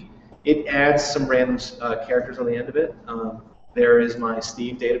Steve, it adds some random characters on the end of it. There is my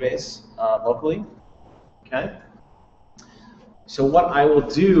Steve database locally. Okay. So what I will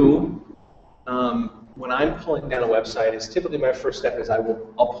do when I'm pulling down a website is typically my first step is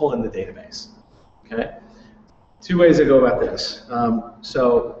I'll pull in the database. Okay. Two ways I go about this.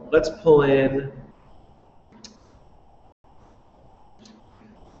 So let's pull in.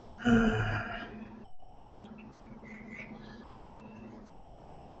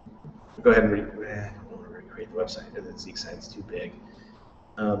 Go ahead and I don't want to recreate the website. The Zeek site's too big.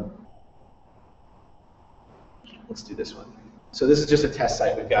 Let's do this one. So this is just a test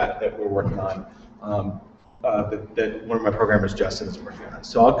site we've got that we're working on. That one of my programmers, Justin, is working on.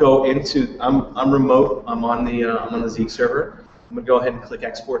 So I'll go into. I'm remote. I'm on the Zeek server. I'm gonna go ahead and click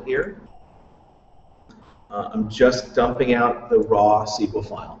export here. I'm just dumping out the raw SQL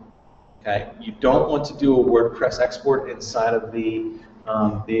file. Okay. You don't want to do a WordPress export inside of the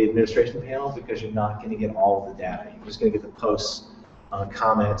administration panel because you're not going to get all of the data. You're just going to get the posts,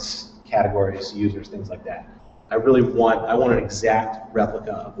 comments, categories, users, things like that. I want an exact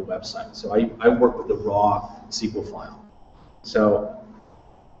replica of the website. So I work with the raw SQL file. So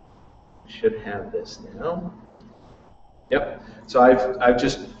I should have this now. Yep. So I've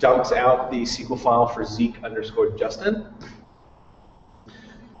just dumped out the SQL file for Zeek_Justin.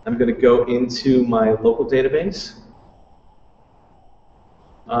 I'm going to go into my local database.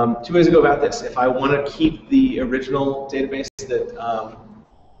 Two ways to go about this. If I want to keep the original database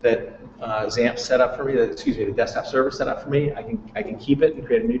that XAMPP set up for me, the desktop server set up for me, I can keep it and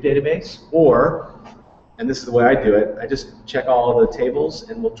create a new database. Or, and this is the way I do it, I just check all of the tables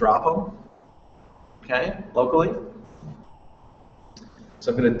and we'll drop them, okay, locally.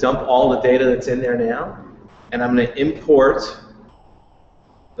 So I'm going to dump all the data that's in there now, and I'm going to import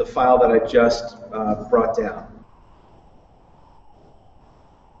the file that I just brought down.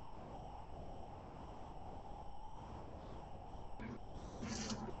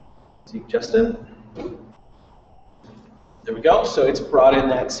 Zeek Justin. There we go. So it's brought in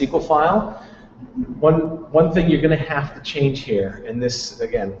that SQL file. One thing you're going to have to change here, and this,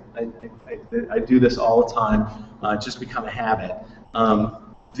 again, I do this all the time, just become a habit.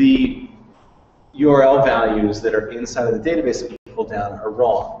 The URL values that are inside of the database that you pull down are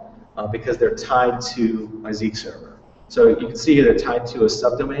wrong because they're tied to my Zeek server. So you can see here they're tied to a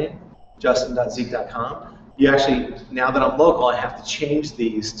subdomain, justin.zeek.com. You actually, now that I'm local, I have to change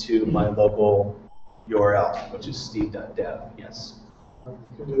these to my local URL, which is steve.dev. Yes. You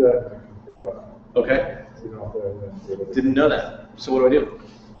can do that. Okay. Didn't know that. So what do?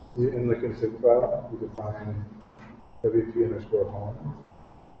 In the config file, you define WP_home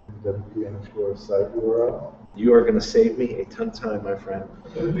and WP_site URL. You are going to save me a ton of time, my friend.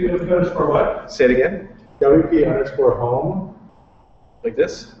 WP_ what? Say it again. WP_home. Like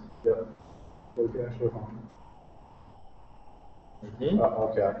this? Yep. WP_home.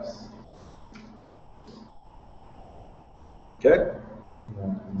 All caps. Okay.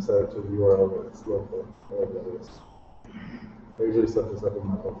 And set it to the URL that's local, whatever that is. I usually set this up in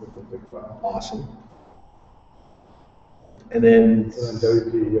my local config file. Awesome. And then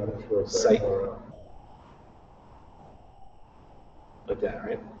WP_site URL. Like that,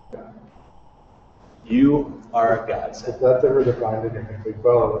 right? Yeah. You are a godsend. If that's ever defined in your config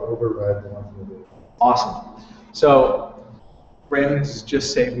file, it'll override the ones in the data. Awesome. So Brandon's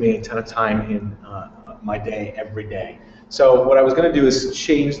just saved me a ton of time in my day every day. So what I was going to do is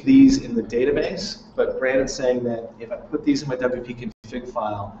change these in the database, but Brandon's saying that if I put these in my WP config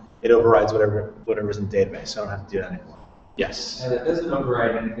file, it overrides whatever's in the database, so I don't have to do that anymore. Yes? And it doesn't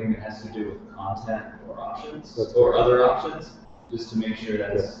override anything that has to do with content or options or other options, just to make sure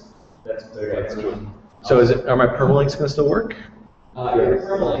that's clear to everyone. So are my permalinks going to still work? Your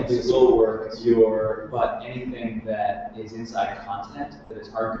permalinks will work, but anything that is inside content that is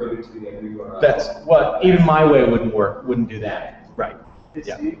hard-coded to the other URL. That's what, even my way wouldn't work, wouldn't do that. Right.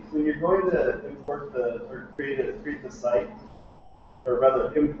 Yeah. When you're going to import or create the site, or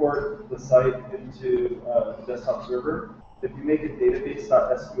rather import the site into the desktop server, if you make a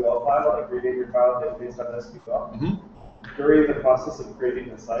database.sql file, like rename your file database.sql, during the process of creating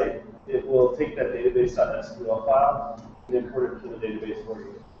the site, it will take that database.sql file and import it to the database for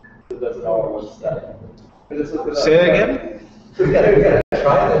you. So it does it all in one step. Say that again? We gotta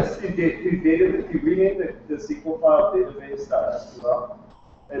try this. If you rename the SQL file database.sql,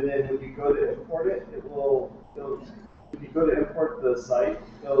 and then when you go to import it, if you go to import the site,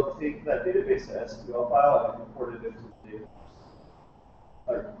 it'll take that database.sql file and import it into the database.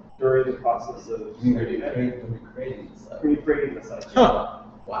 Like during the process of recreating the site. Huh.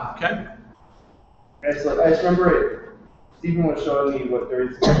 Wow. Okay. And so I just remember Stephen was showing me what there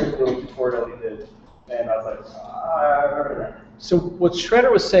is a little tutorial he did, and I was like, So what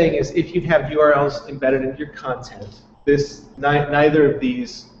Shredder was saying is if you have URLs embedded in your content, neither of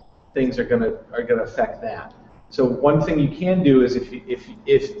these things are gonna affect that. So one thing you can do is if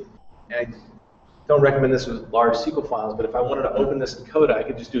I don't recommend this with large SQL files, but if I wanted to open this in Coda, I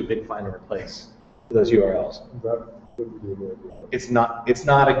could just do a big find and replace for those URLs. That wouldn't be a good idea. It's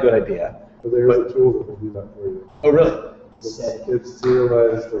not a good idea. But there's a tool that will do that for you. Oh, really? It's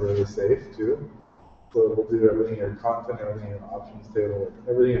serialized or really safe too. So it will do everything in your content, everything in the options table,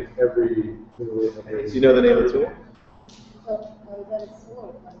 everything in every. Do you know the name of the tool? Oh, that is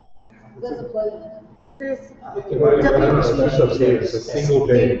slow. There's a plugin. There's It's a single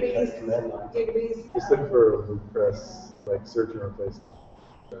database. Just look for WordPress, like search and replace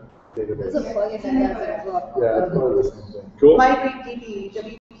database. There's a plugin that does it as well. Yeah, it's probably the same thing. Cool. MyRateDB,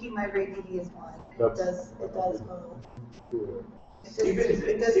 WP MyRateDB is one. It does both.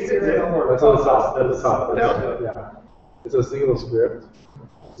 It does zero. That's on the top. That's the top. Yeah. It's a single script.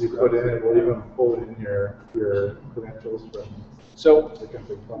 You put in it, we'll even pull in your credentials from. So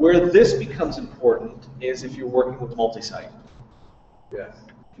where this becomes important is if you're working with multi-site. Yes.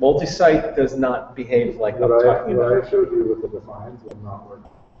 Multi-site does not behave like I'm talking about. What I showed you with the defines will not work.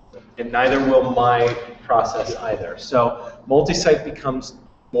 And neither will my process either. So multi-site becomes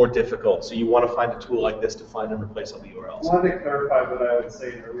more difficult. So you want to find a tool like this to find and replace all the URLs. I wanted to clarify what I was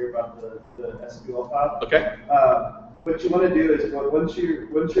saying earlier about the SQL file. Okay. What you want to do is once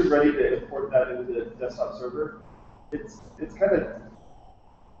you're ready to import that into the desktop server, it's kind of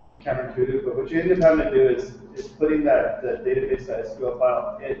counterintuitive, but what you end up having to do is putting that database.sql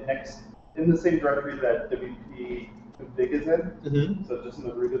file in the same directory that WP config is in, so just in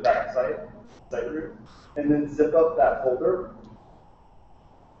the root of that site root, and then zip up that folder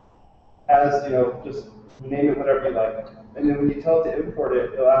as, just name it whatever you like. And then when you tell it to import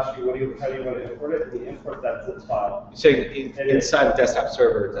it, it'll ask you how do you want to import it, and you import that zip file. So inside the desktop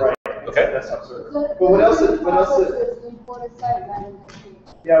server. Right. Okay. Desktop server. But what else is import a site rather than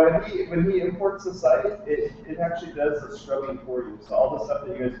yeah, when he imports the site, it actually does the scrubbing for you. So all the stuff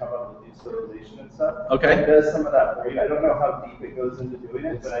that you guys talk about with destabilization and stuff, okay, it does some of that for you. I don't know how deep it goes into doing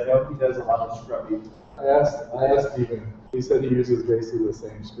it, but I know he does a lot of scrubbing. I asked Steven. He said he uses basically the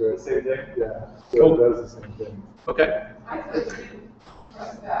same script. The same thing? Yeah. So it does the same thing. Okay. I could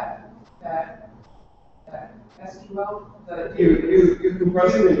compress that SQL. You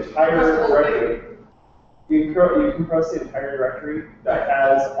compress the entire directory. You compress the entire directory that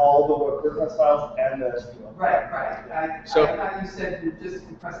has all the WordPress files and the SQL. Right. I thought you said you just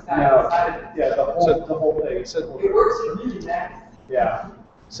compress that No, inside of it. yeah, the whole thing. So it works really nice. Yeah.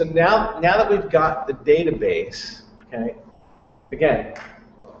 So now that we've got the database, okay, again,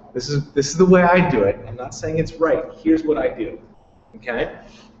 this is the way I do it. I'm not saying it's right. Here's what I do, okay?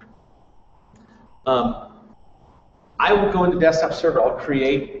 I will go into desktop server. I'll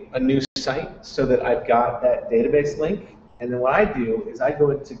create a new site so that I've got that database link. And then what I do is I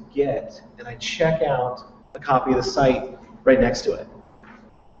go into Get and I check out a copy of the site right next to it.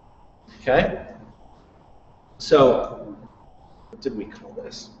 Okay? So, what did we call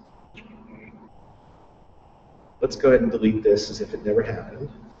this? Let's go ahead and delete this as if it never happened.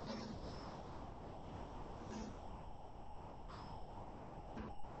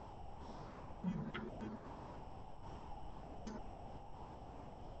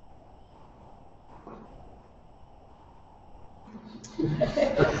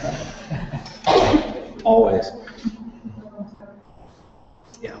 Always.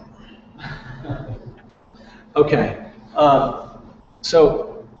 Yeah. Okay.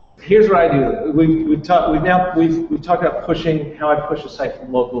 So here's what I do. We've talked about pushing how I push a site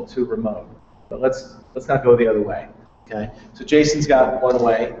from local to remote. But let's not go the other way. Okay. So Jason's got one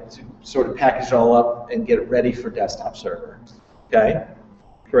way to sort of package it all up and get it ready for desktop server. Okay.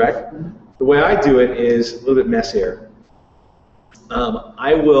 Correct. The way I do it is a little bit messier.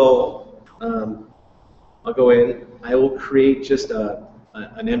 I'll go in, I will create just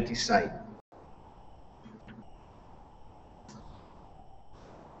an empty site.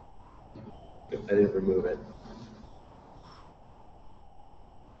 I didn't remove it.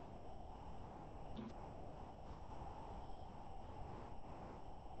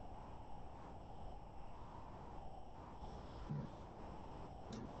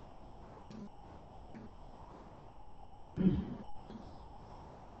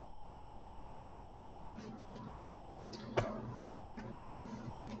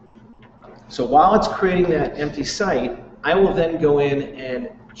 So while it's creating that empty site, I will then go in and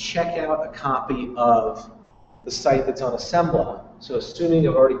check out a copy of the site that's on Assembla. So assuming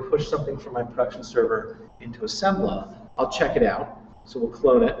I've already pushed something from my production server into Assembla, I'll check it out. So we'll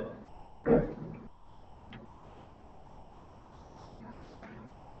clone it.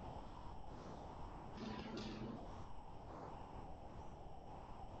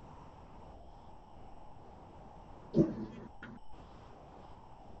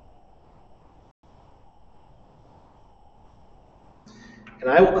 And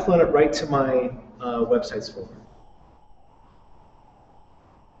I will clone it right to my websites folder.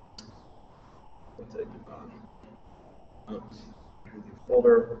 What did I do wrong? Oh,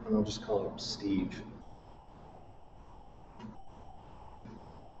 folder, and I'll just call it Steve.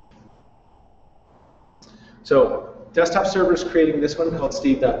 So desktop server is creating this one called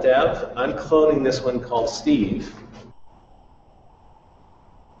steve.dev. I'm cloning this one called Steve.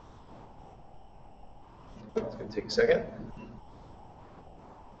 It's going to take a second.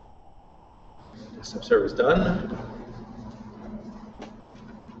 Desktop server is done.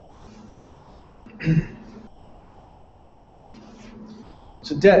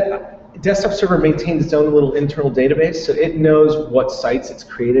 So desktop server maintains its own little internal database, so it knows what sites it's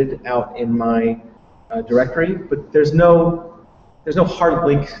created out in my directory, but there's no hard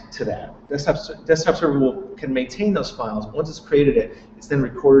link to that. Desktop server can maintain those files. Once it's created it, it's then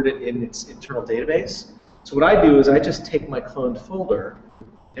recorded it in its internal database. So what I do is I just take my cloned folder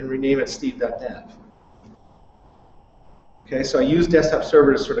and rename it steve.dev. Okay, so I use desktop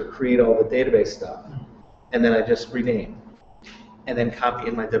server to sort of create all the database stuff, and then I just rename, and then copy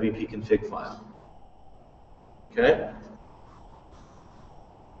in my WP config file. Okay?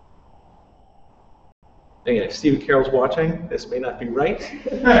 Again, if Steve and Carol's watching, this may not be right,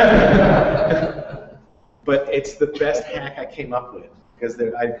 but it's the best hack I came up with, because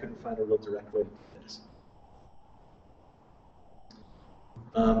I couldn't find a real direct way to do this.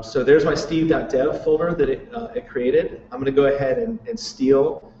 So there's my steve.dev folder that it created. I'm going to go ahead and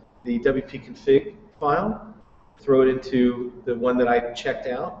steal the WP config file, throw it into the one that I checked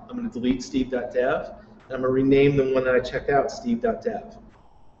out. I'm going to delete steve.dev, and I'm going to rename the one that I checked out steve.dev.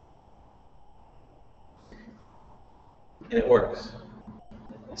 And it works.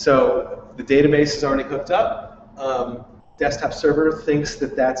 So the database is already hooked up. Desktop server thinks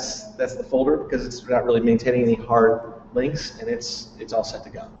that that's the folder because it's not really maintaining any hard links, and it's all set to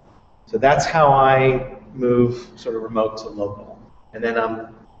go. So that's how I move sort of remote to local. And then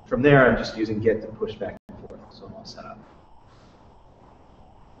from there, I'm just using Git to push back and forth. So I'm all set up.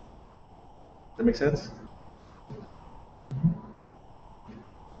 Does that make sense?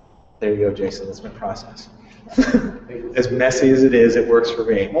 There you go, Jason. That's my process. As messy as it is, it works for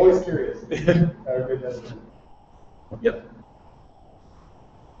me. I'm always curious. Yep.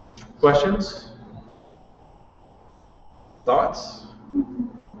 Questions? Thoughts?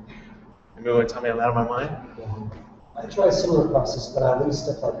 Anybody want to tell me I'm out of my mind? I try a similar process, but I leave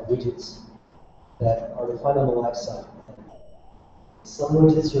stuff like widgets that are defined on the live side. Some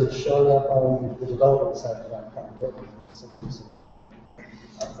widgets are showing up on the development side of that.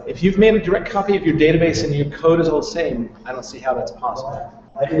 If you've made a direct copy of your database and your code is all the same, I don't see how that's possible.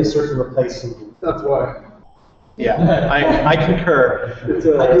 I do a search and replace. That's why. Yeah, I concur. I do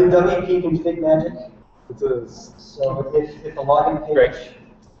WP config magic. It's So if the login page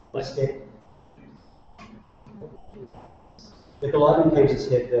is hit, if the login page is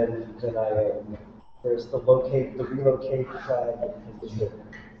hit, then there's the relocate flag is hit.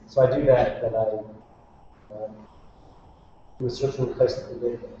 So I do that, then I do a search and replace the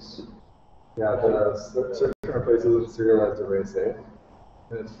database. Yeah, the search and replace is a serialized array save,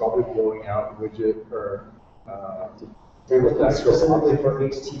 and it's probably blowing out widget or. They're looking specifically for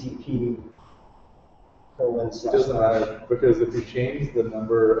HTTP. It doesn't matter, because if you change the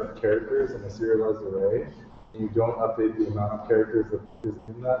number of characters in a serialized array, and you don't update the amount of characters that is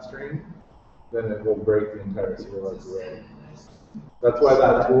in that string, then it will break the entire serialized array. That's why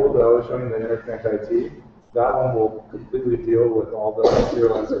that tool that I was showing, the Interconnect IT, that one will completely deal with all the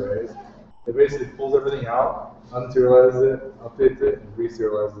serialized arrays. It basically pulls everything out, unserializes it, updates it, and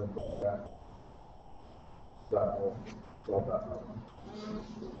reserializes it and puts it back. That will solve that problem.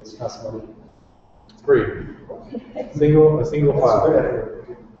 It's cost money. It's free. A single file.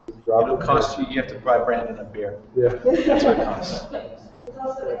 It'll cost you. You have to buy Brandon a beer. Yeah. That's what it costs. It's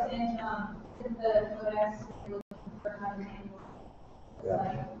also in the codex, you're looking for how to manual.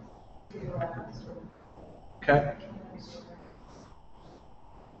 Yeah. Okay.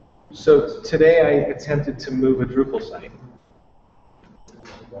 So today I attempted to move a Drupal site.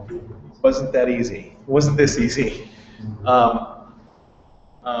 Wasn't that easy? Wasn't this easy?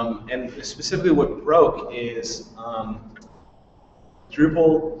 And specifically what broke is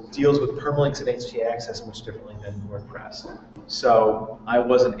Drupal deals with permalinks and HTTP access much differently than WordPress. So I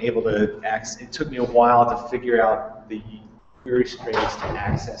wasn't able to access, it took me a while to figure out the query strings to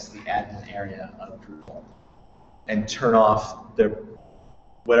access the admin area of Drupal and turn off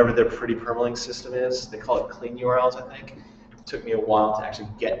whatever their pretty permalink system is. They call it clean URLs, I think. It took me a while to actually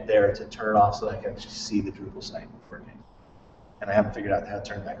get there to turn it off so that I could actually see the Drupal site working. And I haven't figured out how to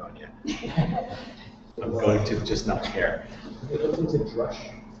turn it back on yet. I'm going to just not care. It goes into Drush.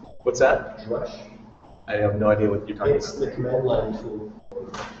 What's that? Drush. I have no idea what you're talking It's about. the command line tool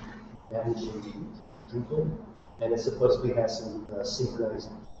for managing Drupal, and it supposedly has some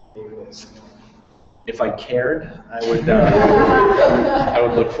synchronized database. If I cared, I would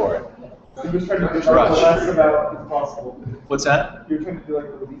look for it. I'm just trying to do the less amount as possible. What's that? You're trying to do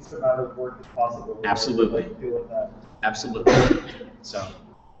like the least amount of work as possible. Absolutely. Deal with that. Absolutely. So,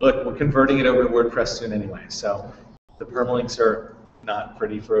 look, we're converting it over to WordPress soon anyway. So, if the permalinks are not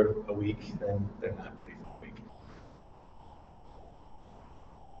pretty for a week, then they're not pretty for a week.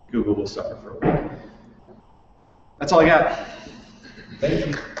 Google will suffer for a week. That's all I got. Thank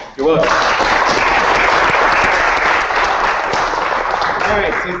you. You're welcome. All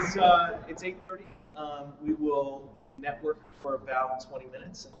right, so it's 8:30. We will network for about 20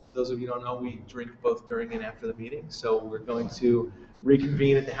 minutes. Those of you who don't know, we drink both during and after the meeting. So we're going to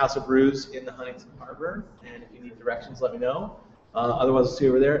reconvene at the House of Brews in the Huntington Harbor. And if you need directions, let me know. Otherwise, we'll see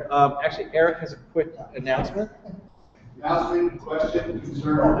you over there. Actually, Eric has a quick announcement. Announcement, question,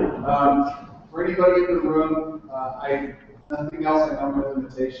 concern. For anybody in the room, nothing else, I know no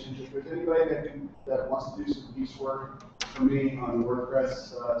limitations. If there's anybody that wants to do some piecework for me on WordPress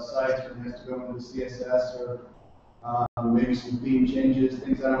sites, or has to go into the CSS, or maybe some theme changes,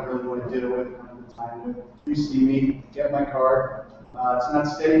 things I don't really want to deal with, I don't have the time with. Please see me, get my card. It's not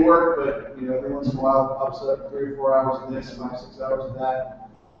steady work, but every once in a while it pops up 3 or 4 hours of this, 5 or 6 hours of that.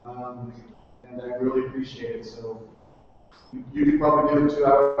 And I really appreciate it. So you could probably do it 2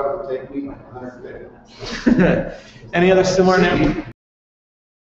 hours, it would take me. Any other similar